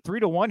title. So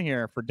 3-1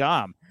 here for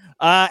Dom.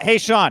 Hey,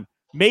 Sean,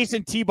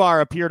 Mason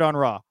T-Bar appeared on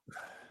Raw.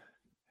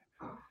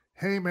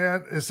 Hey,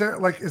 man, is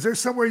there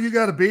somewhere you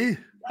got to be?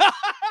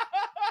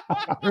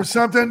 There's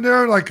something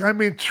there. Like, I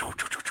mean,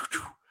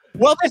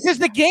 well, this is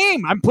the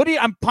game. I'm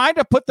trying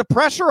to put the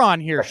pressure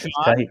on here, Sean.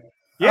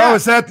 Yeah. Oh,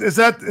 is that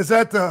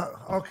the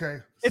okay?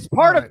 It's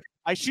part of.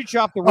 I shoot you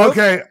off the rope.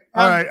 Okay,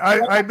 all right.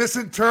 I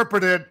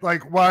misinterpreted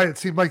like why it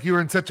seemed like you were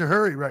in such a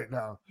hurry right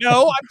now.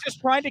 No, I'm just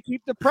trying to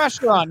keep the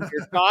pressure on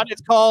here, Sean.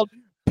 It's called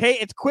pay.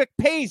 It's quick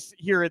pace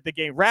here at the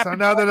game. So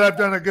now that I've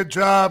done a good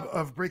job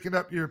of breaking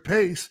up your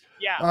pace,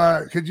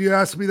 could you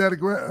ask me that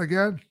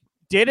again?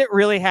 Did it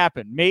really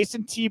happen?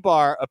 Mason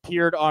T-Bar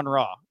appeared on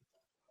Raw.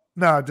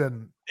 No, it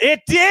didn't.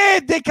 It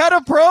did. They cut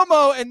a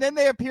promo and then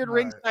they appeared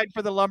ringside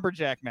for the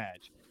lumberjack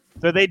match.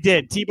 So they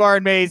did. T-Bar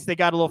and Maze, they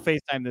got a little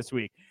FaceTime this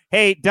week.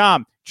 Hey,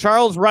 Dom,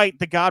 Charles Wright,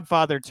 the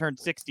Godfather, turned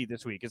 60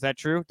 this week. Is that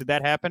true? Did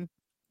that happen?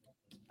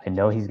 I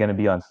know he's going to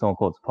be on Stone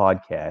Cold's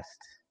podcast.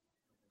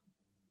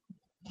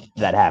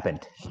 That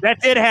happened. That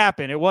did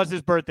happen. It was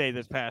his birthday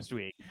this past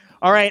week.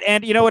 All right.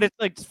 And you know what? It's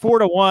like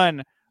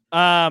 4-1.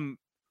 I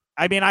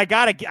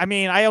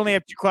only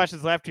have 2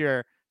 questions left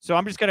here. So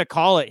I'm just going to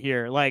call it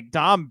here. Like,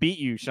 Dom beat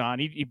you, Sean.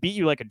 He beat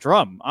you like a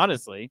drum,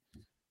 honestly.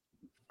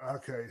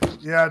 Okay.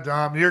 Yeah,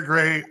 Dom, you're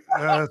great.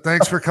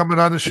 Thanks for coming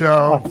on the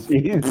show. That's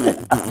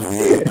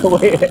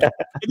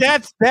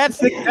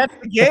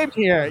the game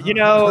here. You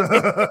know,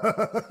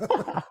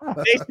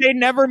 they say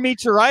never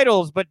meet your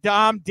idols, but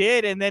Dom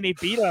did, and then he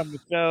beat him.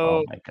 So,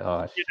 oh my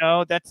gosh, you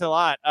know, that's a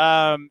lot.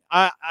 I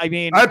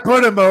mean, I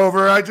put him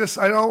over. I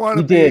don't want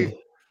to be. Did.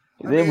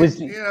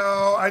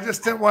 I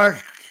just didn't want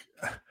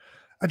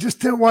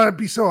to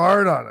be so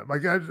hard on him.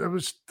 Like I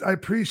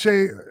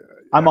appreciate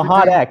I'm a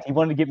hot act. He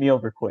wanted to get me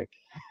over quick.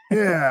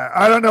 Yeah,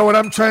 I don't know what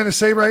I'm trying to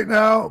say right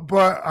now,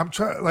 but I'm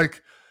trying.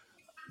 Like,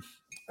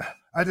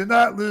 I did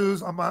not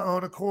lose on my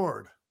own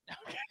accord.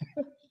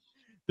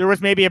 There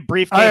was maybe a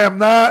brief. I am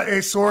not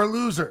a sore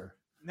loser.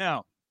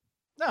 No.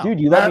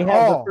 Dude, you let me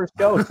have all. the first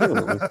go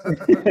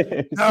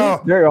too.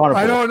 No, very honorable.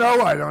 I don't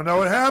know. I don't know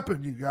what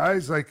happened, you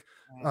guys. Like,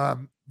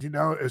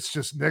 it's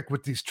just Nick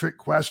with these trick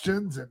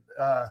questions, and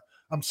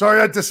I'm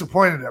sorry I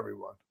disappointed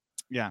everyone.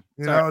 Yeah,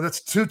 you know,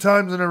 that's 2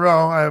 times in a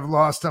row I have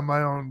lost on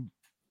my own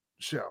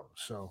show.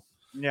 So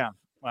yeah,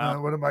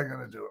 well, what am I going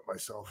to do with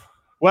myself?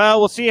 Well,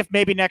 we'll see if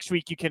maybe next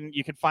week you can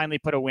finally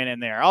put a win in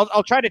there.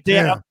 I'll try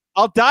to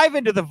I'll dive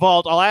into the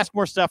vault. I'll ask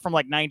more stuff from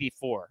like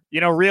 94.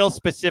 Real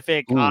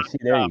specific. See,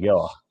 there you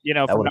go.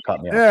 That would have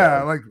caught me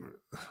off.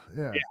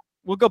 Yeah.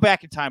 We'll go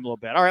back in time a little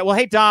bit. All right. Well,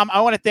 hey Dom,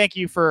 I want to thank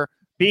you for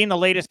being the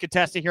latest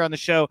contestant here on the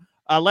show.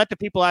 Let the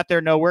people out there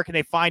know where can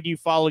they find you,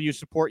 follow you,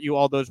 support you,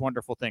 all those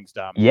wonderful things,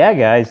 Dom. Yeah,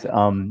 guys.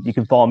 You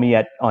can follow me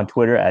on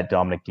Twitter at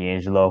Dominic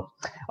D'Angelo.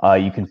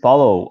 You can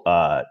follow.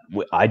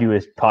 I do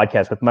this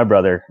podcast with my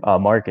brother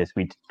Marcus.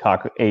 We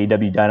talk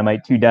AEW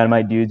Dynamite, 2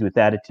 Dynamite dudes with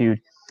attitude,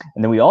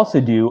 and then we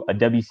also do a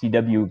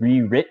WCW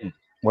rewritten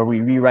where we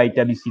rewrite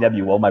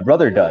WCW. Well, my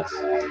brother does,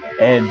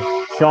 and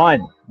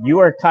Sean, you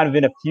are kind of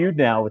in a feud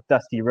now with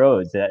Dusty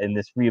Rhodes in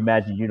this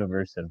reimagined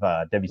universe of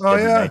WCW. Oh,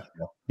 yeah.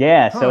 Nitro.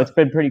 Yeah, so it's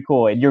been pretty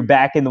cool. And you're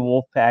back in the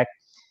Wolfpack,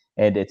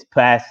 and it's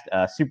past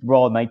Super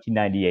Bowl in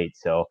 1998.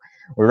 So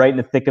we're right in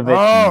the thick of it.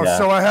 Oh,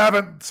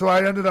 so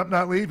I ended up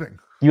not leaving.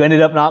 You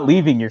ended up not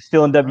leaving. You're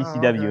still in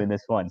WCW in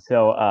this one.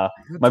 So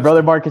my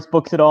brother Marcus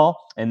books it all,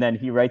 and then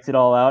he writes it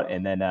all out,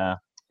 and then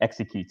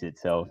executes it.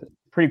 So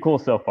pretty cool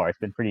so far. It's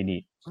been pretty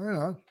neat. Right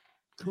on.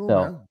 Cool,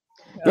 so, man.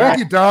 Thank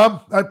you,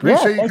 Dom. I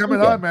appreciate you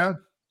coming on, man.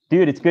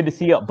 Dude, it's good to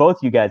see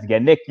both you guys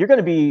again. Nick, you're going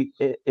to be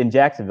in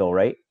Jacksonville,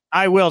 right?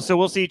 I will. So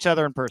we'll see each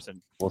other in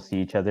person. We'll see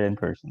each other in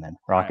person then.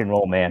 Rock and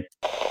roll, man.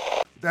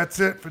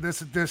 That's it for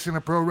this edition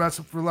of Pro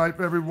Wrestling for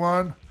Life,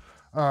 everyone.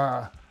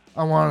 I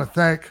want to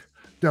thank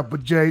Double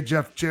J,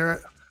 Jeff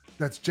Jarrett.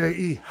 That's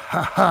JE,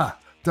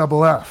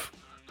 double F,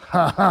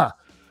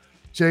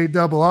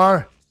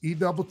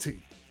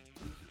 JRRETT.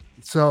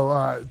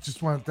 So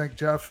just want to thank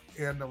Jeff,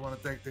 and I want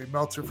to thank Dave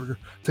Meltzer for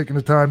taking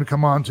the time to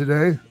come on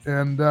today.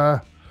 And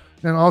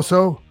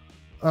also,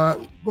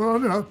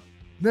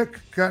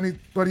 Nick, got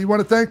anybody you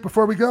want to thank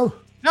before we go?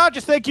 No,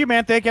 just thank you,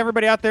 man. Thank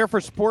everybody out there for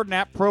supporting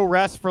at Pro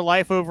Rest for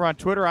Life over on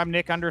Twitter. I'm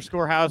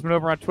Nick_Hausman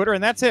over on Twitter,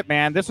 and that's it,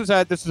 man. This is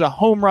a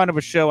home run of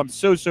a show. I'm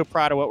so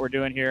proud of what we're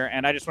doing here,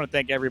 and I just want to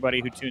thank everybody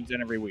who tunes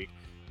in every week.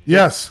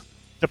 Yes,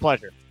 it's a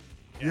pleasure.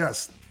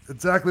 Yes,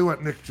 exactly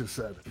what Nick just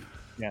said.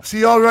 Yeah.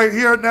 See y'all right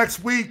here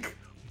next week.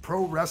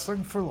 Pro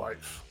Wrestling for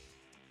Life.